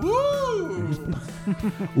goes, woo!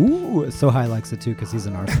 Ooh, Sohai likes it too because he's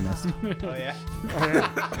an arsonist. Oh, yeah.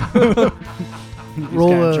 Roll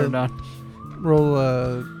Kinda a- turned on. Roll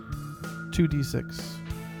 2d6.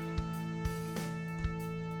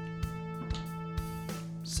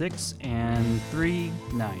 6 and 3,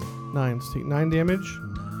 9. 9. So take 9 damage,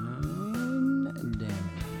 9 damage.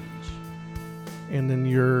 and then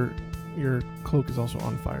your cloak is also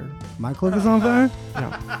on fire. My cloak is on fire?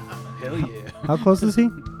 Yeah. Hell yeah. How close is he?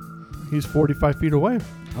 He's 45 feet away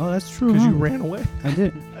Oh, that's true. because you huh? ran away. I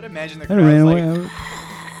did. I'd imagine the I ran crowd's away. like,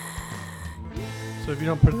 So if you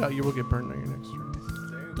don't put it out, you will get burned on your next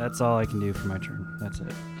turn. That's all I can do for my turn. That's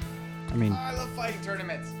it. I mean, I love fighting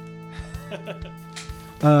tournaments.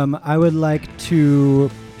 I would like to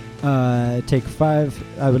take 5.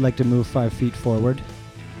 I would like to move 5 feet forward.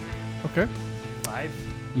 Okay. 5?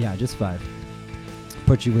 Yeah, just 5.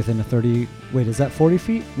 Put you within a 30. Wait, is that 40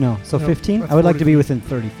 feet? No, so No, 15. that's I would like 40 to be feet. within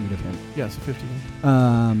 30 feet of him. Yeah, so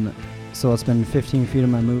 15. So I'll spend 15 feet of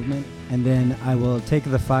my movement, and then I will take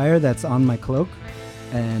the fire that's on my cloak,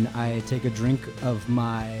 and I take a drink of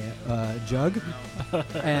my jug,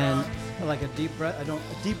 and like a deep breath. A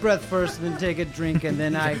deep breath first, and then take a drink, and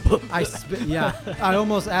then I spit. Yeah, I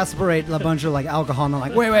almost aspirate a bunch of like alcohol, and I'm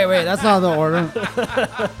like, wait, that's not the order.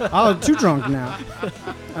 I'm too drunk now,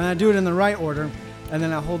 and I do it in the right order, and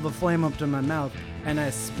then I hold the flame up to my mouth, and I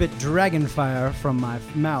spit dragon fire from my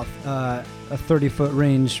mouth. A 30-foot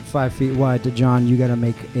range, 5 feet wide. To John, you got to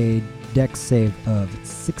make a dex save of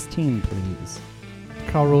 16, please.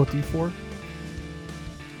 I'll roll a d4.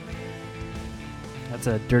 That's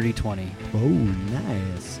a dirty 20. Oh,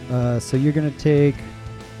 nice. So you're gonna take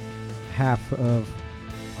half of.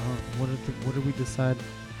 What did we decide?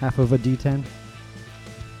 Half of a D10.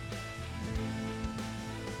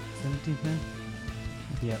 17, 10?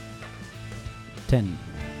 Yep. 10.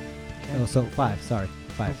 Oh, so 5. Sorry.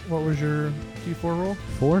 5. What was your D4 roll?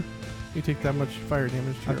 4? You take that much fire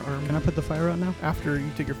damage to your arm. Can I put the fire out now? After you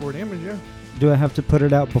take your 4 damage, yeah. Do I have to put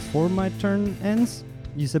it out before my turn ends?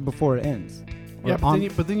 You said before it ends. Yeah,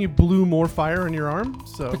 but then you blew more fire in your arm,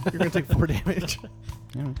 so you're going to take 4 damage.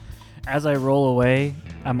 Yeah. As I roll away,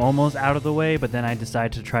 I'm almost out of the way, but then I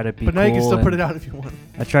decide to try to be But now cool. you can still put and it out if you want.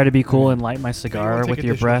 I try to be cool and light my cigar take with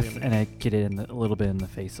your additional breath, damage. and I get it a little bit in the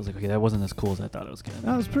face. I was like, okay, that wasn't as cool as I thought it was going to be.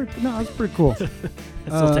 That was pretty cool. I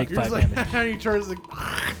still take You're 5 just like, damage. and he turns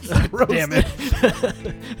like, Damn it.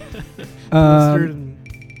 Mustard and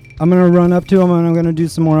I'm gonna run up to him and I'm gonna do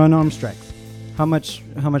some more unarmed strikes. How much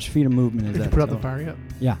feet of movement is did you that? put out the total? fire yet?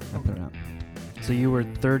 Yeah, I put it out. So you were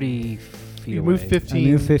 30 feet You away. moved 15.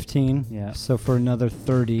 I moved 15. Yeah. So for another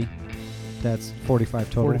 30, that's 45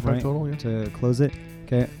 total. 45 right? total, yeah. To close it.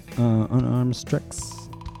 Okay. Unarmed strikes.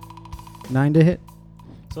 9 to hit.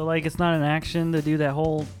 So, like, it's not an action to do that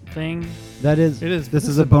whole thing? That is. It is. This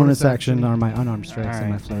is a bonus action on my unarmed strikes and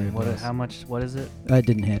my so flurry of blows. how much? What is it? I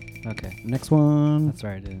didn't hit. Okay. Next one. That's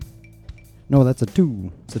right, I did. No, that's a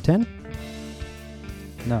 2. It's a 10?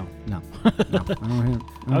 No. No. No. I don't hit.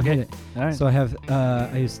 I don't Okay. hit it. All right. So I have,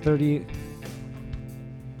 I use 30.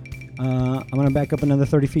 I'm going to back up another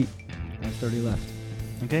 30 feet. I have 30 left.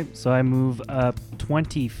 Okay, so I move up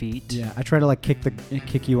 20 feet. Yeah, I try to like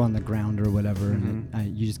kick you on the ground or whatever,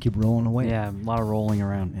 and you just keep rolling away. Yeah, a lot of rolling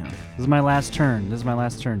around. Yeah. This is my last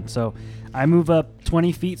turn. So I move up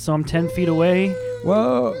 20 feet, so I'm 10 feet away.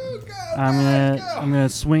 Whoa! I'm gonna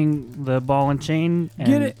swing the ball and chain. And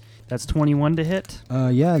Get it. That's 21 to hit.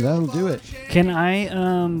 Yeah, that'll do it. Can I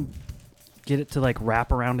get it to like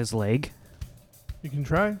wrap around his leg? You can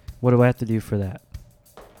try. What do I have to do for that?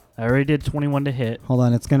 I already did 21 to hit. Hold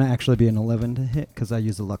on, it's gonna actually be an 11 to hit because I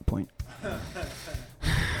used a luck point.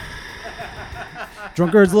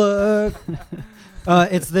 Drunkard's luck.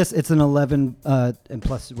 It's an 11 and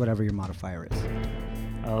plus whatever your modifier is.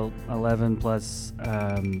 11 plus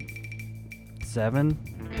 7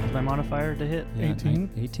 is my modifier to hit. Yeah, 18.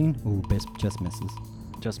 18. Ooh, just misses.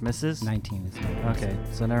 Just misses. 19 is my Okay,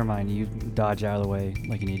 so never mind. You dodge out of the way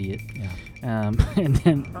like an idiot. Yeah. And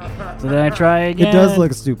then so then I try again. It does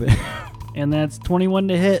look stupid. And that's 21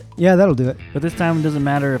 to hit. Yeah, that'll do it. But this time it doesn't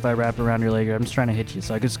matter if I wrap around your leg. I'm just trying to hit you.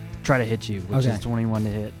 So I just try to hit you, which Okay. is 21 to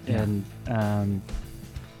hit. Yeah. And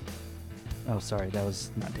oh, sorry, that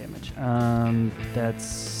was not damage. That's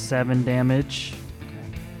 7 damage.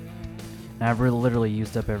 Okay. And I've literally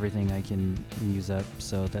used up everything I can use up,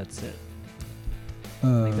 so that's it.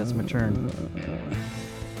 I think that's my turn.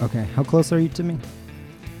 Okay, how close are you to me?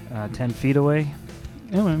 10 feet away.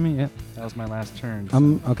 Oh, I mean, yeah. That was my last turn.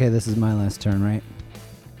 So Okay, this is my last turn, right?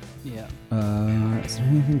 yeah. Is there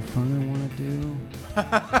anything fun I want to do?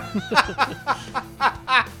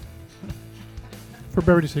 For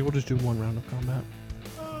brevity's sake, we'll just do one round of combat.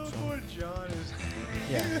 Oh, poor John is.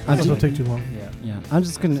 Yeah. I'm This just, will take too long. Yeah. yeah, I'm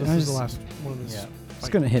just gonna. So I'm this is the just, last one of this. Yeah.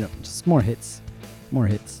 just gonna hit him. Just more hits. More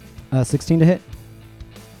hits. 16 to hit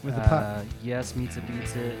with the pot. Yes, meets it,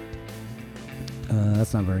 beats it.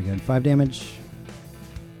 That's not very good. 5 damage.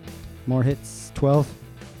 More hits. 12.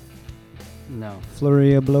 No.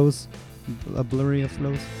 Flurry of blows. A blurry of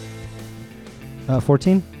blows.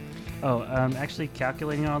 14. Oh, actually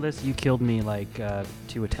calculating all this, you killed me like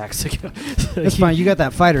 2 attacks ago. So That's fine. You got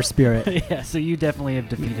that fighter spirit. Yeah, so you definitely have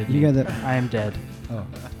defeated me. You got that. I am dead. Oh,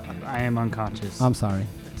 I am unconscious. I'm sorry.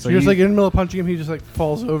 So you're just like in the middle of punching him, he just like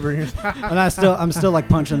falls over and you're just, And I'm still like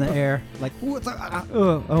punching the air. Like, what's up?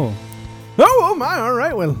 Oh. oh my, all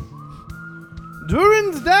right, well.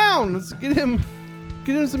 Durin's down. Let's get him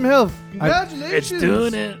some health. Congratulations. it's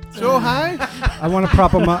doing it. So high. I want to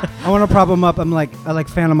prop him up. I like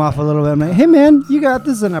fan him off a little bit. I'm like, hey man, you got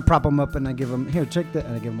this, and I prop him up and I give him check that,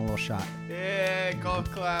 and I give him a little shot. Yeah, go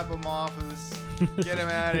clap him off. Get him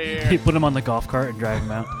out of You here. put him on the golf cart and drive him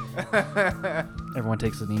out. Everyone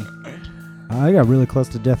takes a knee. I got really close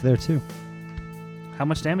to death there too. How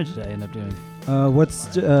much damage did I end up doing?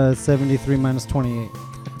 What's 73 minus 28?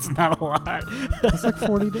 It's not a lot. That's like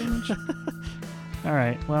 40 damage. All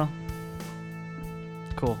right, well.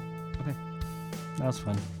 Cool. Okay. That was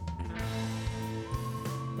fun.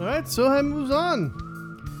 All right, Sohai moves on.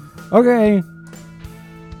 Okay.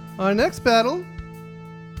 Our next battle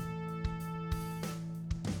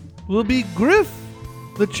will be Griff,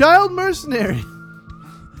 the child mercenary,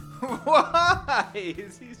 Why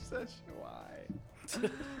is he such why?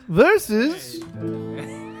 versus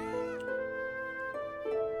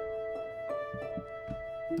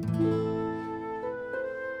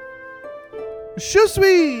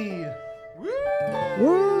Woo!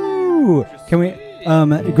 Woo! Can we?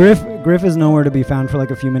 Griff is nowhere to be found for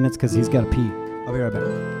like a few minutes because he's got to pee. I'll be right back.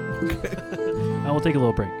 I will take a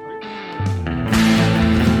little break.